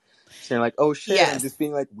that. So you're like, oh shit, I'm just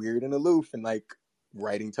being like weird and aloof and like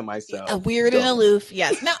writing to myself. Weird and aloof.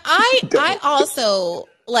 Yes. Now I also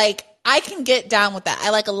like, I can get down with that. I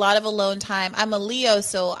like a lot of alone time. I'm a Leo,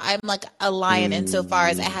 so I'm like a lion insofar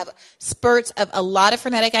as I have spurts of a lot of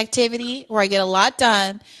frenetic activity where I get a lot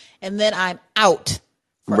done, and then I'm out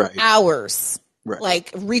for hours, like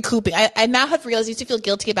recouping. I now have realized I used to feel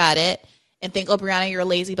guilty about it and think, oh, Brianna, you're a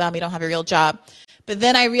lazy bum. You don't have a real job. But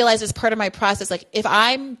then I realized as part of my process, like if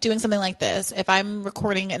I'm doing something like this, if I'm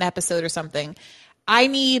recording an episode or something, I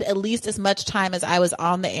need at least as much time as I was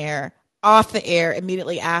on the air, off the air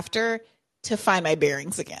immediately after to find my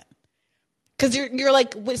bearings again. Because you're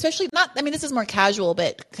like, especially not, I mean, this is more casual,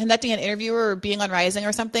 but conducting an interview or being on Rising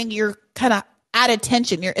or something, you're kind of at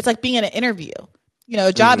attention. It's like being in an interview,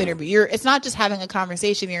 a job interview. It's not just having a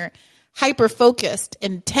conversation. You're hyper focused,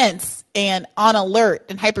 intense, and on alert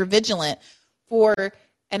and hyper vigilant for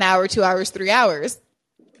an hour, 2 hours, 3 hours.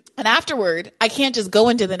 And afterward, I can't just go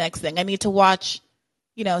into the next thing. I need to watch,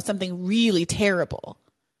 something really terrible.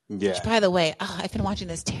 Yeah. Which, by the way, I've been watching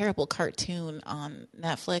this terrible cartoon on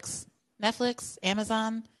Netflix,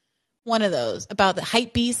 Amazon, one of those about the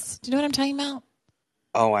hype beasts. Do you know what I'm talking about?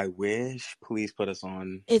 Oh, I wish. Please put us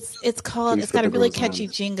on. It's called. It's got a really catchy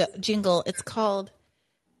jingle. It's called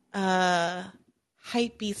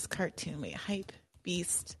Hype Beast Cartoon. Wait, Hype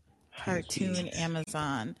Beast Cartoon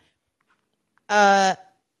Amazon.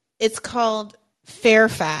 It's called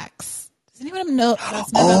Fairfax. Does anyone know about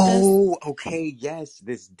this? Oh, okay. Yes,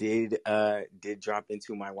 this did drop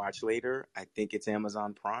into my watch later. I think it's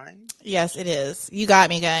Amazon Prime. Yes, it is. You got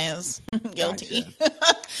me, guys. Guilty.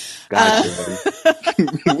 Gotcha.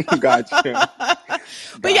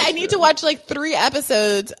 But yeah, I need to watch like 3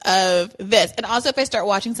 episodes of this. And also if I start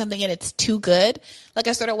watching something and it's too good, like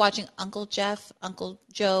I started watching Uncle Jeff, Uncle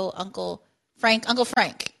Joe, Uncle Frank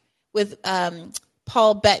with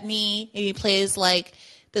Paul Bettany, and he plays like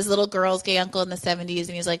this little girl's gay uncle in the 70s,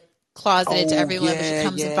 and he's like closeted to everyone, but she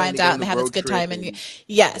comes and finds out and they have this good time. And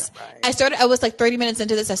I was like 30 minutes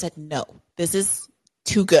into this. I said, no, this is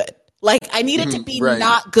too good. Like I need it to be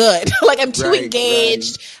not good. Like I'm too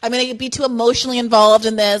engaged. I'm going to be too emotionally involved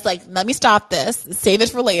in this. Like, let me stop this, save it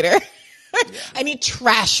for later. I need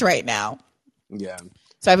trash right now. Yeah.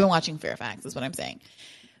 So I've been watching Fairfax is what I'm saying.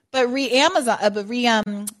 But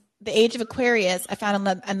The Age of Aquarius, I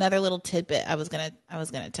found another little tidbit I was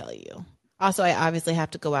gonna tell you. Also, I obviously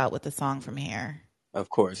have to go out with the song from Hair. Of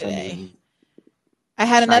course. Today. I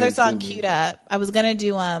had another song queued up. I was gonna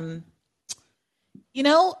do when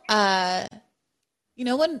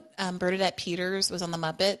Bernadette Peters was on the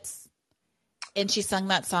Muppets and she sung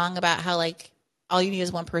that song about how like all you need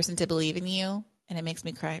is one person to believe in you, and it makes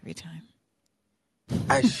me cry every time.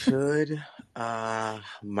 I should.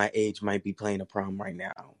 My age might be playing a prom right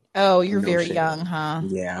now. Oh, you're very young, huh?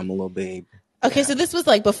 Yeah, I'm a little babe. Okay, so this was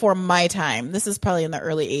like before my time. This is probably in the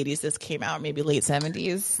early 80s this came out, maybe late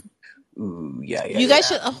 70s. Ooh, yeah. You guys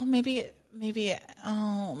should, maybe maybe,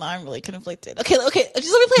 now I'm really conflicted. Okay, just let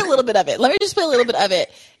me play a little bit of it. Let me just play a little bit of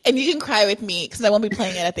it, and you can cry with me because I won't be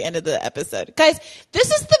playing it at the end of the episode. Guys,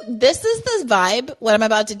 this is the vibe, what I'm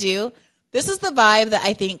about to do. This is the vibe that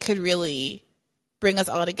I think could really bring us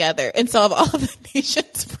all together and solve all of the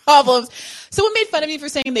nation's problems. Someone made fun of me for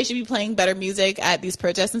saying they should be playing better music at these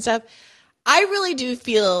protests and stuff. I really do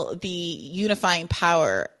feel the unifying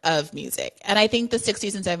power of music. And I think the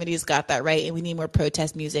 60s and 70s got that right. And we need more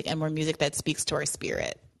protest music and more music that speaks to our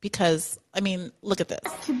spirit. Because, I mean, look at this.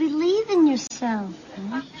 To believe in yourself.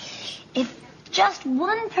 If just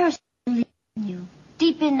one person believes in you,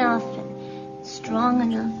 deep enough and strong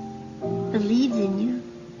enough, believes in you,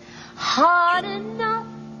 hard enough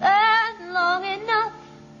and long enough,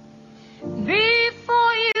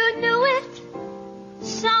 before you knew it,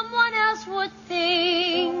 someone else would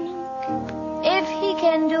think, if he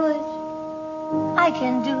can do it, I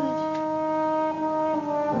can do it.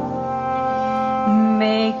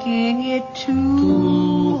 Making it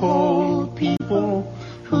two whole people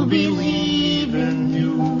who believe in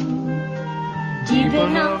you, deep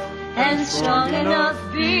enough and strong enough,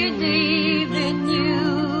 believe in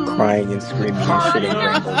you. Crying and screaming and shitting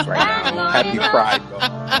rainbows right now. Happy Pride, though.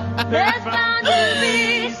 There's bound to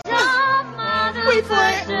be some other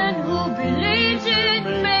person who believes in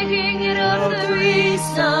making it a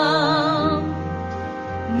threesome,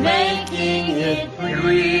 making it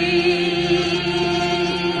free.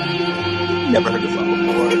 Never heard this song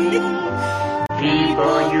before.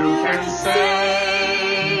 People you can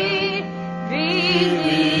say,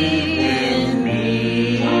 believe in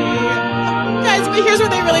me. Guys, but here's where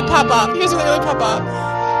they really pop off.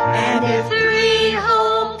 And if three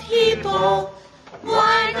whole people,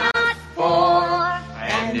 why not four?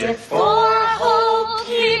 And if four whole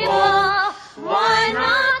people, why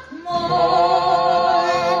not more?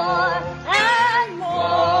 And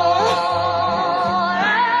more.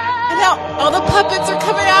 And now all the puppets are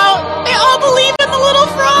coming out. They all believe in the little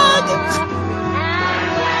frog.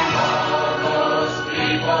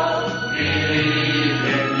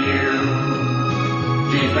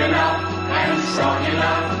 Deep enough and strong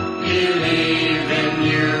enough, believe in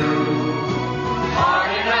you.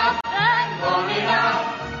 Hard enough and long enough,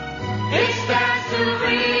 it stands to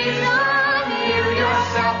reason you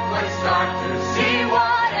yourself would start to see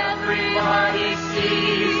what everybody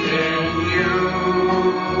sees in you.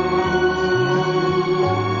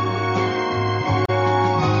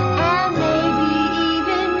 And maybe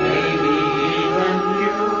even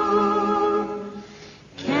you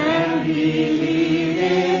can believe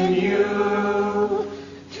in you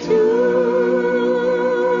too.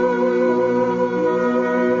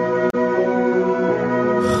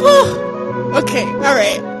 Okay, all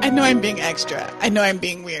right. I know I'm being extra. I know I'm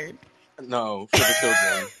being weird. No, for the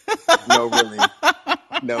children.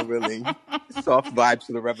 No, really. Soft vibes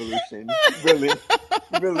to the revolution. Really.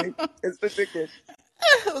 It's the ticket.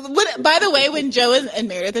 By the way, when Joe and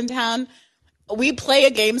Meredith in town, we play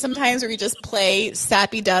a game sometimes where we just play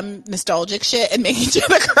sappy, dumb, nostalgic shit and make each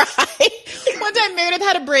other cry. One time Meredith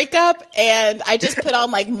had a breakup and I just put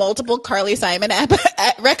on like multiple Carly Simon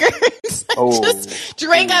records. Just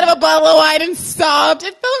drank out of a bottle of wine and sobbed.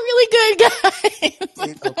 It felt really good, guys.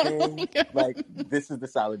 Okay. Like, this is the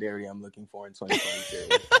solidarity I'm looking for in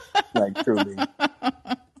 2022. Like, truly.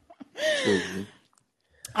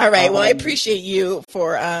 All right. Well, I appreciate you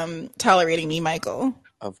for tolerating me, Michael.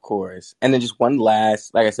 Of course. And then just one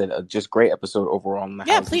last, like I said, just great episode overall on the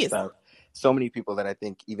house please. stuff. So many people that I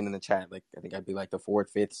think, even in the chat, like, I think I'd be like the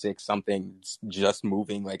fourth, fifth, sixth, something just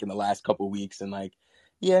moving like in the last couple of weeks. And like,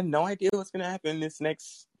 yeah, no idea what's going to happen this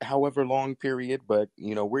next however long period, but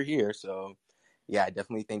you know, we're here. So yeah, I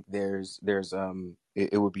definitely think there's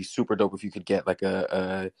it would be super dope if you could get like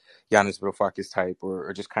a Giannis Varoufakis type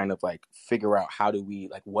or just kind of like figure out how do we,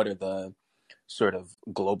 like, what are the sort of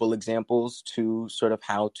global examples to sort of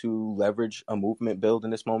how to leverage a movement build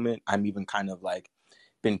in this moment. I'm even kind of like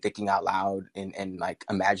been thinking out loud and like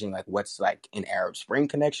imagining like what's like an Arab Spring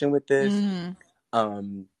connection with this.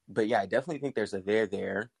 Mm-hmm. But yeah, I definitely think there's a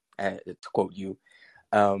there, to quote you.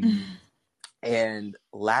 And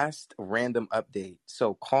last random update.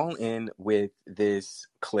 So call in with this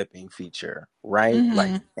clipping feature, right? Mm-hmm.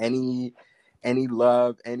 Like any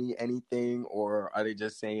love, anything, or are they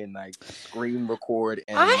just saying like screen record?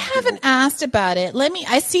 And I haven't asked about it.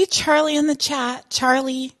 I see Charlie in the chat.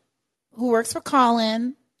 Charlie, who works for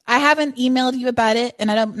Call-In. I haven't emailed you about it,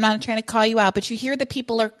 and I'm not trying to call you out, but you hear that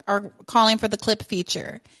people are calling for the clip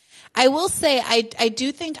feature. I will say I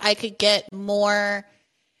do think I could get more.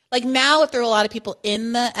 Like now, if there are a lot of people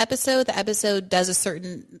in the episode does a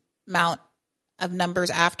certain amount of numbers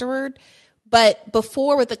afterward. But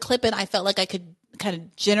before with the clip-in, I felt like I could kind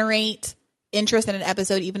of generate interest in an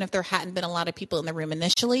episode, even if there hadn't been a lot of people in the room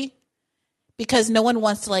initially, because no one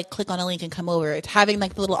wants to like click on a link and come over. It's having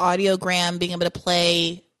like the little audiogram, being able to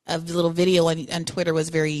play a little video on Twitter was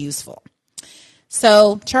very useful.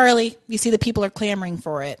 So, Charlie, you see the people are clamoring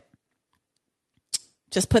for it.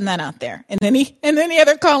 Just putting that out there. And any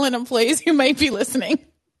other call-in employees who might be listening.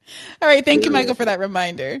 All right, thank you, Michael, for that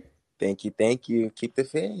reminder. Thank you. Keep the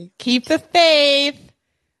faith. Keep the faith.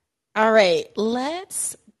 All right,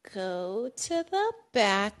 let's go to the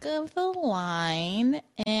back of the line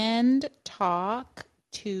and talk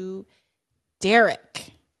to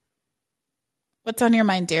Derek. What's on your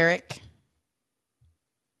mind, Derek?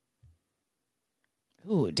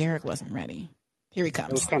 Ooh, Derek wasn't ready. Here he comes.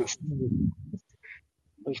 It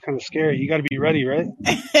was kind of scary. You got to be ready, right?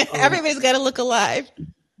 Everybody's got to look alive.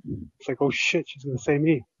 It's like, oh shit, she's gonna say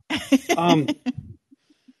me. All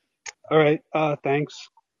right. Thanks.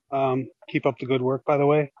 Keep up the good work, by the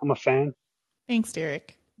way. I'm a fan. Thanks,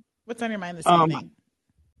 Derek. What's on your mind this evening?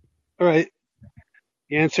 All right.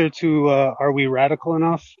 The answer to are we radical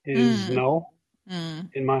enough is no,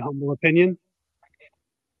 in my humble opinion.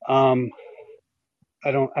 I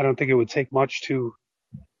don't think it would take much to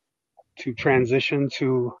transition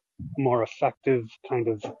to a more effective kind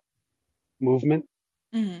of movement.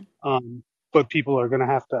 But people are going to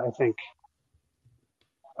have to, I think,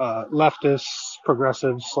 leftists,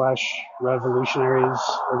 progressives / revolutionaries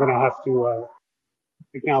are going to have to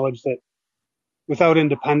acknowledge that without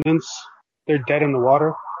independence, they're dead in the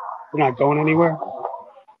water. They're not going anywhere.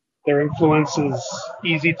 Their influence is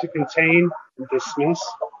easy to contain and dismiss.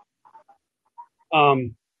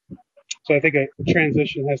 So I think a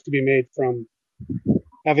transition has to be made from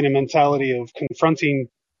having a mentality of confronting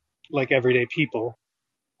like everyday people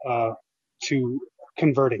to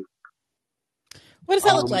converting. What does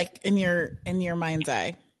that look like in your mind's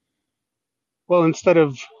eye? Well, instead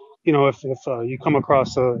of, if you come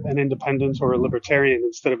across an independent or a libertarian,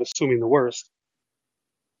 instead of assuming the worst,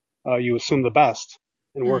 you assume the best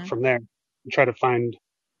and work from there and try to find,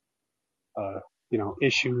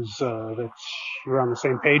 issues that you're on the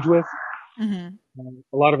same page with. A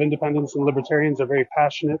lot of independents and libertarians are very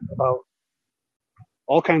passionate about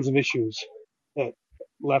all kinds of issues that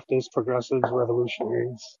leftists, progressives,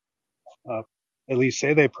 revolutionaries, at least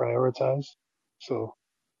say they prioritize. So,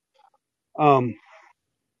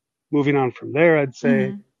 moving on from there, I'd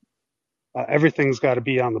say everything's got to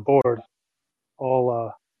be on the board.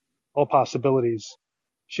 All possibilities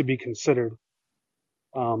should be considered.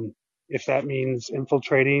 If that means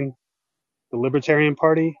infiltrating the Libertarian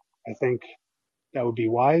Party, I think that would be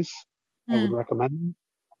wise. I would recommend.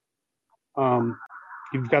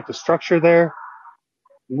 You've got the structure there.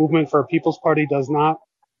 Movement for a People's Party does not.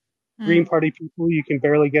 Green Party people, you can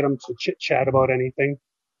barely get them to chit chat about anything.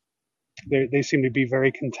 They seem to be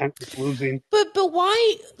very content with losing. But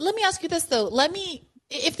why? Let me ask you this though.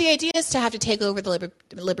 If the idea is to have to take over the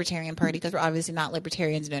Libertarian Party, because we're obviously not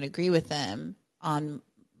libertarians and don't agree with them on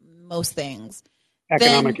most things.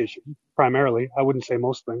 Economic issues, primarily. I wouldn't say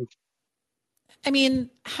most things. I mean,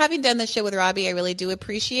 having done this show with Robbie, I really do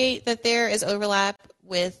appreciate that there is overlap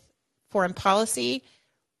with foreign policy,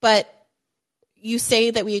 but you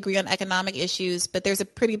say that we agree on economic issues, but there's a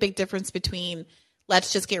pretty big difference between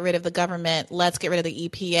let's just get rid of the government, let's get rid of the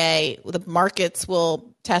EPA, the markets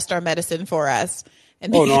will test our medicine for us.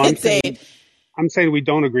 And I'm saying we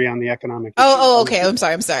don't agree on the economic issues. Okay. I'm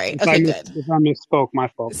sorry. Okay, good. If I misspoke, my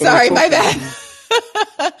fault. Sorry, my bad.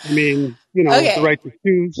 I mean, okay.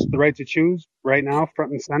 the right to choose right now,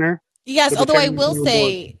 front and center. Yes, although I will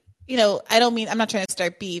say, I'm not trying to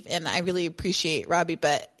start beef, and I really appreciate Robbie,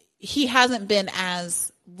 but he hasn't been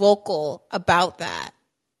as vocal about that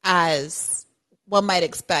as one might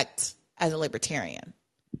expect as a libertarian.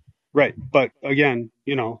 Right. But again,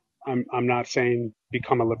 I'm not saying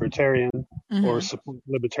become a libertarian or support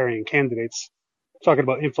libertarian candidates. I'm talking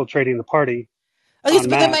about infiltrating the party. Okay, but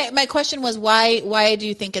then my question was why do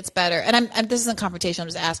you think it's better? And this isn't confrontation. I'm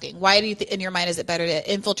just asking. Why do you in your mind is it better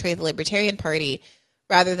to infiltrate the Libertarian Party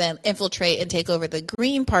rather than infiltrate and take over the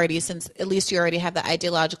Green Party? Since at least you already have the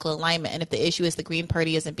ideological alignment, and if the issue is the Green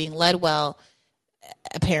Party isn't being led well,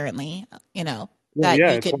 apparently, you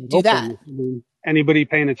could do that. I mean, anybody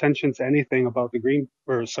paying attention to anything about the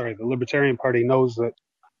Libertarian Party knows that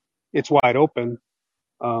it's wide open.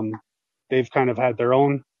 They've kind of had their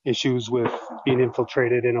own issues with being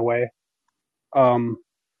infiltrated in a way.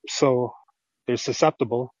 So they're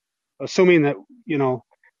susceptible, assuming that,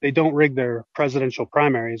 they don't rig their presidential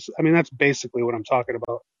primaries. I mean, that's basically what I'm talking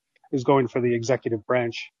about, is going for the executive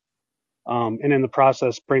branch. And in the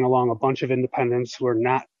process, bring along a bunch of independents who are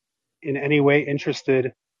not in any way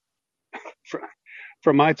interested,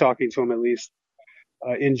 from my talking to them at least,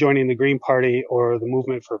 in joining the Green Party or the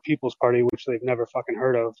Movement for a People's Party, which they've never fucking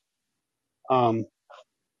heard of.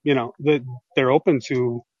 They're open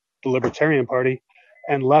to the Libertarian Party,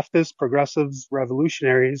 and leftists, progressives,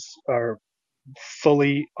 revolutionaries are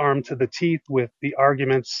fully armed to the teeth with the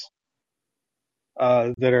arguments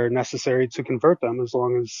that are necessary to convert them, as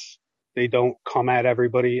long as they don't come at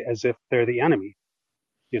everybody as if they're the enemy,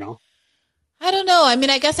 I don't know. I mean,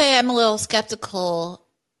 I guess I am a little skeptical.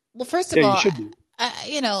 Well, first of Yeah, you all, should be.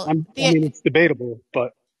 It's debatable,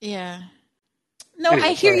 but yeah. No, anyway,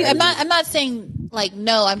 I hear sorry, you. I'm not saying like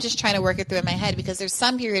no. I'm just trying to work it through in my head, because there's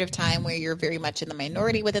some period of time where you're very much in the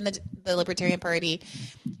minority within the Libertarian Party.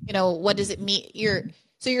 What does it mean?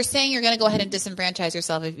 So you're saying you're going to go ahead and disenfranchise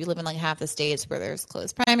yourself if you live in like half the states where there's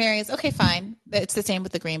closed primaries. Okay, fine. It's the same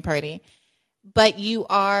with the Green Party, but you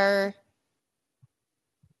are.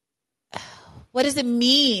 What does it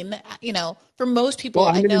mean? For most people,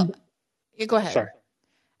 I know. You go ahead. Sorry.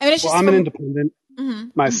 I mean, it's just. I'm an independent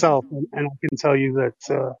myself, and I can tell you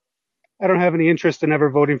that I don't have any interest in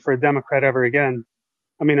ever voting for a Democrat ever again.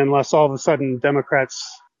 I mean, unless all of a sudden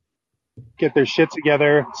Democrats get their shit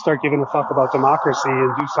together, start giving a fuck about democracy,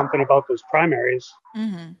 and do something about those primaries.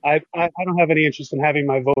 I don't have any interest in having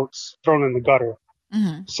my votes thrown in the gutter.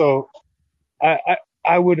 So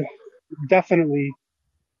I would definitely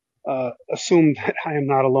assume that I am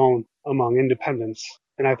not alone among independents,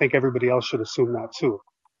 and I think everybody else should assume that too.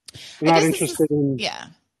 I'm not interested in. Yeah.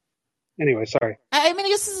 Anyway, sorry. I mean, I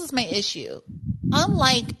guess this is my issue.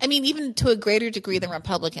 Even to a greater degree than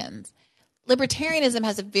Republicans, libertarianism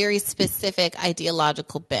has a very specific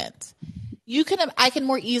ideological bent. I can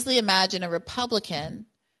more easily imagine a Republican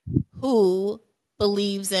who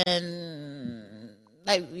believes in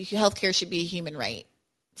healthcare should be a human right,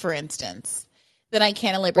 for instance, than I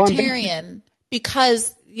can a libertarian,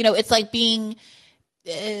 because it's like being.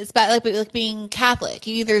 It's like being Catholic.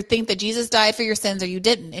 You either think that Jesus died for your sins or you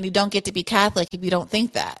didn't, and you don't get to be Catholic if you don't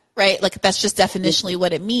think that, right? Like, that's just definitionally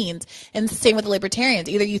what it means. And it's the same with the libertarians.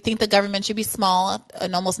 Either you think the government should be small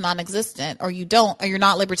and almost non-existent, or you don't, or you're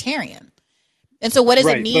not libertarian. And so what does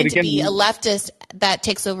it mean to be a leftist that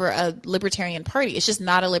takes over a libertarian party? It's just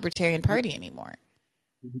not a libertarian party anymore.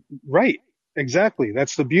 Right. Exactly.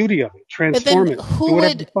 That's the beauty of it. Transform it. Do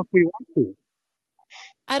whatever the fuck we want to.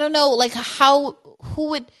 I don't know, like who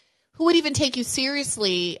would even take you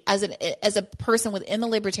seriously as a person within the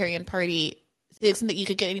Libertarian Party, to the extent that you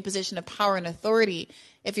could get any position of power and authority,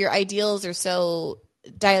 if your ideals are so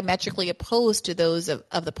diametrically opposed to those of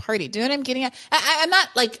the party. Do you know what I'm getting at? I'm not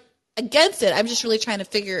like against it. I'm just really trying to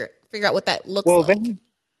figure out what that looks like.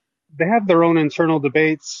 They have their own internal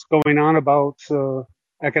debates going on about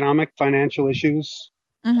economic, financial issues,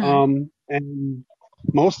 and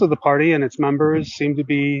most of the party and its members seem to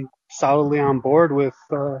be solidly on board with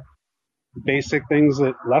basic things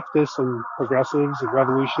that leftists and progressives and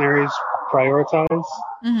revolutionaries prioritize.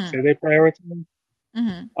 Say they prioritize.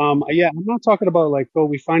 Yeah, I'm not talking about like,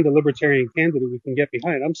 we find a libertarian candidate we can get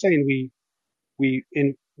behind. I'm saying we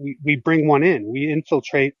bring one in, we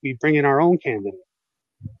infiltrate, we bring in our own candidate.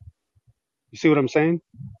 You see what I'm saying?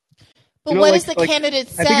 But what does the candidate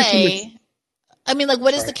say? I mean,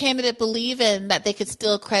 what does the candidate believe in that they could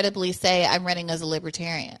still credibly say, I'm running as a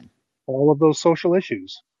libertarian? All of those social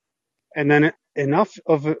issues. And then enough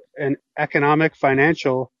of an economic,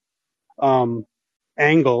 financial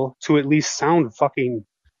angle to at least sound fucking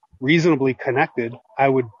reasonably connected, I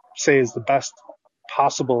would say is the best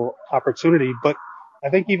possible opportunity. But I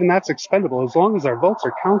think even that's expendable. As long as our votes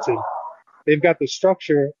are counted, they've got the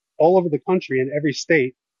structure all over the country in every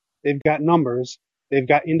state. They've got numbers. They've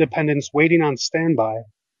got independents waiting on standby,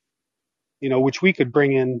 which we could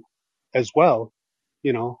bring in as well.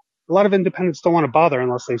 A lot of independents don't want to bother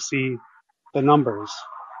unless they see the numbers.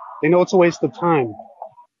 They know it's a waste of time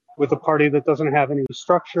with a party that doesn't have any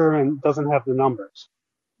structure and doesn't have the numbers.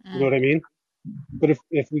 You know what I mean? But if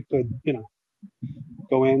we could,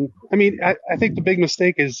 go in, I think the big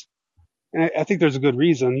mistake is, and I think there's a good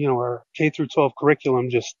reason, our K through 12 curriculum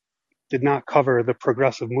just did not cover the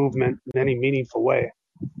progressive movement in any meaningful way.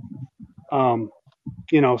 So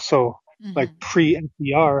like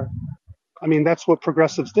pre-NPR, that's what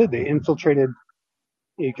progressives did. They infiltrated,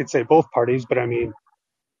 you could say both parties, but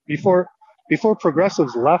before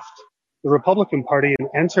progressives left the Republican Party and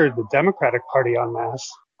entered the Democratic Party en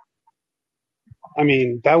masse,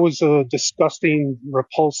 that was a disgusting,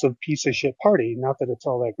 repulsive piece of shit party. Not that it's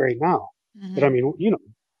all that great now, but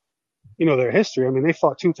their history. They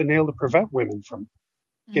fought tooth and nail to prevent women from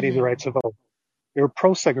getting the right to vote. They were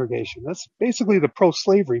pro-segregation. That's basically the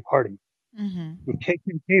pro-slavery party. with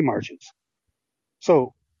KKK marches.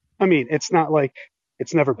 So, I mean, it's not like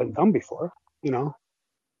it's never been done before, you know?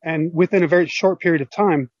 And within a very short period of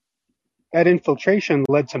time, that infiltration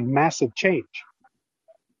led to massive change.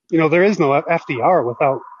 You know, there is no FDR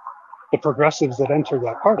without the progressives that entered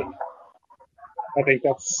that party. I think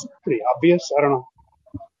that's pretty obvious. I don't know.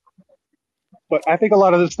 But I think a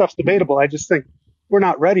lot of this stuff's debatable. I just think we're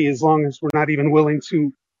not ready as long as we're not even willing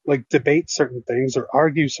to like debate certain things or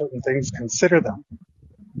argue certain things, consider them,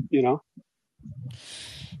 you know?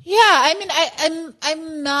 Yeah, I mean,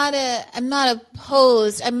 I'm not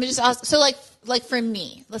opposed. I'm just asking, so like for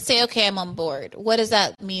me, let's say okay, I'm on board. What does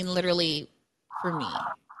that mean literally for me?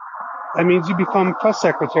 That means you become press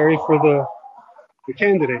secretary for the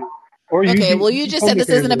candidate, or Okay, you well, you just become said the this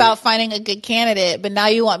isn't candidate. about finding a good candidate, but now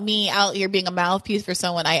you want me out here being a mouthpiece for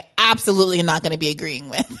someone I absolutely am not going to be agreeing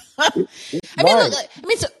with. I mean, Why?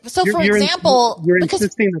 look, so You're for you're, in, example, you're because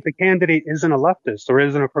insisting that the candidate isn't a leftist or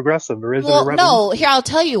isn't a progressive or isn't a well, no, revolutionary. here I'll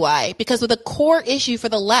tell you why. Because with a core issue for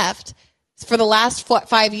the left for the last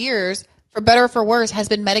 5 years, for better or for worse, has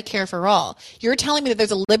been Medicare for all. You're telling me that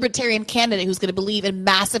there's a libertarian candidate who's going to believe in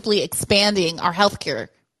massively expanding our healthcare,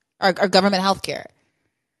 our government healthcare.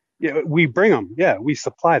 Yeah, we bring them. Yeah, we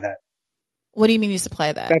supply that. What do you mean you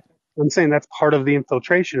supply that? I'm saying that's part of the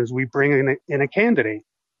infiltration is we bring in a candidate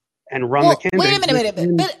and run the Well, wait a candidate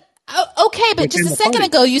minute, okay, but just within a the second party.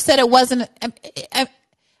 ago you said it wasn't.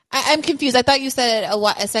 I'm confused. I thought you said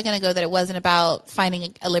a second ago that it wasn't about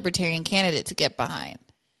finding a libertarian candidate to get behind.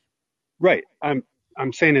 Right. I'm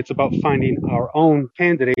saying it's about finding our own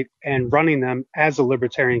candidate and running them as a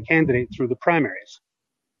libertarian candidate through the primaries.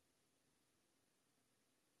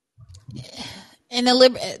 And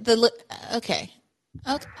okay.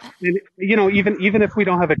 And, you know, even if we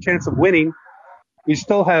don't have a chance of winning, we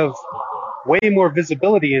still have way more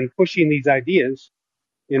visibility in pushing these ideas,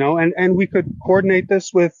 you know, and we could coordinate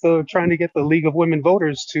this with trying to get the League of Women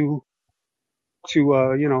Voters to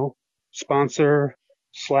you know, sponsor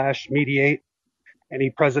 / mediate any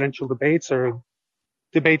presidential debates or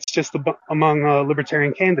debates just among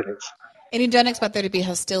libertarian candidates. And you don't expect there to be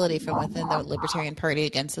hostility from within the Libertarian Party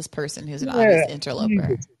against this person who's an Yeah, obvious interloper.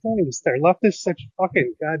 Jesus Christ, they're leftists such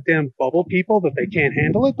fucking goddamn bubble people that they can't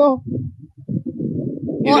handle it though.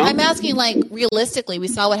 You Well, know? I'm asking, like, realistically, we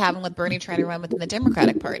saw what happened with Bernie trying to run within the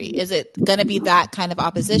Democratic Party. Is it going to be that kind of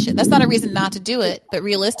opposition? That's not a reason not to do it, but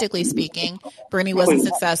realistically speaking, Bernie wasn't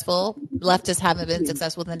successful. Leftists haven't been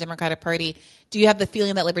successful within the Democratic Party. Do you have the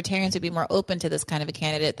feeling that libertarians would be more open to this kind of a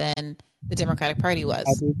candidate than the Democratic Party I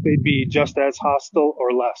was? think they'd be just as hostile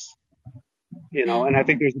or less. You know, and I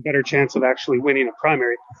think there's a better chance of actually winning a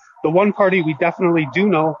primary. The one party we definitely do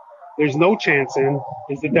know there's no chance in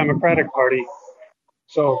is the Democratic Party.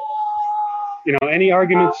 So, you know, any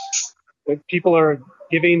arguments that people are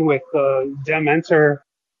giving with Dem Enter,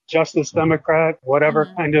 Justice Democrat,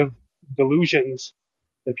 whatever kind of delusions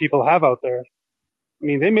that people have out there, I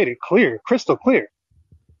mean, they made it clear, crystal clear.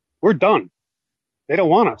 We're done. They don't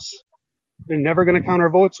want us. They're never going to count our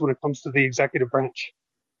votes when it comes to the executive branch,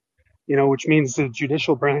 you know, which means the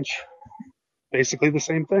judicial branch, basically the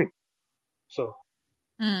same thing. So.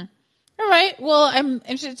 All right. Well, I'm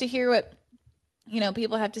interested to hear what,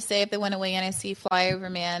 people have to say if they want to weigh in. I see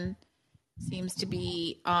Flyover Man seems to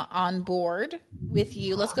be on board with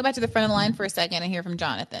you. Let's go back to the front of the line for a second and hear from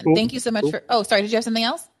Jonathan. Cool. Thank you so much for. Oh, sorry. Did you have something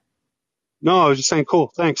else? No, I was just saying,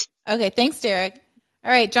 cool. Thanks. Okay. Thanks, Derek.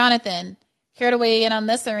 All right, Jonathan, care to weigh in on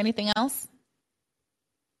this or anything else?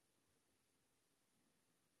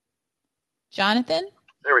 Jonathan?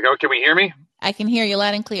 There we go. Can we hear me? I can hear you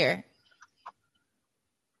loud and clear.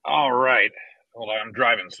 All right. Hold on. I'm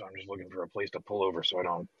driving, so I'm just looking for a place to pull over so I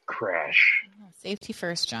don't crash. Safety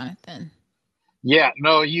first, Jonathan. Yeah.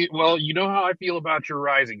 No, you know how I feel about your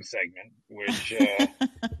Rising segment, which,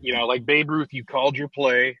 like Babe Ruth, you called your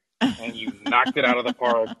play and you knocked it out of the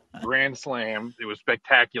park. Grand slam. It was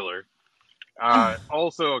spectacular.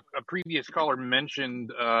 Also, a previous caller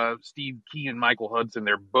mentioned Steve Key and Michael Hudson.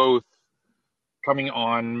 They're both coming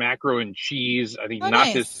on Macro and Cheese. I think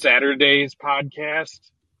not this Saturday's podcast,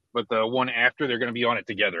 but the one after. They're going to be on it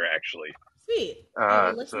together, actually. Sweet. I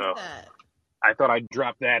will listen to that. I thought I'd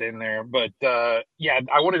drop that in there. But, I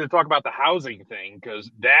wanted to talk about the housing thing because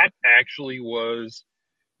that actually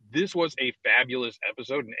this was a fabulous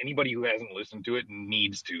episode, and anybody who hasn't listened to it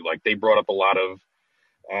needs to. Like, they brought up a lot of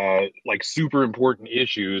super important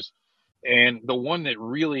issues. And the one that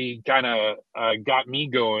really kind of got me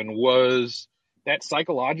going was that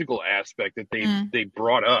psychological aspect that they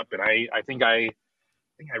brought up. And I think I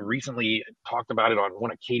recently talked about it on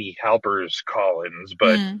one of Katie Halper's call-ins,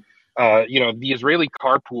 but the Israeli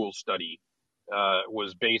carpool study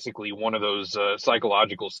was basically one of those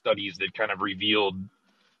psychological studies that kind of revealed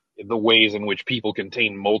the ways in which people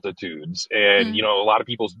contain multitudes. And, you know, a lot of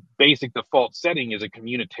people's basic default setting is a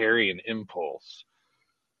communitarian impulse.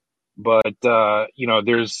 But, you know,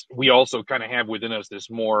 we also kind of have within us this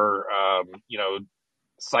more, you know,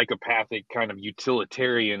 psychopathic kind of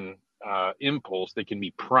utilitarian impulse that can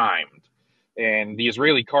be primed. And the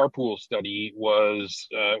Israeli carpool study was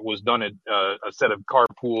done at a set of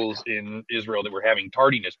carpools in Israel that were having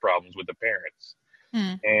tardiness problems with the parents.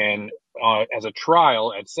 And as a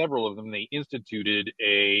trial at several of them, they instituted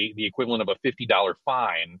the equivalent of a $50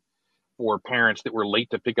 fine for parents that were late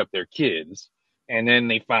to pick up their kids. And then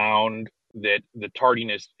they found that the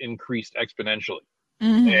tardiness increased exponentially.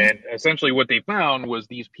 And essentially what they found was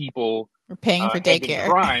these people We're paying for had been daycare.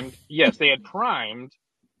 primed. Yes, they had primed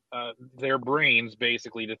their brains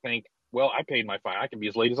basically to think, well, I paid my fine. I can be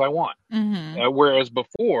as late as I want. Whereas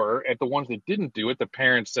before, at the ones that didn't do it, the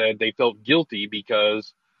parents said they felt guilty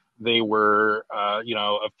because they were, you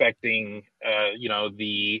know, affecting, you know,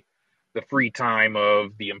 the free time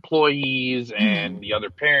of the employees and the other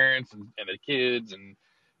parents and the kids. And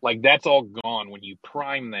like, that's all gone when you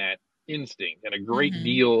prime that instinct. And a great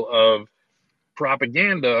deal of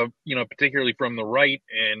propaganda, you know, particularly from the right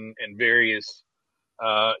and various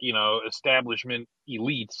you know, establishment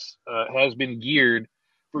elites has been geared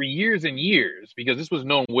for years and years, because this was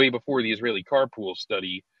known way before the Israeli carpool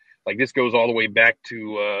study. Like, this goes all the way back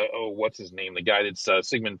to, what's his name? The guy that's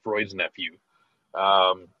Sigmund Freud's nephew.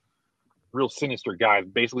 Real sinister guy,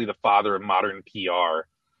 basically the father of modern PR.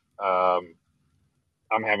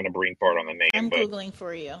 I'm having a brain fart on the name. I'm Googling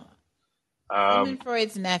for you. Sigmund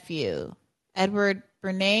Freud's nephew, Edward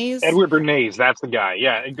Bernays. Edward Bernays, that's the guy.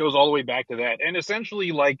 Yeah, it goes all the way back to that. And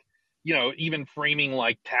essentially, like, you know, even framing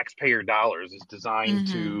like taxpayer dollars is designed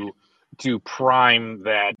to prime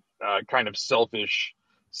that kind of selfish,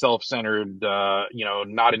 self-centered, you know,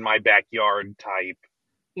 not in my backyard type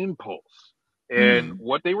impulse. And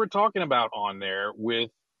what they were talking about on there with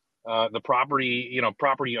the property, you know,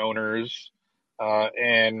 property owners,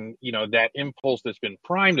 and, you know, that impulse that's been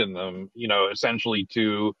primed in them, you know, essentially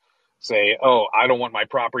to say, oh, I don't want my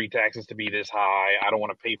property taxes to be this high. I don't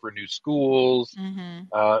want to pay for new schools,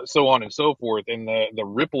 so on and so forth. And the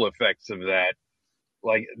ripple effects of that,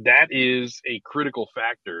 like, that is a critical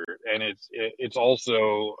factor. And it's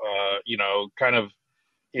also, you know, kind of,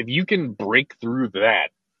 if you can break through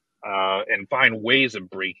that, and find ways of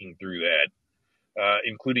breaking through that,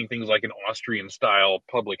 including things like an Austrian style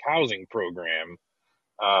public housing program,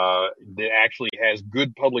 that actually has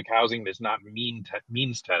good public housing that's not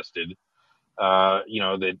means tested, you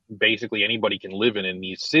know, that basically anybody can live in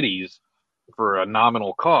these cities for a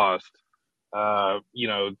nominal cost, you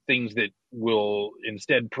know, things that will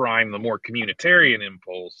instead prime the more communitarian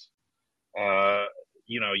impulse,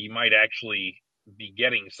 you know, you might actually be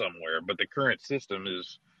getting somewhere. But the current system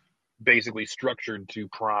is basically structured to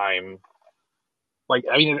prime. Like,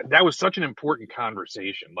 I mean, that was such an important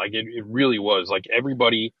conversation. Like, it really was. Like,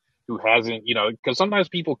 everybody who hasn't, you know, because sometimes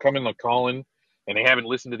people come in the call-in and they haven't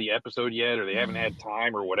listened to the episode yet, or they haven't had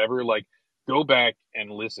time or whatever. Like, go back and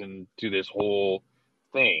listen to this whole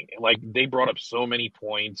thing. Like, they brought up so many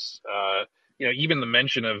points. You know, even the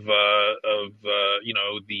mention of you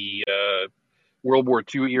know, the World War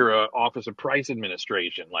II era Office of Price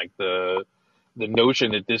Administration, like the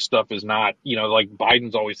notion that this stuff is not, you know, like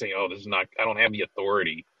Biden's always saying, oh, this is not, I don't have the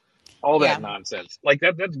authority, all that nonsense. Like,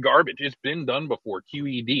 that's garbage. It's been done before.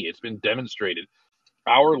 QED, it's been demonstrated.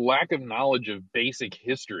 Our lack of knowledge of basic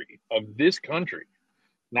history of this country,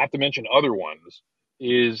 not to mention other ones,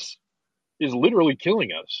 is literally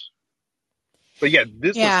killing us. But yeah,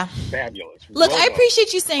 this was fabulous. Look, I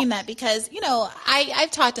appreciate you saying that, because, you know,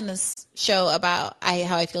 I've talked in this show about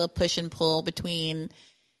how I feel a push and pull between,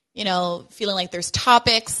 you know, feeling like there's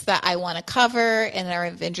topics that I want to cover and are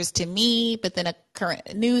of interest to me, but then a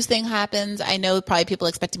current news thing happens. I know probably people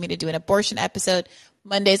expected me to do an abortion episode.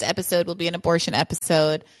 Monday's episode will be an abortion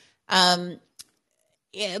episode.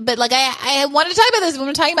 Yeah, but like, I wanted to talk about this. When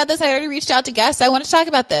we're talking about this, I already reached out to guests. I want to talk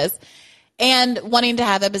about this, and wanting to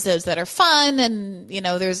have episodes that are fun. And, you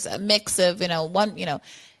know, there's a mix of, you know,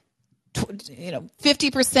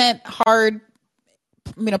 50% hard,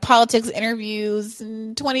 you know, politics interviews,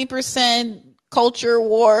 and 20% culture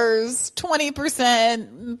wars,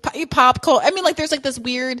 20% pop culture. I mean, like, there's like this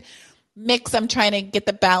weird mix. I'm trying to get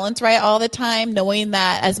the balance right all the time, knowing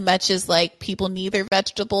that as much as like people need their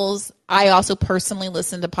vegetables, I also personally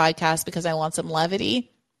listen to podcasts because I want some levity.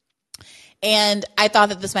 And I thought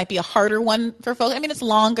that this might be a harder one for folks. I mean, it's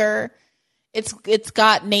longer. It's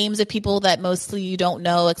got names of people that mostly you don't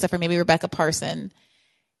know, except for maybe Rebecca Parson.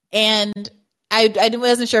 And I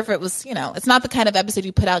wasn't sure if it was, it's not the kind of episode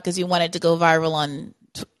you put out because you want it to go viral on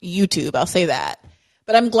YouTube. I'll say that.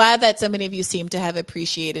 But I'm glad that so many of you seem to have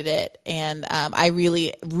appreciated it. And I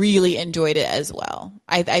really, really enjoyed it as well.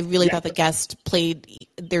 I really thought the guests played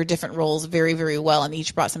their different roles very, very well, and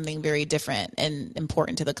each brought something very different and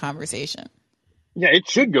important to the conversation. Yeah, it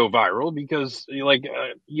should go viral because,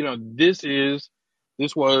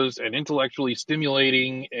 this was an intellectually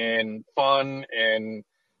stimulating and fun and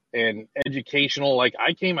educational. Like,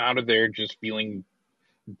 I came out of there just feeling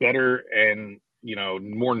better and,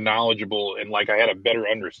 more knowledgeable, and like I had a better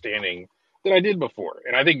understanding than I did before.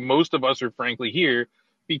 And I think most of us are frankly here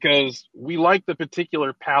because we like the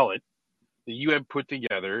particular palette that you have put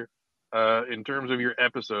together in terms of your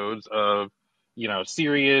episodes of,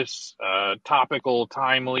 serious, topical,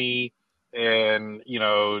 timely, and,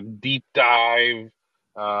 deep dive,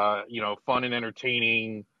 fun and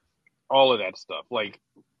entertaining, all of that stuff. Like,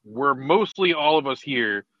 we're mostly all of us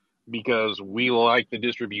here because we like the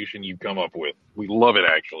distribution you come up with. We love it,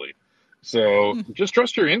 actually. So just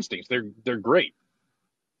trust your instincts. They're great.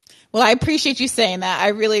 Well, I appreciate you saying that. I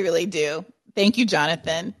really, really do. Thank you,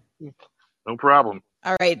 Jonathan. No problem.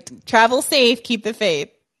 All right. Travel safe. Keep the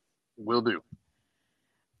faith. Will do.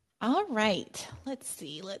 All right. Let's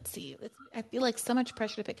see. I feel like so much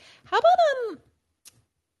pressure to pick. How about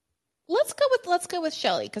let's go with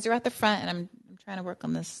Shelly, because you're at the front and I'm trying to work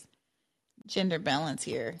on this gender balance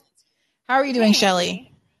here. How are you doing,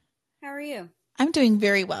 Shelly? How are you? I'm doing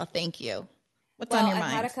very well, thank you. What's on your mind?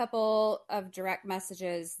 I've had a couple of direct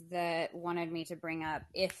messages that wanted me to bring up,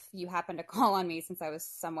 if you happen to call on me, since I was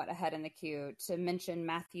somewhat ahead in the queue, to mention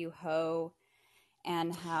Matthew Ho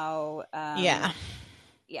and how yeah.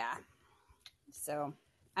 So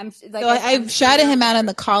I shouted him out in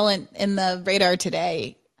the call in the radar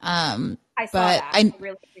today. I saw that. I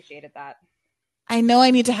really appreciated that. I know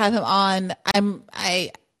I need to have him on.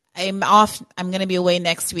 I'm off. I'm going to be away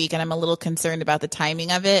next week, and I'm a little concerned about the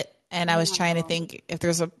timing of it. And I was trying to think if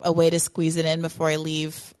there's a way to squeeze it in before I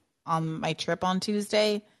leave on my trip on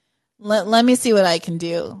Tuesday. Let me see what I can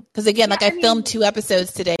do. Because again, I filmed 2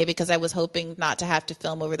 episodes today because I was hoping not to have to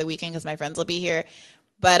film over the weekend because my friends will be here.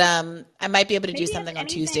 But I might be able to do something on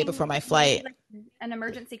Tuesday before my flight. Like an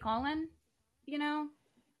emergency call-in,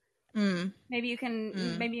 Maybe you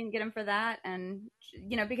can get him for that, and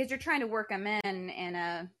because you're trying to work him in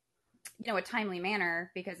a a timely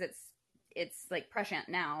manner, because it's like prescient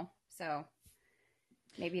now. So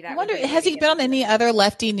maybe that. I wonder, has he been on any other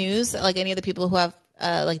lefty news, like any of the people who have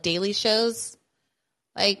like daily shows?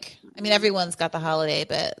 Like, I mean, everyone's got the holiday,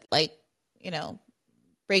 but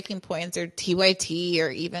Breaking Points or TYT or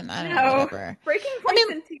even I don't know, whatever. Breaking Points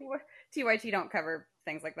and TYT don't cover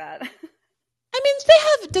things like that. I mean, they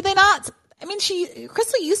have. Did they not? I mean,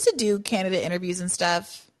 Crystal used to do candidate interviews and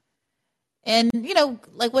stuff. And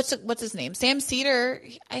what's his name? Sam Cedar.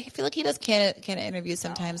 I feel like he does candidate interviews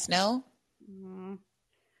sometimes. No.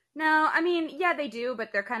 No, I mean, yeah, they do,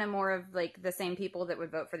 but they're kind of more of like the same people that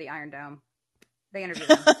would vote for the Iron Dome. They interview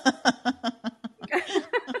them.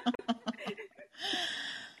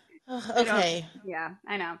 Okay. Yeah,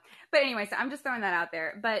 I know. But anyway, so I'm just throwing that out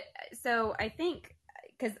there. But so I think,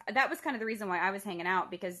 because that was kind of the reason why I was hanging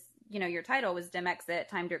out, because your title was Dim Exit,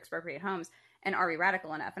 Time to Expropriate Homes, and Are We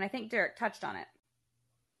Radical Enough? And I think Derek touched on it.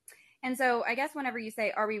 And so I guess whenever you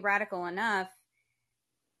say, are we radical enough?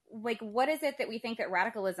 Like, what is it that we think that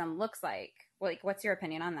radicalism looks like? Like, what's your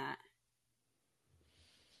opinion on that?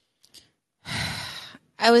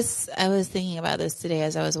 I was thinking about this today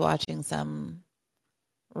as I was watching some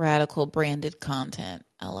radical branded content,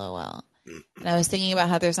 LOL. And I was thinking about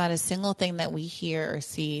how there's not a single thing that we hear or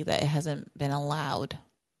see that hasn't been allowed,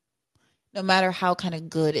 no matter how kind of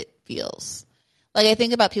good it feels. Like, I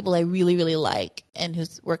think about people I really, really like and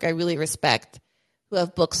whose work I really respect, who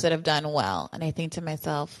have books that have done well. And I think to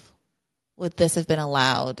myself, would this have been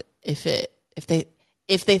allowed if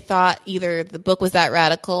they thought either the book was that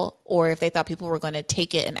radical or if they thought people were going to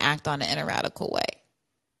take it and act on it in a radical way?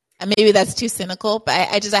 And maybe that's too cynical, but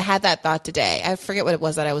I had that thought today. I forget what it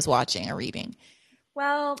was that I was watching or reading.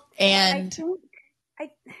 Well, and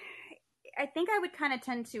I think I would kind of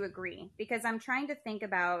tend to agree, because I'm trying to think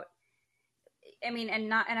about, and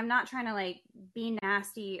I'm not trying to like be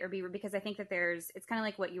nasty or be, because I think that it's kind of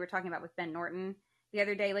like what you were talking about with Ben Norton the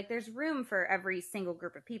other day. Like, there's room for every single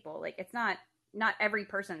group of people. Like, it's not every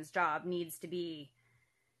person's job needs to be,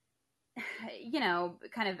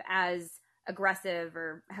 kind of as aggressive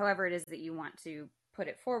or however it is that you want to put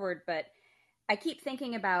it forward. But I keep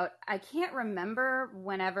thinking about, I can't remember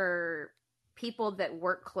whenever people that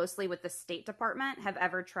work closely with the State Department have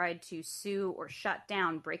ever tried to sue or shut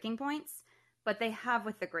down Breaking Points, but they have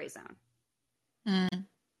with the Gray Zone.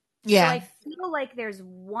 Yeah. So I feel like there's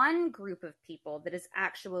one group of people that is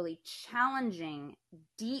actually challenging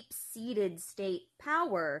deep-seated state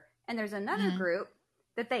power, and there's another group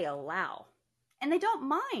that they allow, and they don't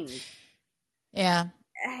mind. Yeah.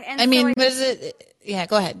 And I so mean, what is it? Yeah,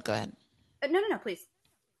 go ahead. No, please.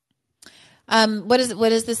 What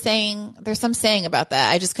is the saying? There's some saying about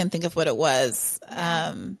that. I just couldn't think of what it was.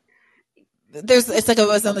 It's like it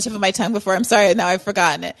was on the tip of my tongue before. I'm sorry, now I've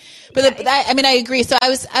forgotten it. But I agree. So I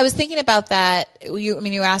was thinking about that. You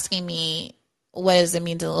were asking me, what does it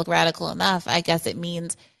mean to look radical enough? I guess it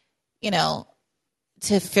means, to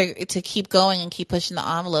keep going and keep pushing the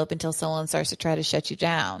envelope until someone starts to try to shut you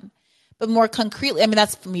down. But more concretely,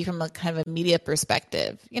 that's for me from a kind of a media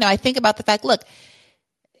perspective. I think about the fact, look,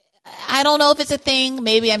 I don't know if it's a thing.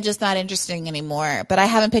 Maybe I'm just not interested anymore. But I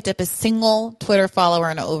haven't picked up a single Twitter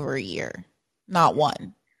follower in over a year. Not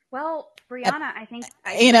one. Well, Brianna,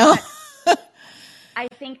 I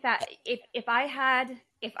think that if I had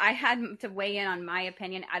to weigh in on my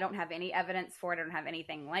opinion, I don't have any evidence for it. I don't have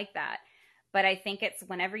anything like that. But I think it's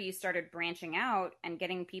whenever you started branching out and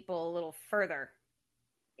getting people a little further,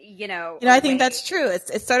 I think that's true.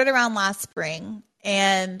 It started around last spring,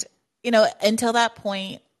 and until that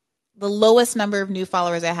point, the lowest number of new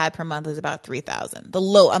followers I had per month was about 3,000. On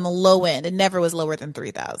the low end, it never was lower than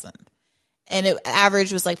 3,000. And it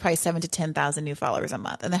average was like probably 7,000 to 10,000 new followers a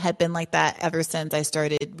month. And it had been like that ever since I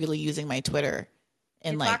started really using my Twitter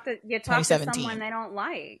in you talk to 2017. someone they don't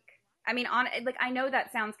like. I know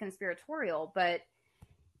that sounds conspiratorial, but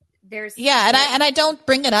there's and I don't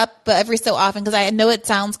bring it up, but every so often, because I know it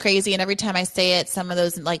sounds crazy, and every time I say it, some of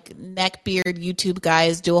those like neckbeard YouTube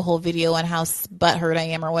guys do a whole video on how butthurt I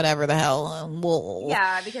am or whatever the hell.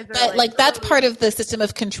 Because that's part of the system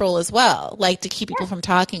of control as well, like to keep people from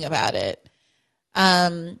talking about it.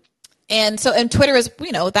 And Twitter is,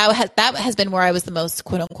 that has been where I was the most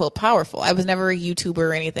quote unquote powerful. I was never a YouTuber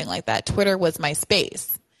or anything like that. Twitter was my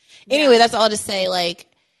space. Anyway, that's all to say, like,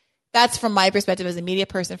 that's from my perspective as a media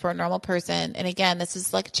person for a normal person. And again, this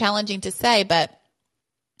is like challenging to say, but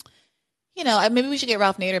maybe we should get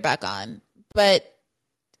Ralph Nader back on, but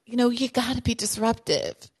you gotta be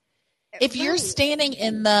disruptive. If you're standing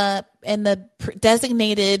in the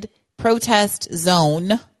designated protest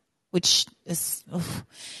zone, which is,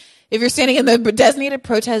 if you're standing in the designated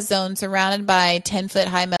protest zone surrounded by 10-foot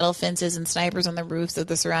high metal fences and snipers on the roofs of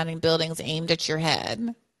the surrounding buildings aimed at your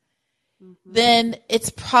head, then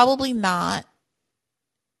it's probably not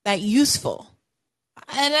that useful.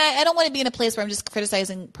 And I don't want to be in a place where I'm just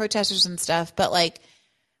criticizing protesters and stuff, but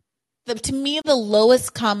to me, the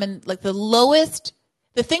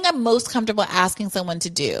thing I'm most comfortable asking someone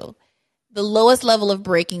to do, the lowest level of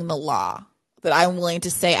breaking the law that I'm willing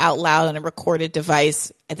to say out loud on a recorded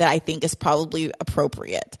device that I think is probably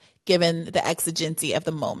appropriate given the exigency of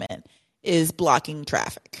the moment, is blocking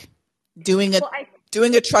traffic. Doing a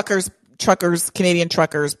Canadian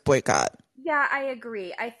truckers boycott. Yeah, I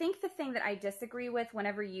agree. I think the thing that I disagree with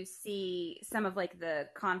whenever you see some of like the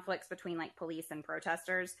conflicts between like police and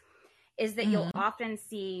protesters is that you'll often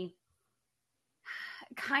see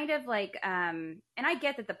kind of like, and I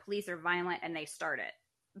get that the police are violent and they start it,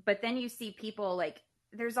 but then you see people like,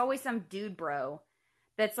 there's always some dude bro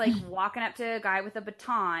that's like walking up to a guy with a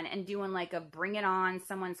baton and doing like a bring it on,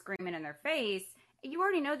 someone screaming in their face. You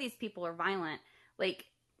already know these people are violent. Like,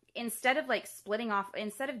 instead of like splitting off,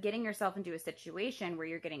 instead of getting yourself into a situation where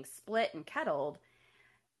you're getting split and kettled,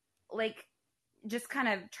 like just kind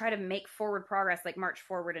of try to make forward progress, like march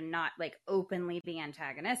forward and not like openly be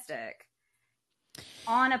antagonistic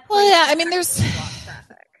on a place. Well, yeah, I mean, there's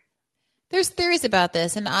theories about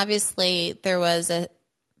this, and obviously there was a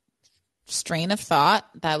strain of thought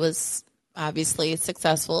that was obviously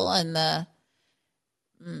successful in the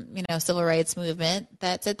civil rights movement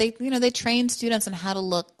that said they trained students on how to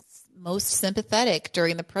look most sympathetic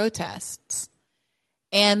during the protests.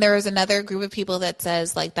 And there was another group of people that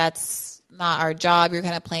says, like, that's not our job. You're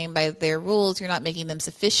kind of playing by their rules. You're not making them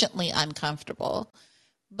sufficiently uncomfortable.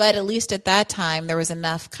 But at least at that time, there was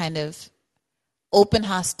enough kind of open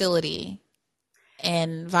hostility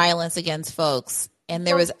and violence against folks. And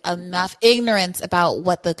there was enough ignorance about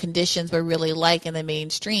what the conditions were really like in the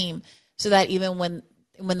mainstream so that even when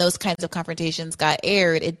those kinds of confrontations got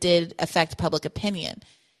aired, it did affect public opinion.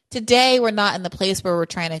 Today, we're not in the place where we're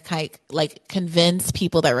trying to convince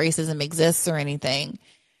people that racism exists or anything.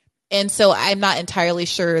 And so I'm not entirely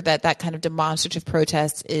sure that kind of demonstrative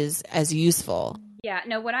protest is as useful. Yeah,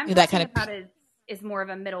 no, what I'm talking about is more of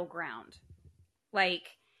a middle ground. Like,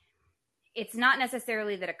 it's not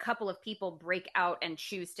necessarily that a couple of people break out and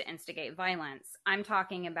choose to instigate violence. I'm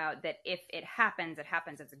talking about that if it happens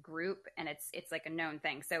as a group, and it's like a known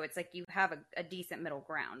thing. So it's like you have a decent middle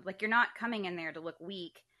ground. Like, you're not coming in there to look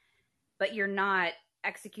weak, but you're not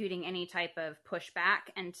executing any type of pushback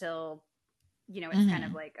until, it's kind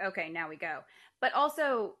of like, okay, now we go. But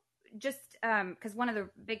also, just because one of the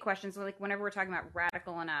big questions, like whenever we're talking about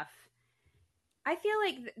radical enough, I feel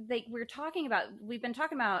like we've been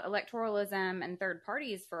talking about electoralism and third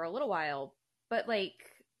parties for a little while, but like,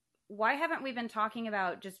 why haven't we been talking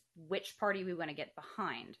about just which party we want to get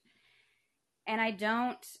behind? And I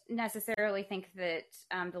don't necessarily think that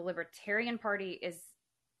the Libertarian Party is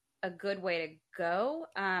a good way to go.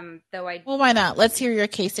 Well, why not? Let's hear your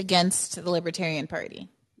case against the Libertarian Party.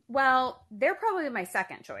 Well, they're probably my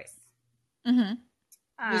second choice.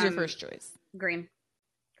 Who's your first choice? Green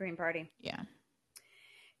Party. Yeah.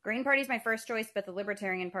 Green Party is my first choice, but the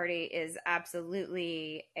Libertarian Party is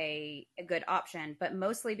absolutely a good option, but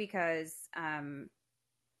mostly because I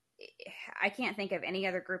can't think of any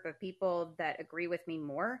other group of people that agree with me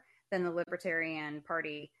more than the Libertarian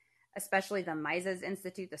Party, especially the Mises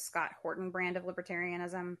Institute, the Scott Horton brand of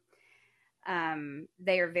libertarianism.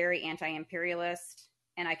 They are very anti-imperialist,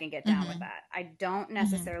 and I can get down with that. I don't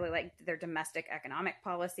necessarily like their domestic economic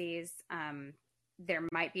policies. There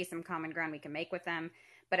might be some common ground we can make with them,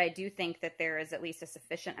 but I do think that there is at least a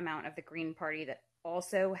sufficient amount of the Green Party that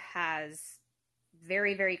also has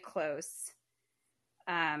very, very close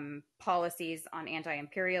policies on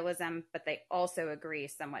anti-imperialism, but they also agree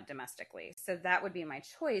somewhat domestically. So that would be my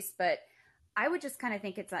choice, but I would just kind of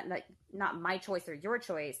think it's not my choice or your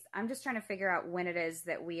choice. I'm just trying to figure out when it is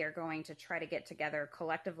that we are going to try to get together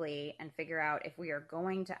collectively and figure out if we are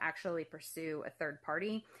going to actually pursue a third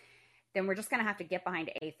party. Then we're just going to have to get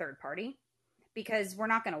behind a third party, because we're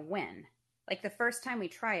not going to win. Like, the first time we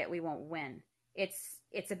try it, we won't win.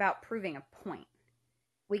 It's about proving a point.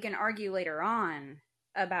 We can argue later on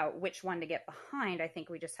about which one to get behind. I think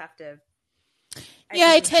we just have to.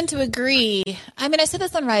 I tend to agree. I mean, I said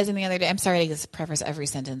this on Rising the other day. I'm sorry to just preface every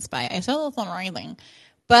sentence by I said this on Rising,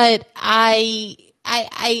 but I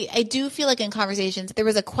do feel like in conversations there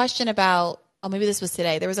was a question about. Oh, maybe this was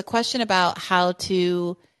today. There was a question about how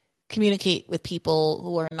to communicate with people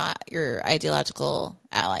who are not your ideological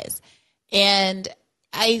allies. And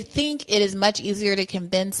I think it is much easier to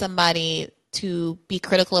convince somebody to be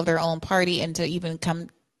critical of their own party and to even come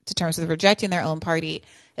to terms with rejecting their own party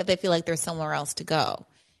if they feel like there's somewhere else to go.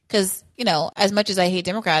 Because, as much as I hate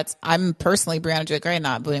Democrats, I'm personally Breonna J. Gray,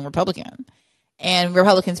 not voting Republican. And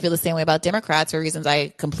Republicans feel the same way about Democrats for reasons I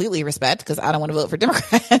completely respect, because I don't want to vote for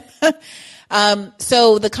Democrat.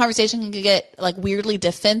 So the conversation can get like weirdly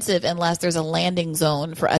defensive unless there's a landing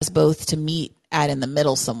zone for us both to meet at in the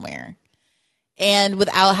middle somewhere. And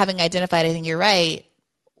without having identified, I think you're right,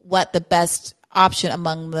 what the best option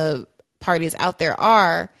among the parties out there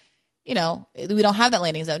are, we don't have that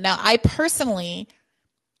landing zone. Now, I personally,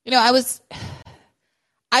 I was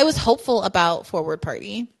hopeful about Forward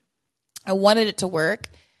Party. I wanted it to work,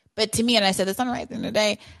 but to me, and I said this on Right the other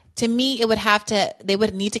day, to me, they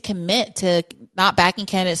would need to commit to not backing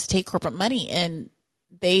candidates to take corporate money, and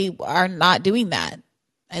they are not doing that,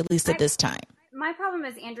 at least at this time. My problem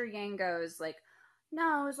is Andrew Yang goes like,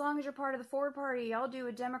 no, as long as you're part of the Forward Party, I'll do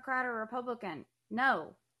a Democrat or Republican.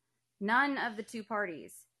 No, none of the two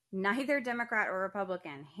parties, neither Democrat or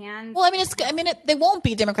Republican. They won't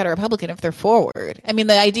be Democrat or Republican if they're forward. I mean,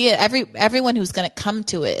 the idea, everyone who's going to come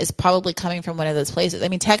to it is probably coming from one of those places. I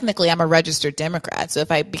mean, technically, I'm a registered Democrat, so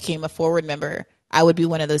if I became a Forward member, I would be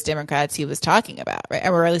one of those Democrats he was talking about, right?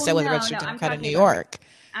 Or at least I was a registered Democrat in New York.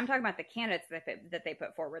 I'm talking about the candidates that they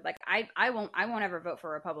put forward. Like, I won't ever vote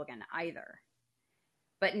for a Republican either.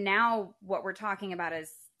 But now what we're talking about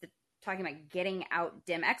is talking about getting out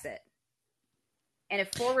Dem exit. And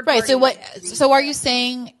if Forward right, Party so are you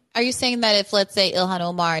saying that if, let's say, Ilhan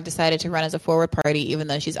Omar decided to run as a Forward Party, even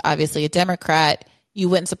though she's obviously a Democrat, you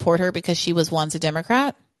wouldn't support her because she was once a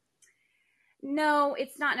Democrat? No,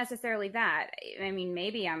 it's not necessarily that. I mean,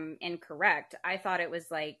 maybe I'm incorrect. I thought it was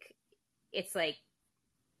it's like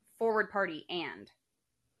Forward Party and.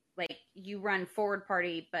 Like, you run Forward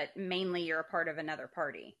Party, but mainly you're a part of another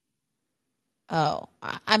party. Oh,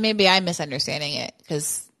 maybe I'm misunderstanding it,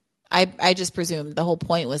 because I just presumed the whole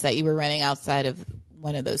point was that you were running outside of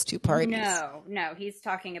one of those two parties. No, he's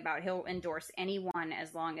talking about he'll endorse anyone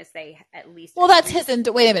as long as they at least. Well, that's his.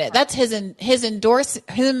 Wait a minute, that's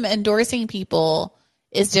him endorsing people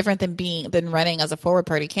is different than running as a Forward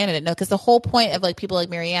Party candidate. No, because the whole point of people like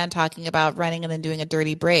Marianne talking about running and then doing a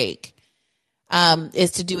dirty break.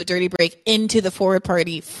 Is to do a dirty break into the Forward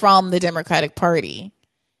Party from the Democratic Party.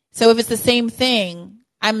 So if it's the same thing,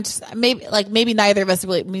 I'm just, maybe neither of us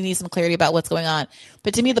really we need some clarity about what's going on.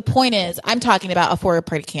 But to me, the point is, I'm talking about a forward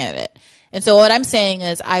party candidate. And so what I'm saying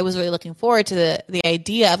is I was really looking forward to the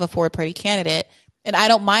idea of a forward party candidate. And I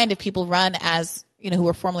don't mind if people run as, who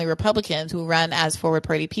are formerly Republicans, who run as forward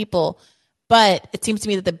party people. But it seems to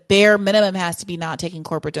me that the bare minimum has to be not taking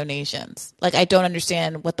corporate donations. Like, I don't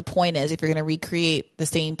understand what the point is if you're going to recreate the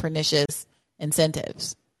same pernicious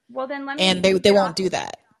incentives. Well, then and they won't do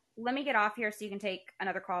that. Let me get off here so you can take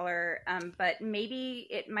another caller. But maybe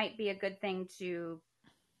it might be a good thing to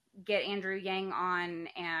get Andrew Yang on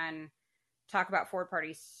and talk about forward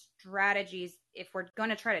party strategies. If we're going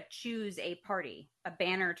to try to choose a party, a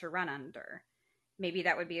banner to run under, maybe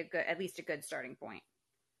that would be at least a good starting point.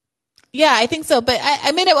 Yeah, I think so. But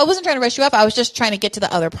I wasn't trying to rush you up. I was just trying to get to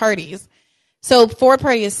the other parties. So forward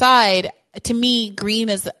party aside, to me, Green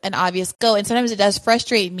is an obvious go. And sometimes it does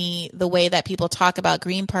frustrate me the way that people talk about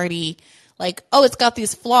Green Party, like, oh, it's got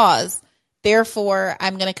these flaws, therefore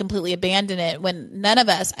I'm going to completely abandon it, when none of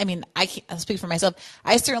us, I'll speak for myself,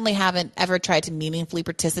 I certainly haven't ever tried to meaningfully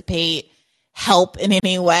participate, help in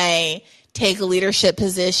any way, take a leadership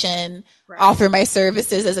position, offer my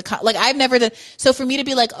services as I've never done. So for me to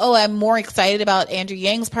be like, oh, I'm more excited about Andrew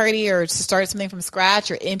Yang's party or to start something from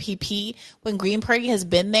scratch or MPP, when Green Party has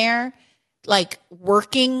been there, like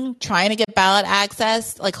working, trying to get ballot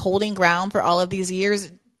access, like holding ground for all of these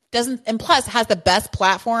years, and plus has the best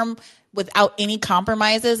platform without any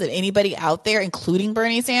compromises of anybody out there, including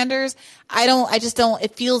Bernie Sanders.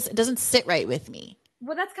 It doesn't sit right with me.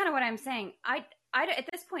 Well, that's kind of what I'm saying. I at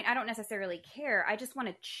this point, I don't necessarily care. I just want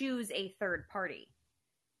to choose a third party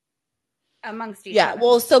amongst each other.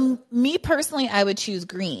 Well, so me personally, I would choose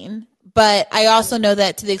Green, but I also know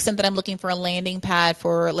that to the extent that I'm looking for a landing pad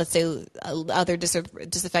for, let's say, other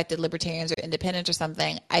disaffected libertarians or independents or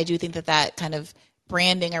something, I do think that kind of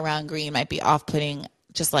branding around Green might be off-putting,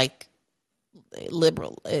 just like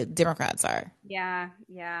liberal Democrats are. Yeah,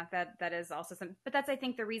 that is also some. But that's, I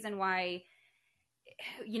think, the reason why,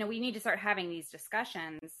 we need to start having these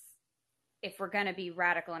discussions. If we're going to be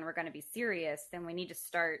radical and we're going to be serious, then we need to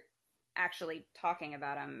start actually talking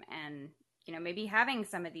about them and, maybe having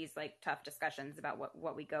some of these like tough discussions about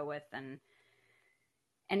what we go with. And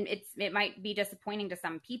it might be disappointing to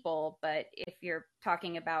some people, but if you're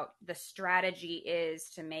talking about the strategy is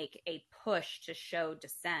to make a push to show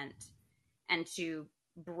dissent and to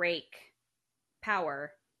break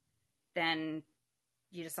power, then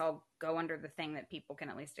you just all go under the thing that people can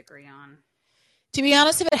at least agree on. To be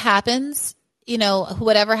honest, if it happens,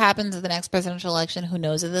 whatever happens in the next presidential election, who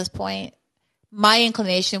knows at this point, my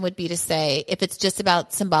inclination would be to say, if it's just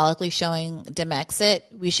about symbolically showing Demexit,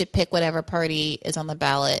 we should pick whatever party is on the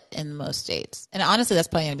ballot in most states. And honestly, that's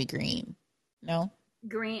probably going to be Green. No?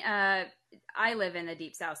 Green. I live in the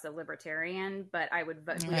Deep South, so Libertarian, but I would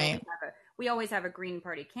vote. Right. We always have a Green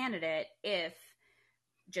Party candidate. If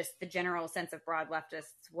just the general sense of broad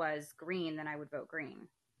leftists was Green, then I would vote Green.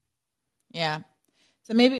 Yeah.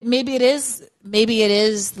 So maybe it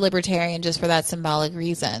is Libertarian just for that symbolic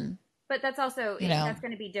reason. But that's also that's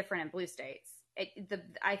going to be different in blue states.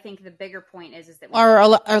 I think the bigger point is that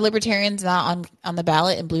are Libertarians not on the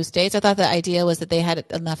ballot in blue states? I thought the idea was that they had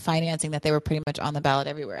enough financing that they were pretty much on the ballot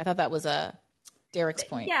everywhere. I thought that was Derek's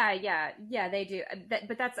point. Yeah, they do.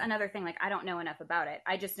 But that's another thing. Like, I don't know enough about it.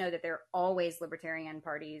 I just know that there are always libertarian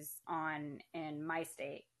parties in my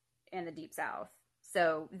state, in the Deep South.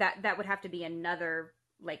 So that would have to be another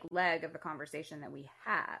like leg of the conversation that we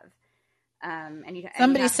have.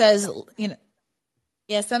 Somebody says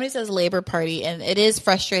Labor Party, and it is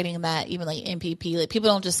frustrating that even like MPP, like people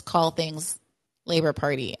don't just call things Labor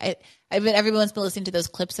Party. Everyone's been listening to those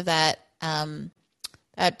clips of that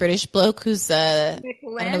British bloke who's I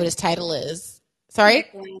don't know what his title is. Sorry,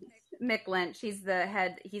 Mick Lynch. He's the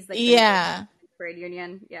head. He's like trade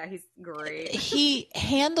union. Yeah, he's great. He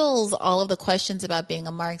handles all of the questions about being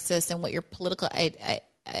a Marxist and what your political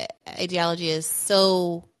ideology is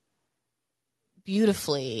so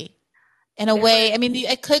beautifully. In a way,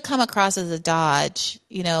 it could come across as a dodge,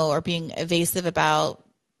 or being evasive about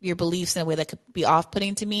your beliefs in a way that could be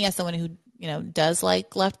off-putting to me as someone who, does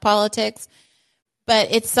like left politics. But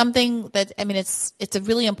it's something that, it's a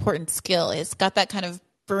really important skill. It's got that kind of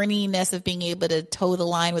burniness of being able to toe the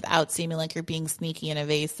line without seeming like you're being sneaky and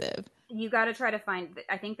evasive. You got to try to find,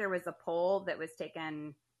 I think there was a poll that was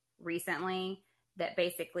taken recently that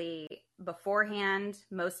basically beforehand,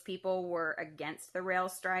 most people were against the rail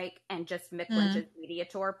strike, and just Mick Lynch's media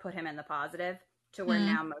tour put him in the positive to where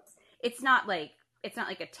now it's not like a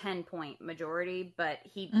 10-point majority, but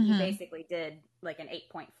he basically did like an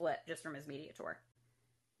 8-point flip just from his media tour.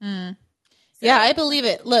 Yeah, I believe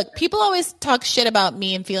it. Look, people always talk shit about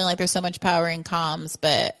me and feeling like there's so much power in comms,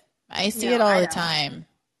 but I see it all the time.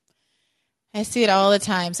 I see it all the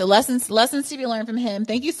time. So lessons to be learned from him.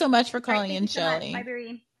 Thank you so much for calling in, Shelly. Bye,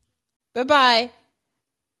 Bree. Bye-bye.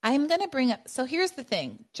 I'm going to bring up, so here's the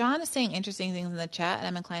thing. John is saying interesting things in the chat, and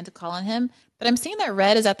I'm inclined to call on him, but I'm seeing that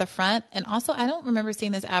Red is at the front, and also I don't remember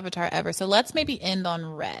seeing this avatar ever, so let's maybe end on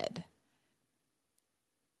Red.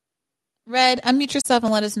 Red, unmute yourself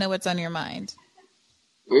and let us know what's on your mind.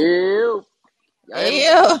 Ew.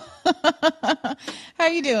 Ew. How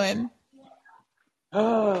you doing?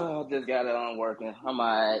 Oh, just got it on working. I'm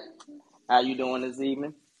all right. How you doing this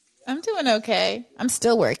evening? I'm doing okay. I'm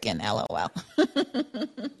still working, LOL.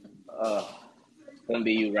 Couldn't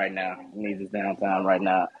be you right now. I need this downtime right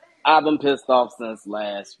now. I've been pissed off since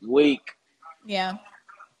last week. Yeah.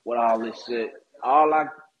 With all this shit.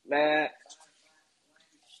 Man,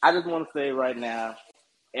 I just want to say right now,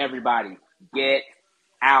 everybody, get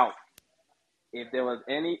out. If there was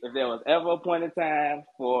ever a point in time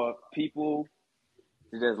for people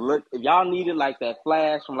to just look, if y'all needed like that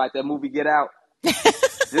flash from like that movie Get Out,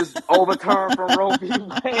 just overturn from Roe v.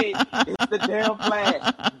 Wade, it's the damn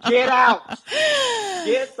flash. Get out.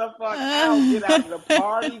 Get the fuck out. Get out of the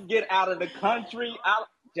party. Get out of the country.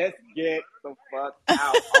 Just get the fuck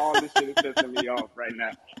out. All this shit is pissing me off right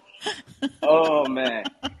now. Oh, man.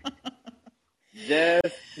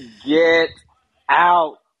 Just get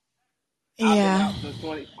out. Yeah.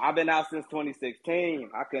 I've been out since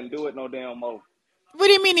 2016. I couldn't do it no damn more. What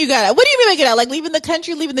do you mean you got out? What do you mean get out? Like leaving the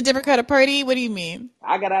country, leaving the Democratic Party? What do you mean?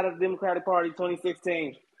 I got out of the Democratic Party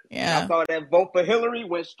 2016. Yeah. And I saw that vote for Hillary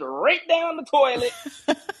went straight down the toilet,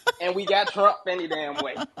 and we got Trump any damn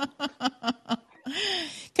way.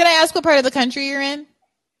 Can I ask what part of the country you're in?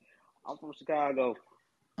 I'm from Chicago.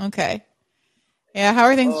 Okay. Yeah, how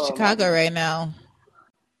are things in Chicago right now?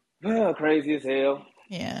 Crazy as hell.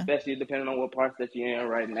 Yeah. Especially depending on what parts that you're in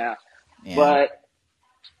right now. Yeah. But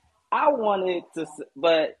I do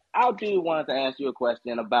want to ask you a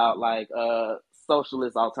question about like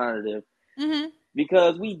socialist alternative. Mm-hmm.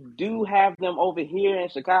 Because we do have them over here in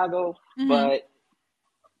Chicago, but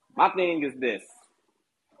my thing is this.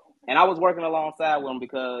 And I was working alongside with them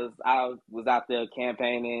because I was out there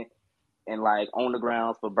campaigning and like on the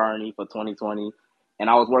grounds for Bernie for 2020. And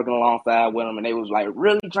I was working alongside with them and they was like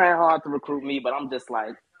really trying hard to recruit me, but I'm just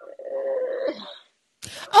like,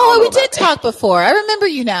 Oh, we did talk before. I remember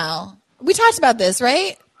you now. We talked about this,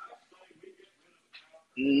 right?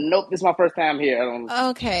 Nope, this is my first time here.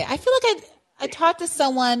 Okay. I feel like I talked to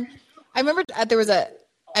someone. I remember there was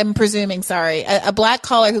I'm presuming, sorry, a black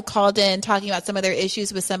caller who called in talking about some of their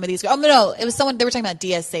issues with some of these. Oh, no, it was someone, they were talking about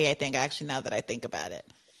DSA, I think, actually, now that I think about it.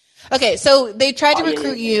 Okay, so they tried to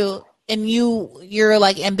recruit you, and you're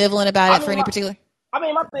like ambivalent about it for any particular.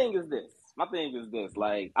 My thing is this.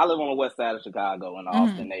 Like, I live on the west side of Chicago in the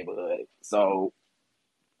Austin neighborhood. So,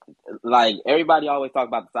 like, everybody always talk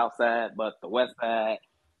about the south side, but the west side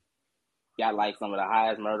got, like, some of the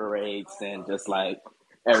highest murder rates and just, like,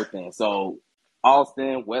 everything. So,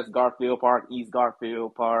 Austin, West Garfield Park, East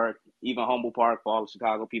Garfield Park, even Humboldt Park for all the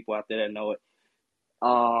Chicago people out there that know it.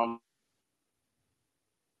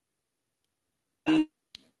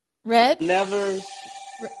 Red? Never...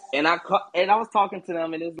 And I was talking to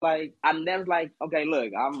them, and it's like I never like. Okay,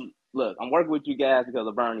 look, I'm working with you guys because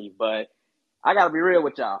of Bernie, but I gotta be real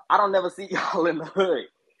with y'all. I don't never see y'all in the hood.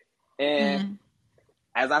 And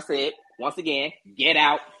as I said, once again, get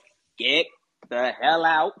out, get the hell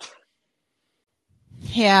out.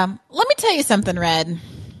 Yeah, let me tell you something, Red.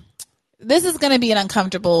 This is going to be an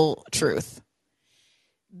uncomfortable truth.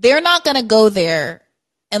 They're not going to go there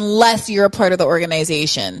unless you're a part of the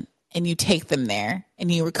organization. And you take them there and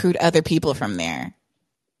you recruit other people from there.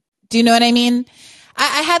 Do you know what I mean?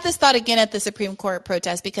 I had this thought again at the Supreme Court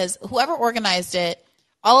protest because whoever organized it,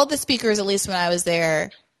 all of the speakers, at least when I was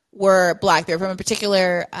there, were black. They were from a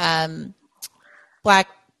particular black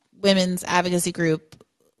women's advocacy group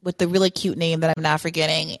with the really cute name that I'm now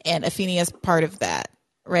forgetting. And Athenia is part of that,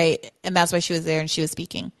 right? And that's why she was there and she was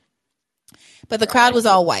speaking. But the crowd was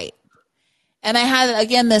all white. And I had,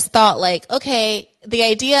 again, this thought like, okay, the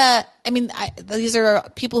idea, these are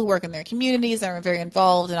people who work in their communities that are very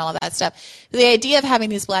involved and all of that stuff. The idea of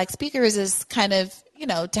having these black speakers is kind of,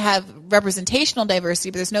 to have representational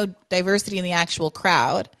diversity, but there's no diversity in the actual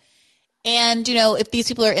crowd. And, if these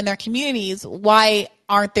people are in their communities, why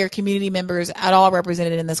aren't their community members at all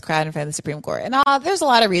represented in this crowd in front of the Supreme Court? And there's a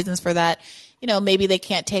lot of reasons for that. Maybe they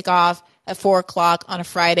can't take off at 4:00 on a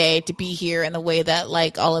Friday to be here in the way that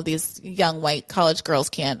like all of these young white college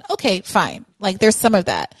girls can. Okay, fine. Like there's some of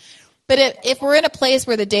that. But if we're in a place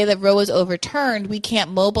where the day that Roe was overturned, we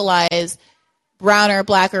can't mobilize browner,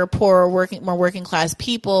 blacker, poorer, more working class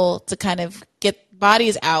people to kind of get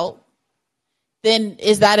bodies out, then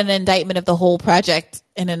is that an indictment of the whole project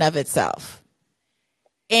in and of itself?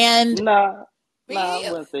 And I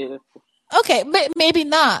wouldn't say that. okay, but maybe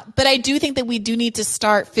not. But I do think that we do need to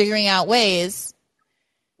start figuring out ways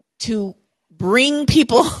to bring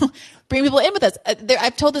people in with us.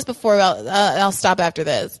 I've told this before. I'll stop after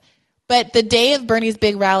this. But the day of Bernie's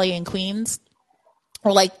big rally in Queens,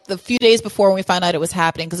 or like the few days before when we found out it was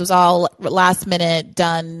happening, because it was all last minute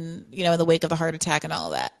done, in the wake of the heart attack and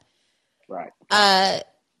all of that. Right.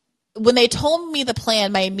 When they told me the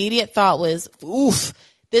plan, my immediate thought was, oof,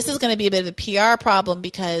 this is going to be a bit of a PR problem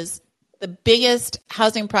because the biggest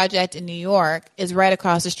housing project in New York is right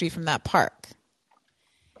across the street from that park.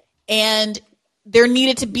 And there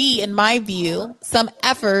needed to be, in my view, some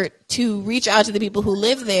effort to reach out to the people who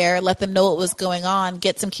live there, let them know what was going on,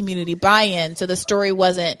 get some community buy-in. So the story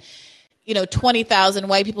wasn't, 20,000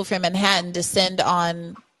 white people from Manhattan descend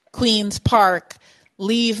on Queens Park,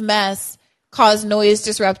 leave mess, cause noise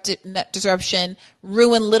disruption,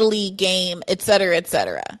 ruin Little League game, et cetera, et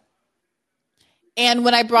cetera. And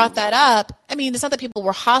when I brought that up, it's not that people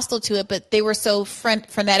were hostile to it, but they were so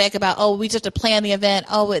frenetic about, we just have to plan the event.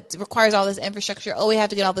 It requires all this infrastructure. We have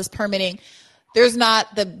to get all this permitting. There's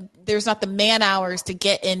not the man hours to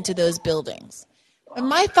get into those buildings. And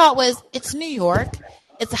my thought was, it's New York.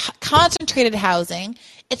 It's concentrated housing.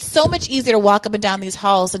 It's so much easier to walk up and down these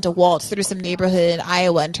halls than to waltz through some neighborhood in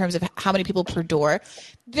Iowa in terms of how many people per door.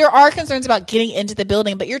 There are concerns about getting into the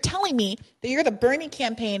building, but you're telling me that you're the Bernie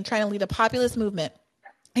campaign trying to lead a populist movement,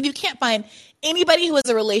 and you can't find anybody who has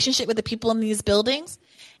a relationship with the people in these buildings.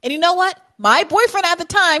 And you know what? My boyfriend at the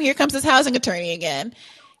time, here comes this housing attorney again.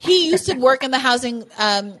 He used to work in the housing,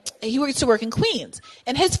 he used to work in Queens.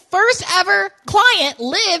 And his first ever client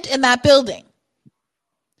lived in that building.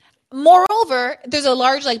 Moreover, there's a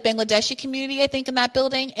large Bangladeshi community, I think, in that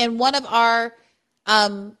building. And one of our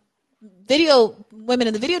women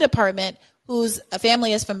in the video department, whose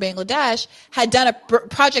family is from Bangladesh, had done a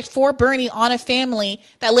project for Bernie on a family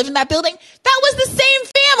that lived in that building. That was the same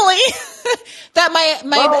family that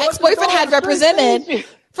my ex-boyfriend had represented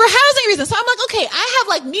for housing reasons. So I'm like, okay, I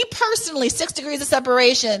have me personally 6 degrees of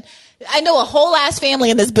separation. I know a whole ass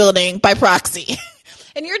family in this building by proxy.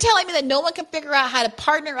 And you're telling me that no one can figure out how to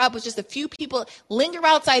partner up with just a few people, linger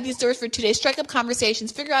outside these doors for 2 days, strike up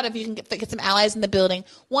conversations, figure out if you can get some allies in the building,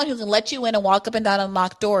 one who can let you in and walk up and down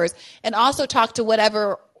unlocked doors, and also talk to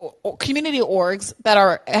whatever community orgs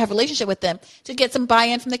that have a relationship with them to get some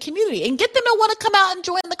buy-in from the community and get them to want to come out and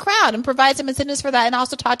join the crowd and provide some incentives for that, and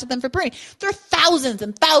also talk to them for Bernie. There are thousands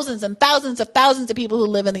and thousands and thousands of people who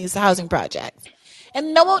live in these housing projects,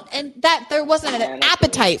 and there wasn't an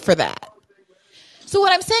appetite for that. So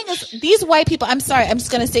what I'm saying is these white people, I'm sorry, I'm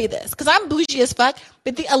just going to say this because I'm bougie as fuck,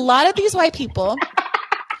 but a lot of these white people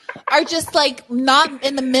are just not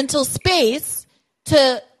in the mental space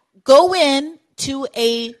to go in to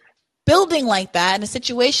a building like that, in a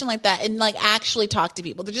situation like that, and actually talk to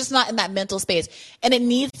people. They're just not in that mental space. And it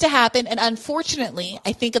needs to happen. And unfortunately,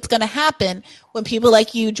 I think it's going to happen when people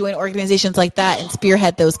like you join organizations like that and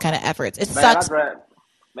spearhead those kind of efforts. It sucks.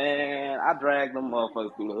 I dragged them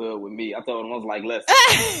motherfuckers through the hood with me. I told them, I was like, listen,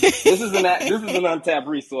 this is an untapped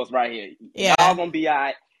resource right here. Yeah. Y'all gonna be all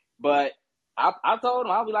right. But I told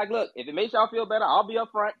them, I'll be like, look, if it makes y'all feel better, I'll be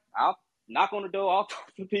up front. I'll knock on the door. I'll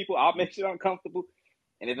talk to people. I'll make sure I'm comfortable.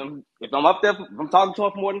 And if I'm up there, if I'm talking to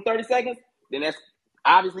them for more than 30 seconds, then that's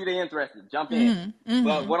obviously they're interested. Jump in. Mm-hmm.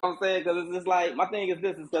 But what I'm saying, because it's just my thing is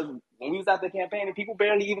this, is because when we was out there campaigning, people was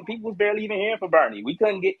barely even hearing for Bernie.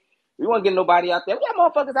 We weren't getting nobody out there. We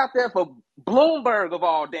got motherfuckers out there for Bloomberg of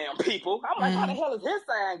all damn people. I'm like, how the hell is his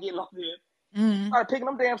sign getting up here? Started picking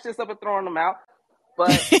them damn shits up and throwing them out. But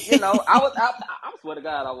I swear to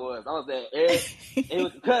God, I was there. It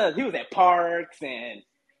was because he was at parks and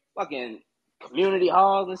fucking community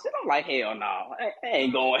halls and shit. I'm like, hell no, I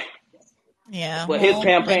ain't going. Yeah. For his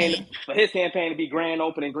campaign to be grand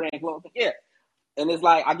opening, grand closing, yeah. And it's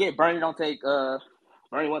I get Bernie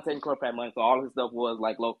wasn't taking corporate money, so all of his stuff was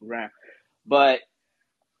local ground. But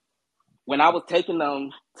when I was taking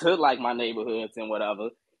them to my neighborhoods and whatever,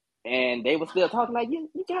 and they were still talking you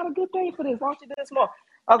got a good thing for this, why don't you do this more?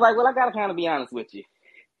 I was like, well, I gotta kind of be honest with you.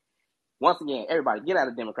 Once again, everybody get out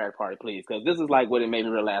of the Democratic Party, please, because this is what it made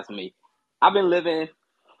me realize for me. I've been living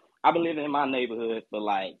in my neighborhood for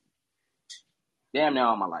damn near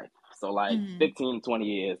all my life. So 15, 20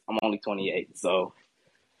 years. I'm only 28, so.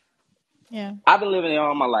 Yeah. I've been living here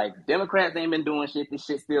all my life. Democrats ain't been doing shit. This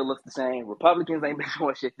shit still looks the same. Republicans ain't been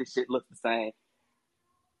doing shit. This shit looks the same.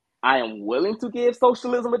 I am willing to give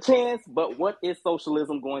socialism a chance, but what is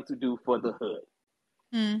socialism going to do for the hood?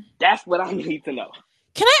 That's what I need to know.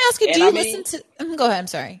 Can I ask you, do you listen to... Go ahead, I'm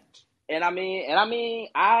sorry. And I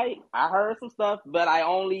heard some stuff, but I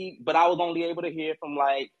was only able to hear from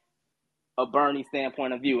like a Bernie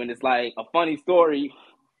standpoint of view. And it's like a funny story.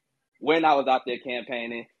 When I was out there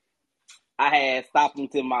campaigning, I had stopped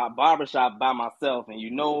into my barbershop by myself, and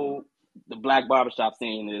the black barbershop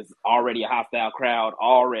scene is already a hostile crowd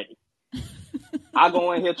already. I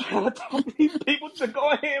go in here trying to tell these people to go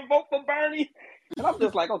ahead and vote for Bernie. And I'm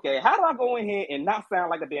just like, okay, how do I go in here and not sound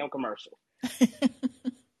like a damn commercial?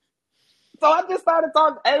 So I just started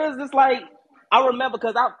talking. It was just like, I remember,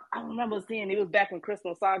 because I remember seeing, it was back when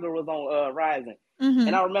Crystal Saga was on Rising.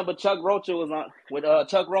 And I remember Chuck Rocha was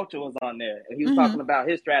on there. And he was talking about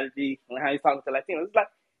his strategy and how he's talking to Latinos. It's like,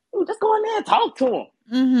 dude, just go in there and talk to him.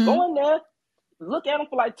 Go in there, look at him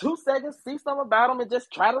for like 2 seconds, see something about him, and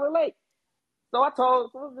just try to relate. So it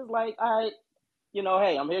was just like, all right,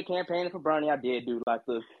 hey, I'm here campaigning for Bernie. I did do like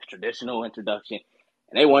the traditional introduction,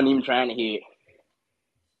 and they wasn't even trying to hear it.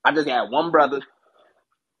 I just had one brother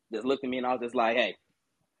just looked at me, and I was just like, hey,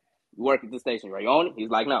 you work at the station, right? You own it? He's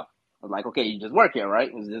like, no. I was like, okay, you just work here, right?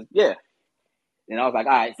 He was just, yeah. And I was like,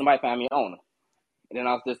 all right, somebody find me an owner. And then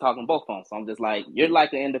I was just talking both phones. So I'm just like, you're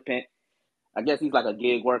like an independent. I guess he's like a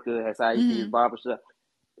gig worker. That's how he sees his barbershop.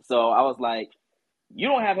 So I was like, you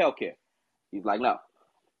don't have health care. He's like, no.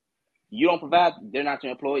 You don't provide, they're not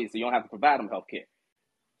your employees, so you don't have to provide them health care.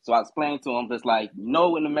 So I explained to him, just like, in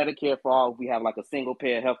the Medicare for All, we have like a single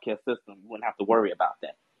payer healthcare system. You wouldn't have to worry about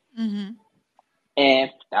that.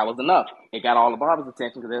 And that was enough. It got all the barbers'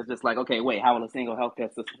 attention, because it was just like, okay, wait, how will a single healthcare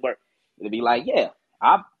system work? It'd be like, yeah,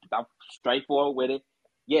 I'm straightforward with it.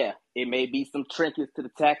 Yeah, it may be some trinkets to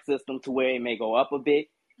the tax system to where it may go up a bit,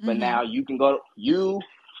 but now you can go, you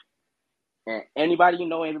and anybody you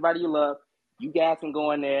know, everybody you love, you guys can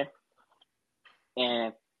go in there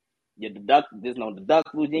and there's no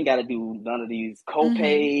deductibles. You ain't got to do none of these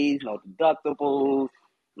co-pays, no deductibles,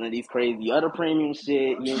 none of these crazy other premium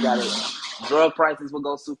shit. You ain't got to, drug prices will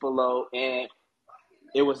go super low, and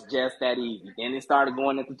it was just that easy. Then it started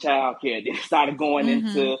going into child care. Then it started going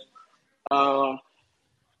into,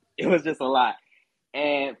 it was just a lot.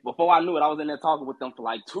 And before I knew it, I was in there talking with them for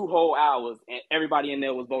like 2 whole hours, and everybody in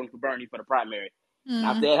there was voting for Bernie for the primary. And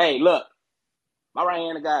I said, hey, look, my right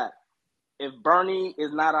hand of God, if Bernie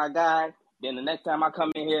is not our guy, then the next time I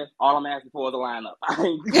come in here, all I'm asking for is a lineup.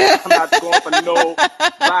 I'm not going for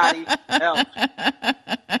nobody else.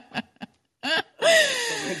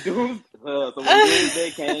 So when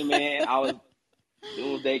Doomsday came in, I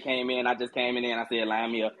just came in there and I said,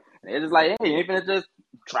 line me up. And it's just like, hey, you finna just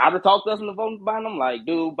try to talk to us into voting for Biden? I'm like,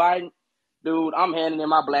 dude, I'm handing in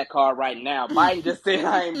my black card right now. Biden just said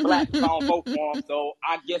I ain't black, so I don't vote for him, so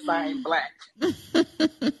I guess I ain't black.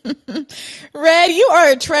 Red, you are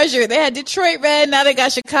a treasure. They had Detroit Red, now they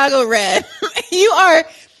got Chicago Red. You are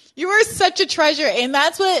such a treasure, and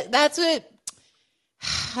that's what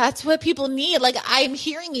people need. Like, I'm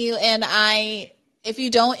hearing you, and if you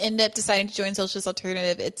don't end up deciding to join Socialist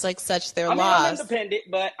Alternative, it's like such their loss. I'm independent,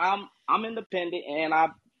 but I'm independent, and I've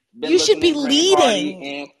been. You should be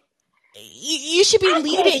leading. You should be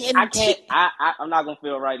leading. I'm not gonna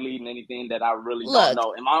feel right leading anything that I really don't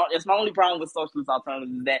know. And it's my only problem with Socialist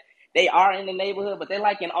Alternatives is that they are in the neighborhood, but they're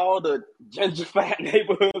like in all the gentrified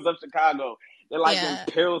neighborhoods of Chicago. They're like in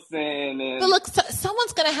Pilsen. And but look,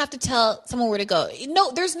 someone's gonna have to tell someone where to go.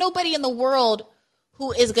 No, there's nobody in the world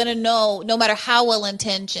who is gonna know, no matter how well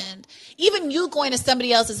intentioned. Even you going to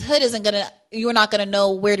somebody else's hood you're not gonna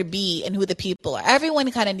know where to be and who the people are.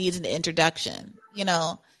 Everyone kind of needs an introduction,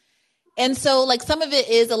 And so, like, some of it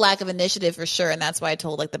is a lack of initiative for sure, and that's why I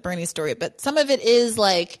told, like, the Bernie story. But some of it is,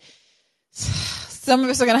 like, some of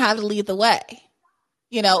us are going to have to lead the way.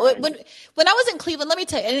 When I was in Cleveland, let me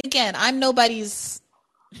tell you, and again, I'm nobody's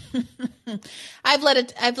I've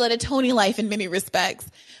led a Tony life in many respects.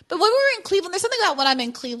 But when we were in Cleveland, there's something about when I'm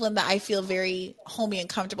in Cleveland that I feel very homey and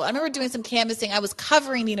comfortable. I remember doing some canvassing. I was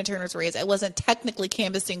covering Nina Turner's race. I wasn't technically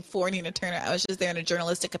canvassing for Nina Turner. I was just there in a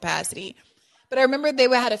journalistic capacity. But I remember they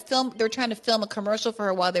were trying to film a commercial for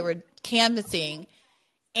her while they were canvassing,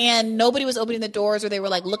 and nobody was opening the doors, or they were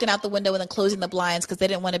like looking out the window and then closing the blinds because they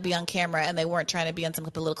didn't want to be on camera and they weren't trying to be on some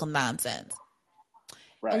political nonsense.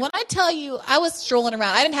 Right. And when I tell you, I was strolling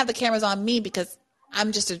around. I didn't have the cameras on me because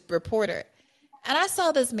I'm just a reporter. And I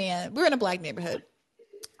saw this man. We were in a black neighborhood.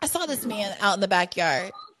 I saw this man out in the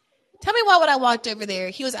backyard. Tell me why when I walked over there,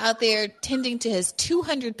 he was out there tending to his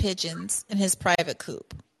 200 pigeons in his private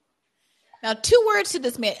coop. Now, 2 words to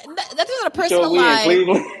this man. That's not a person alive.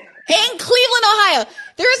 In Cleveland, Ohio.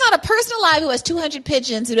 There is not a person alive who has 200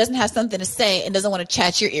 pigeons who doesn't have something to say and doesn't want to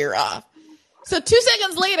chat your ear off. So 2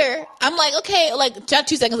 seconds later, I'm like, okay, like not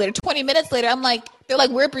 2 seconds later, 20 minutes later, I'm like, they're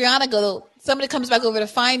like, where'd Brianna go? Somebody comes back over to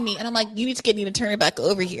find me. And I'm like, you need to get Nina Turner back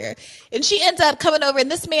over here. And she ends up coming over, and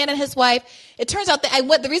this man and his wife, it turns out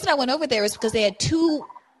that the reason I went over there was because they had two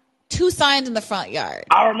signs in the front yard.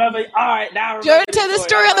 I remember. All right, now I Do you remember want to tell this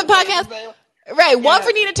story on the podcast? Right, one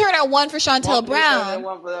for Nina Turner and one for Chantel Brown.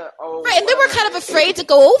 Right, and they were kind of afraid to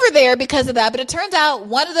go over there because of that. But it turns out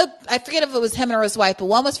I forget if it was him or his wife, but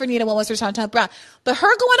one was for Nina, one was for Chantel Brown. But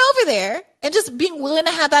her going over there and just being willing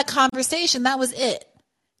to have that conversation, that was it.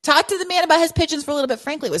 Talk to the man about his pigeons for a little bit.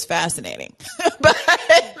 Frankly, it was fascinating. But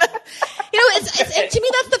and to me,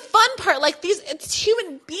 that's the fun part. Like it's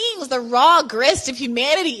human beings. The raw grist of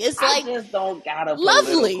humanity is like I just don't got a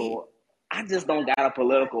lovely. I just don't got a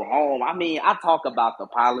political home. I mean, I talk about the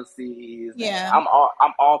policies. Yeah, I'm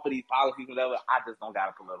all for these policies, whatever. I just don't got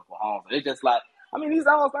a political home. It's just like, I mean, these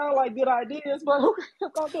all sound like good ideas, but who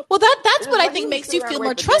gonna do? Well, that's what I think makes you feel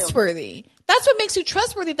more trustworthy. That's what makes you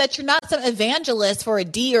trustworthy, that you're not some evangelist for a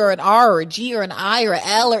D or an R or a G or an I or an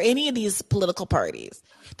L or any of these political parties.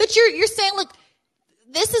 That you're saying, look,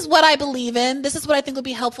 this is what I believe in. This is what I think would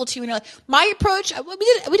be helpful to you in your life. My approach,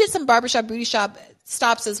 we did some barbershop, beauty shop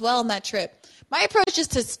stops as well on that trip. My approach is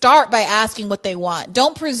to start by asking what they want.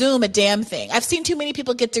 Don't presume a damn thing. I've seen too many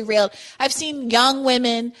people get derailed. I've seen young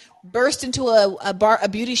women burst into a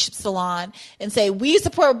beauty salon and say, we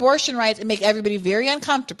support abortion rights, and make everybody very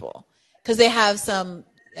uncomfortable because they have some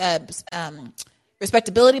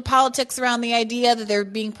respectability politics around the idea that they're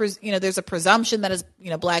being, there's a presumption that as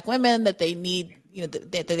black women that they need,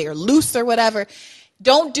 that they are loose or whatever.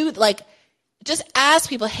 Don't do just ask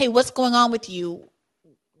people, hey, what's going on with you?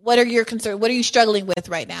 What are your concerns? What are you struggling with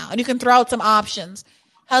right now? And you can throw out some options: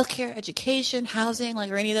 healthcare, education, housing,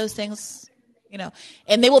 or any of those things,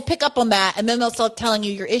 and they will pick up on that, and then they'll start telling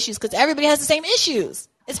you your issues because everybody has the same issues.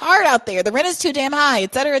 It's hard out there. The rent is too damn high,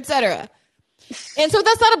 et cetera, et cetera. And so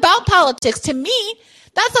that's not about politics. To me,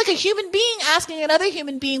 that's like a human being asking another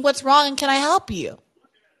human being what's wrong and can I help you?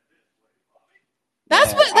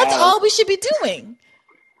 That's all we should be doing.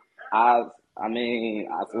 I mean,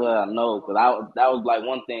 I swear I know, because that was like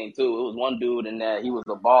one thing too. It was one dude in there, he was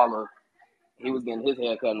a baller. He was getting his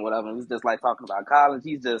hair cut and whatever, and he's just like talking about college.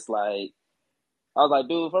 He's just like, I was like,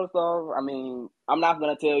 dude, first off, I mean, I'm not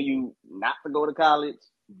going to tell you not to go to college,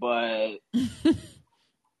 but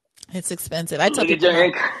it's expensive. I tell look at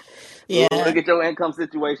your income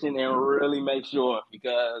situation and really make sure,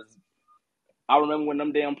 because I remember when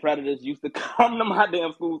them damn predators used to come to my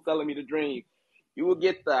damn school telling me to dream. You will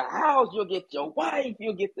get the house, you'll get your wife,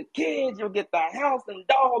 you'll get the kids, you'll get the house and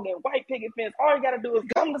dog and white picket fence. All you got to do is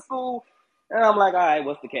come to school. And I'm like, all right,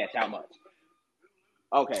 what's the catch? How much?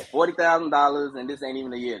 Okay, $40,000, and this ain't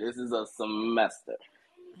even a year. This is a semester.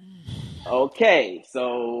 Okay,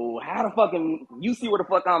 so how the fucking, you see where the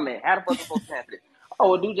fuck I'm at. How the fuck am I supposed to pay for this? Oh,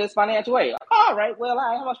 we'll do just financial aid. All right, well,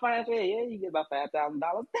 how much financial aid? Yeah, you get about $5,000. That's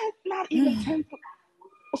not even 10.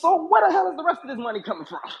 So where the hell is the rest of this money coming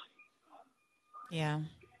from? Yeah.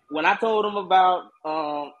 When I told them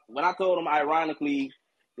ironically,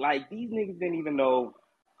 like, these niggas didn't even know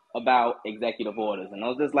about executive orders. And I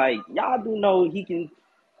was just like, y'all do know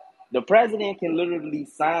the president can literally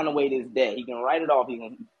sign away this debt. He can write it off. He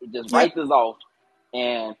can just write this off,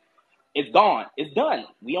 and it's gone. It's done.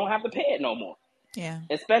 We don't have to pay it no more. Yeah.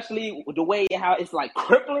 Especially the way how it's like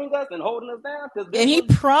crippling us and holding us down. And he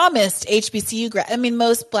promised HBCU grads. I mean,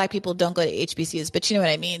 most black people don't go to HBCUs, but you know what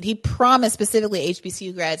I mean. He promised specifically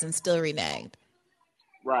HBCU grads and still reneged.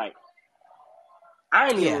 Right. I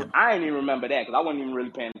ain't even remember that because I wasn't even really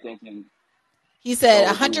paying attention. He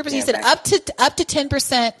said 100%. He said up to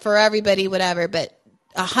 10% for everybody, whatever. But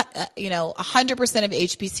 100% of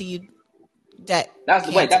HBCU debt. That's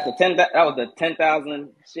the that was the 10,000.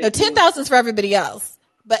 No, 10,000 is for everybody else.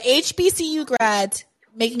 But HBCU grads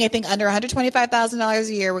making, I think, under $125,000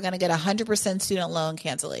 a year, we're going to get 100% student loan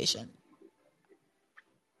cancellation.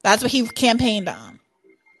 That's what he campaigned on.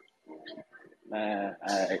 Man,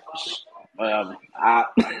 all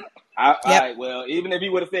right. Well, even if he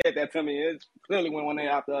would have said that to me, it clearly went one day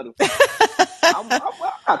after the other. I'm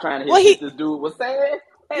not trying to hear what this dude was saying.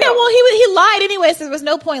 Yeah, well, he lied anyway, so there was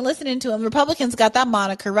no point listening to him. Republicans got that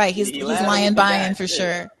moniker right. He's lying buying for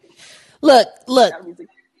sure. Look,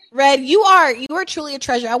 Red, you are truly a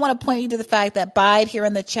treasure. I want to point you to the fact that Bide here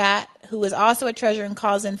in the chat, who is also a treasure and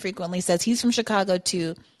calls in frequently, says he's from Chicago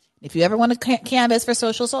too. If you ever want to canvas for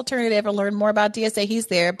Socialist Alternative or learn more about DSA, he's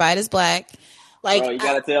there. Bide is black. Like, bro, you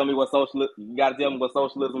gotta tell me what socialism. You gotta tell me what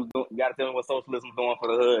socialism's doing. You gotta tell me what socialism's doing for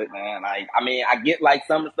the hood, man. Like, I mean, I get like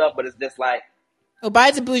some of the stuff, but it's just like, Oh,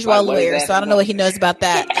 Biden's a bourgeois Like, what lawyer, so exactly I is don't know what he knows about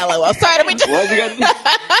that. LOL. Sorry, I mean, What's he gonna do?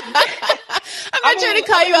 I'm not trying to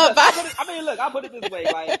call you out, Biden. Look, I'll put it this way: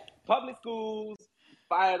 like public schools,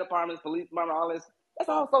 fire departments, police department, all this. That's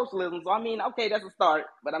all socialism. So I mean, okay, that's a start.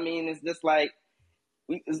 But I mean, it's just like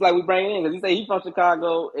we bring it in because he say he's from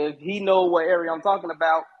Chicago. If he know what area I'm talking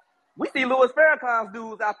about, we see Louis Farrakhan's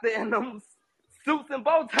dudes out there in them suits and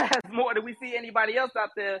bow ties more than we see anybody else out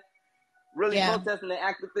there really protesting and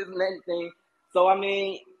activism and anything. So I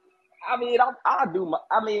mean, I'll do my.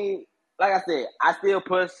 I mean, like I said, I still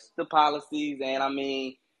push the policies, and I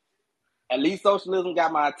mean, at least socialism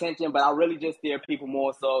got my attention. But I really just steer people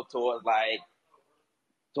more so towards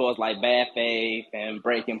bad faith and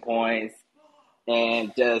breaking points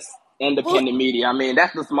and just independent media. I mean,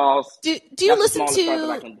 that's the small. Do you listen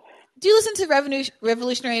to? Do you listen to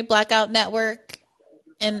Revolutionary Blackout Network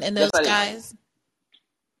and those guys?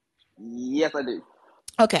 Yes, I do.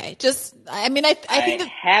 Okay, just I mean I think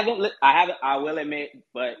I will admit,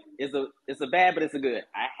 but it's a bad, but it's a good.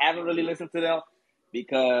 I haven't really listened to them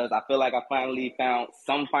because I feel like I finally found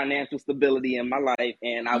some financial stability in my life,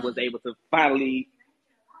 and I was able to finally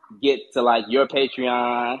get to like your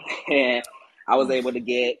Patreon, and I was able to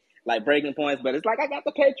get like breaking points. But it's like I got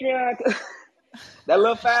the Patreon. That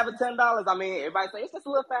little $5 or $10. I mean, everybody say it's just a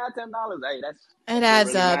little $5, $10. Hey, it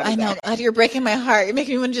adds really up. I know. God, you're breaking my heart. You're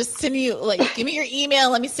making me want to just send you give me your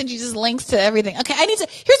email. Let me send you just links to everything. Okay, I need to.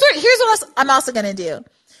 Here's what I'm also gonna do.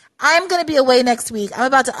 I'm gonna be away next week. I'm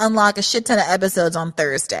about to unlock a shit ton of episodes on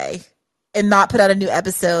Thursday, and not put out a new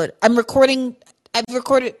episode. I recorded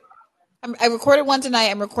one tonight.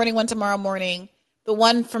 I'm recording one tomorrow morning. The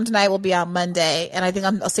one from tonight will be out Monday, and I think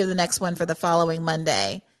I'll save the next one for the following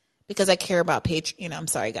Monday. Because I care about I'm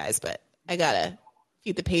sorry guys, but I gotta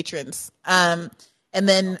feed the patrons. And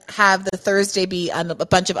then have the Thursday be a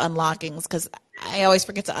bunch of unlockings because I always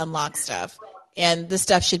forget to unlock stuff, and this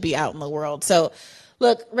stuff should be out in the world. So,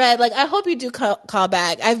 look, Red, I hope you do call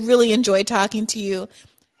back. I really enjoyed talking to you,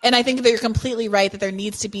 and I think that you're completely right that there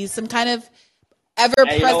needs to be some kind of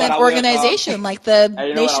ever-present organization like the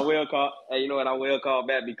nation. You know what I will call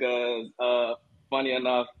back because funny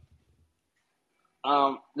enough.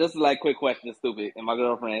 This is like quick question, stupid. And my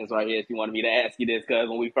girlfriend is right here. She wanted me to ask you this because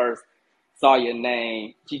when we first saw your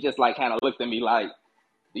name, she just like kind of looked at me like,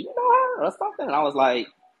 "Do you know her or something?" And I was like,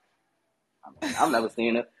 "I've never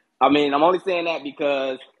seen her." I mean, I'm only saying that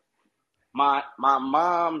because my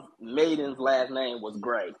mom's maiden's last name was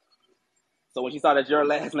Gray. So when she saw that your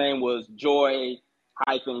last name was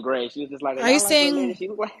Joy-Gray, she was just like, "Are you saying?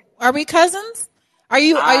 Are we cousins? Are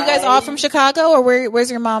you guys all from Chicago, or where's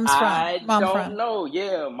your mom's from? I don't know.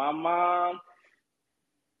 Yeah, my mom,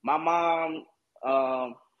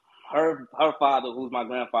 her father, who's my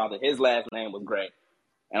grandfather, his last name was Gray,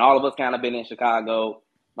 and all of us kind of been in Chicago.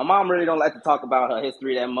 My mom really don't like to talk about her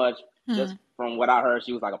history that much. Just from what I heard,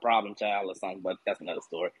 she was like a problem child or something, but that's another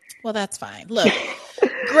story. Well, that's fine. Look,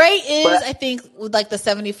 Gray is, I think, like the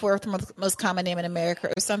 74th most common name in America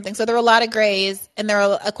or something. So there are a lot of Grays, and there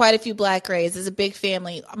are quite a few Black Grays. There's a big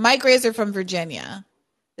family. My Grays are from Virginia,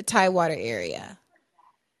 the Tidewater area.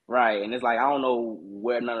 Right, and it's like I don't know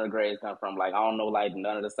where none of the Grays come from. Like I don't know like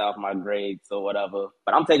none of the South my grades or whatever.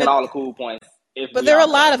 But I'm taking all the cool points. But there are a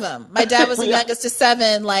lot of them. My dad was the youngest of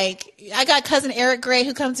 7. Like I got cousin Eric Gray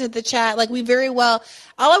who comes into the chat. Like we very well.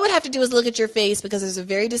 All I would have to do is look at your face because there's a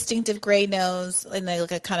very distinctive gray nose and like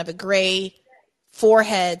a kind of a gray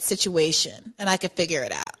forehead situation, and I could figure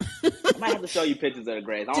it out. I might have to show you pictures of the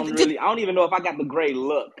Grays. I don't even know if I got the gray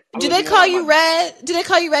look. Do they call you Red? Do they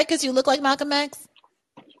call you Red because you look like Malcolm X?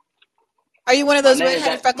 Are you one of those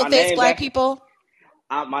red-headed, freckle-faced Black people?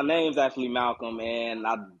 My name's actually Malcolm, and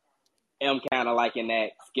I am kind of like in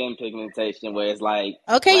that skin pigmentation where it's like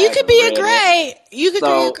okay, you could be a gray. You could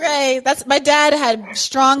be a gray. That's my dad had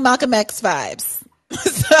strong Malcolm X vibes.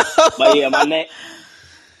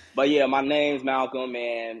 But my name's Malcolm,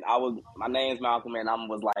 and I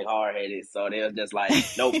was like hard headed, so they was just like,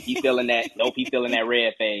 nope, he's feeling that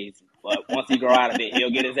red phase. But once he grow out of it,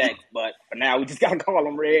 he'll get his X. But for now, we just gotta call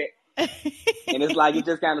him Red. And it's like it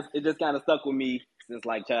just kind of stuck with me since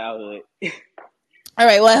like childhood. All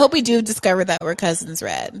right. Well, I hope we do discover that we're cousins,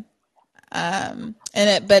 Red.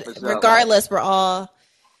 But regardless, we're all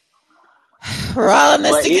in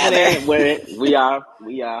this together. We are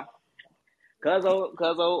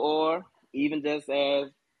Cuzzo, or even just as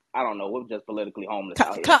I don't know, we're just politically homeless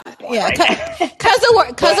out here.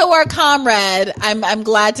 Cuzzo or comrade. I'm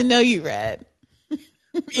glad to know you, Red.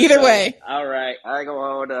 Either way. All right, I go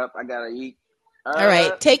hold up. I gotta eat. All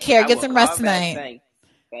right, take care. Get some rest tonight.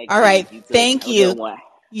 All right, thank you.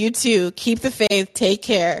 You too. Keep the faith. Take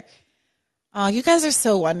care. Oh, you guys are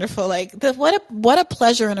so wonderful. Like what a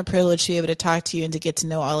pleasure and a privilege to be able to talk to you and to get to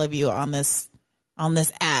know all of you on this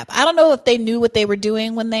app. I don't know if they knew what they were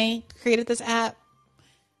doing when they created this app,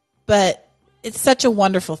 but it's such a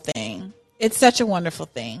wonderful thing. It's such a wonderful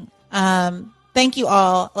thing. Thank you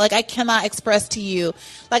all. Like, I cannot express to you,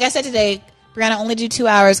 like I said today, Brianna, only do 2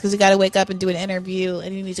 hours because you got to wake up and do an interview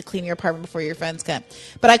and you need to clean your apartment before your friends come.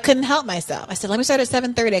 But I couldn't help myself. I said, let me start at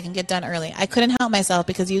 7:30. I can get done early. I couldn't help myself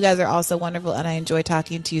because you guys are all so wonderful and I enjoy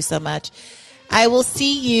talking to you so much. I will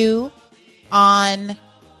see you on,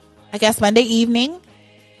 I guess, Monday evening.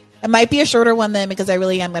 It might be a shorter one then because I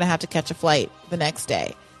really am going to have to catch a flight the next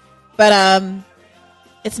day. But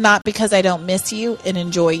it's not because I don't miss you and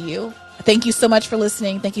enjoy you. Thank you so much for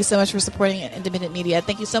listening. Thank you so much for supporting independent media.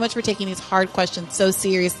 Thank you so much for taking these hard questions so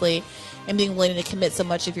seriously and being willing to commit so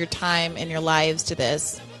much of your time and your lives to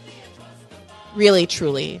this. Really,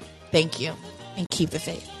 truly, thank you. And keep the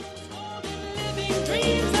faith.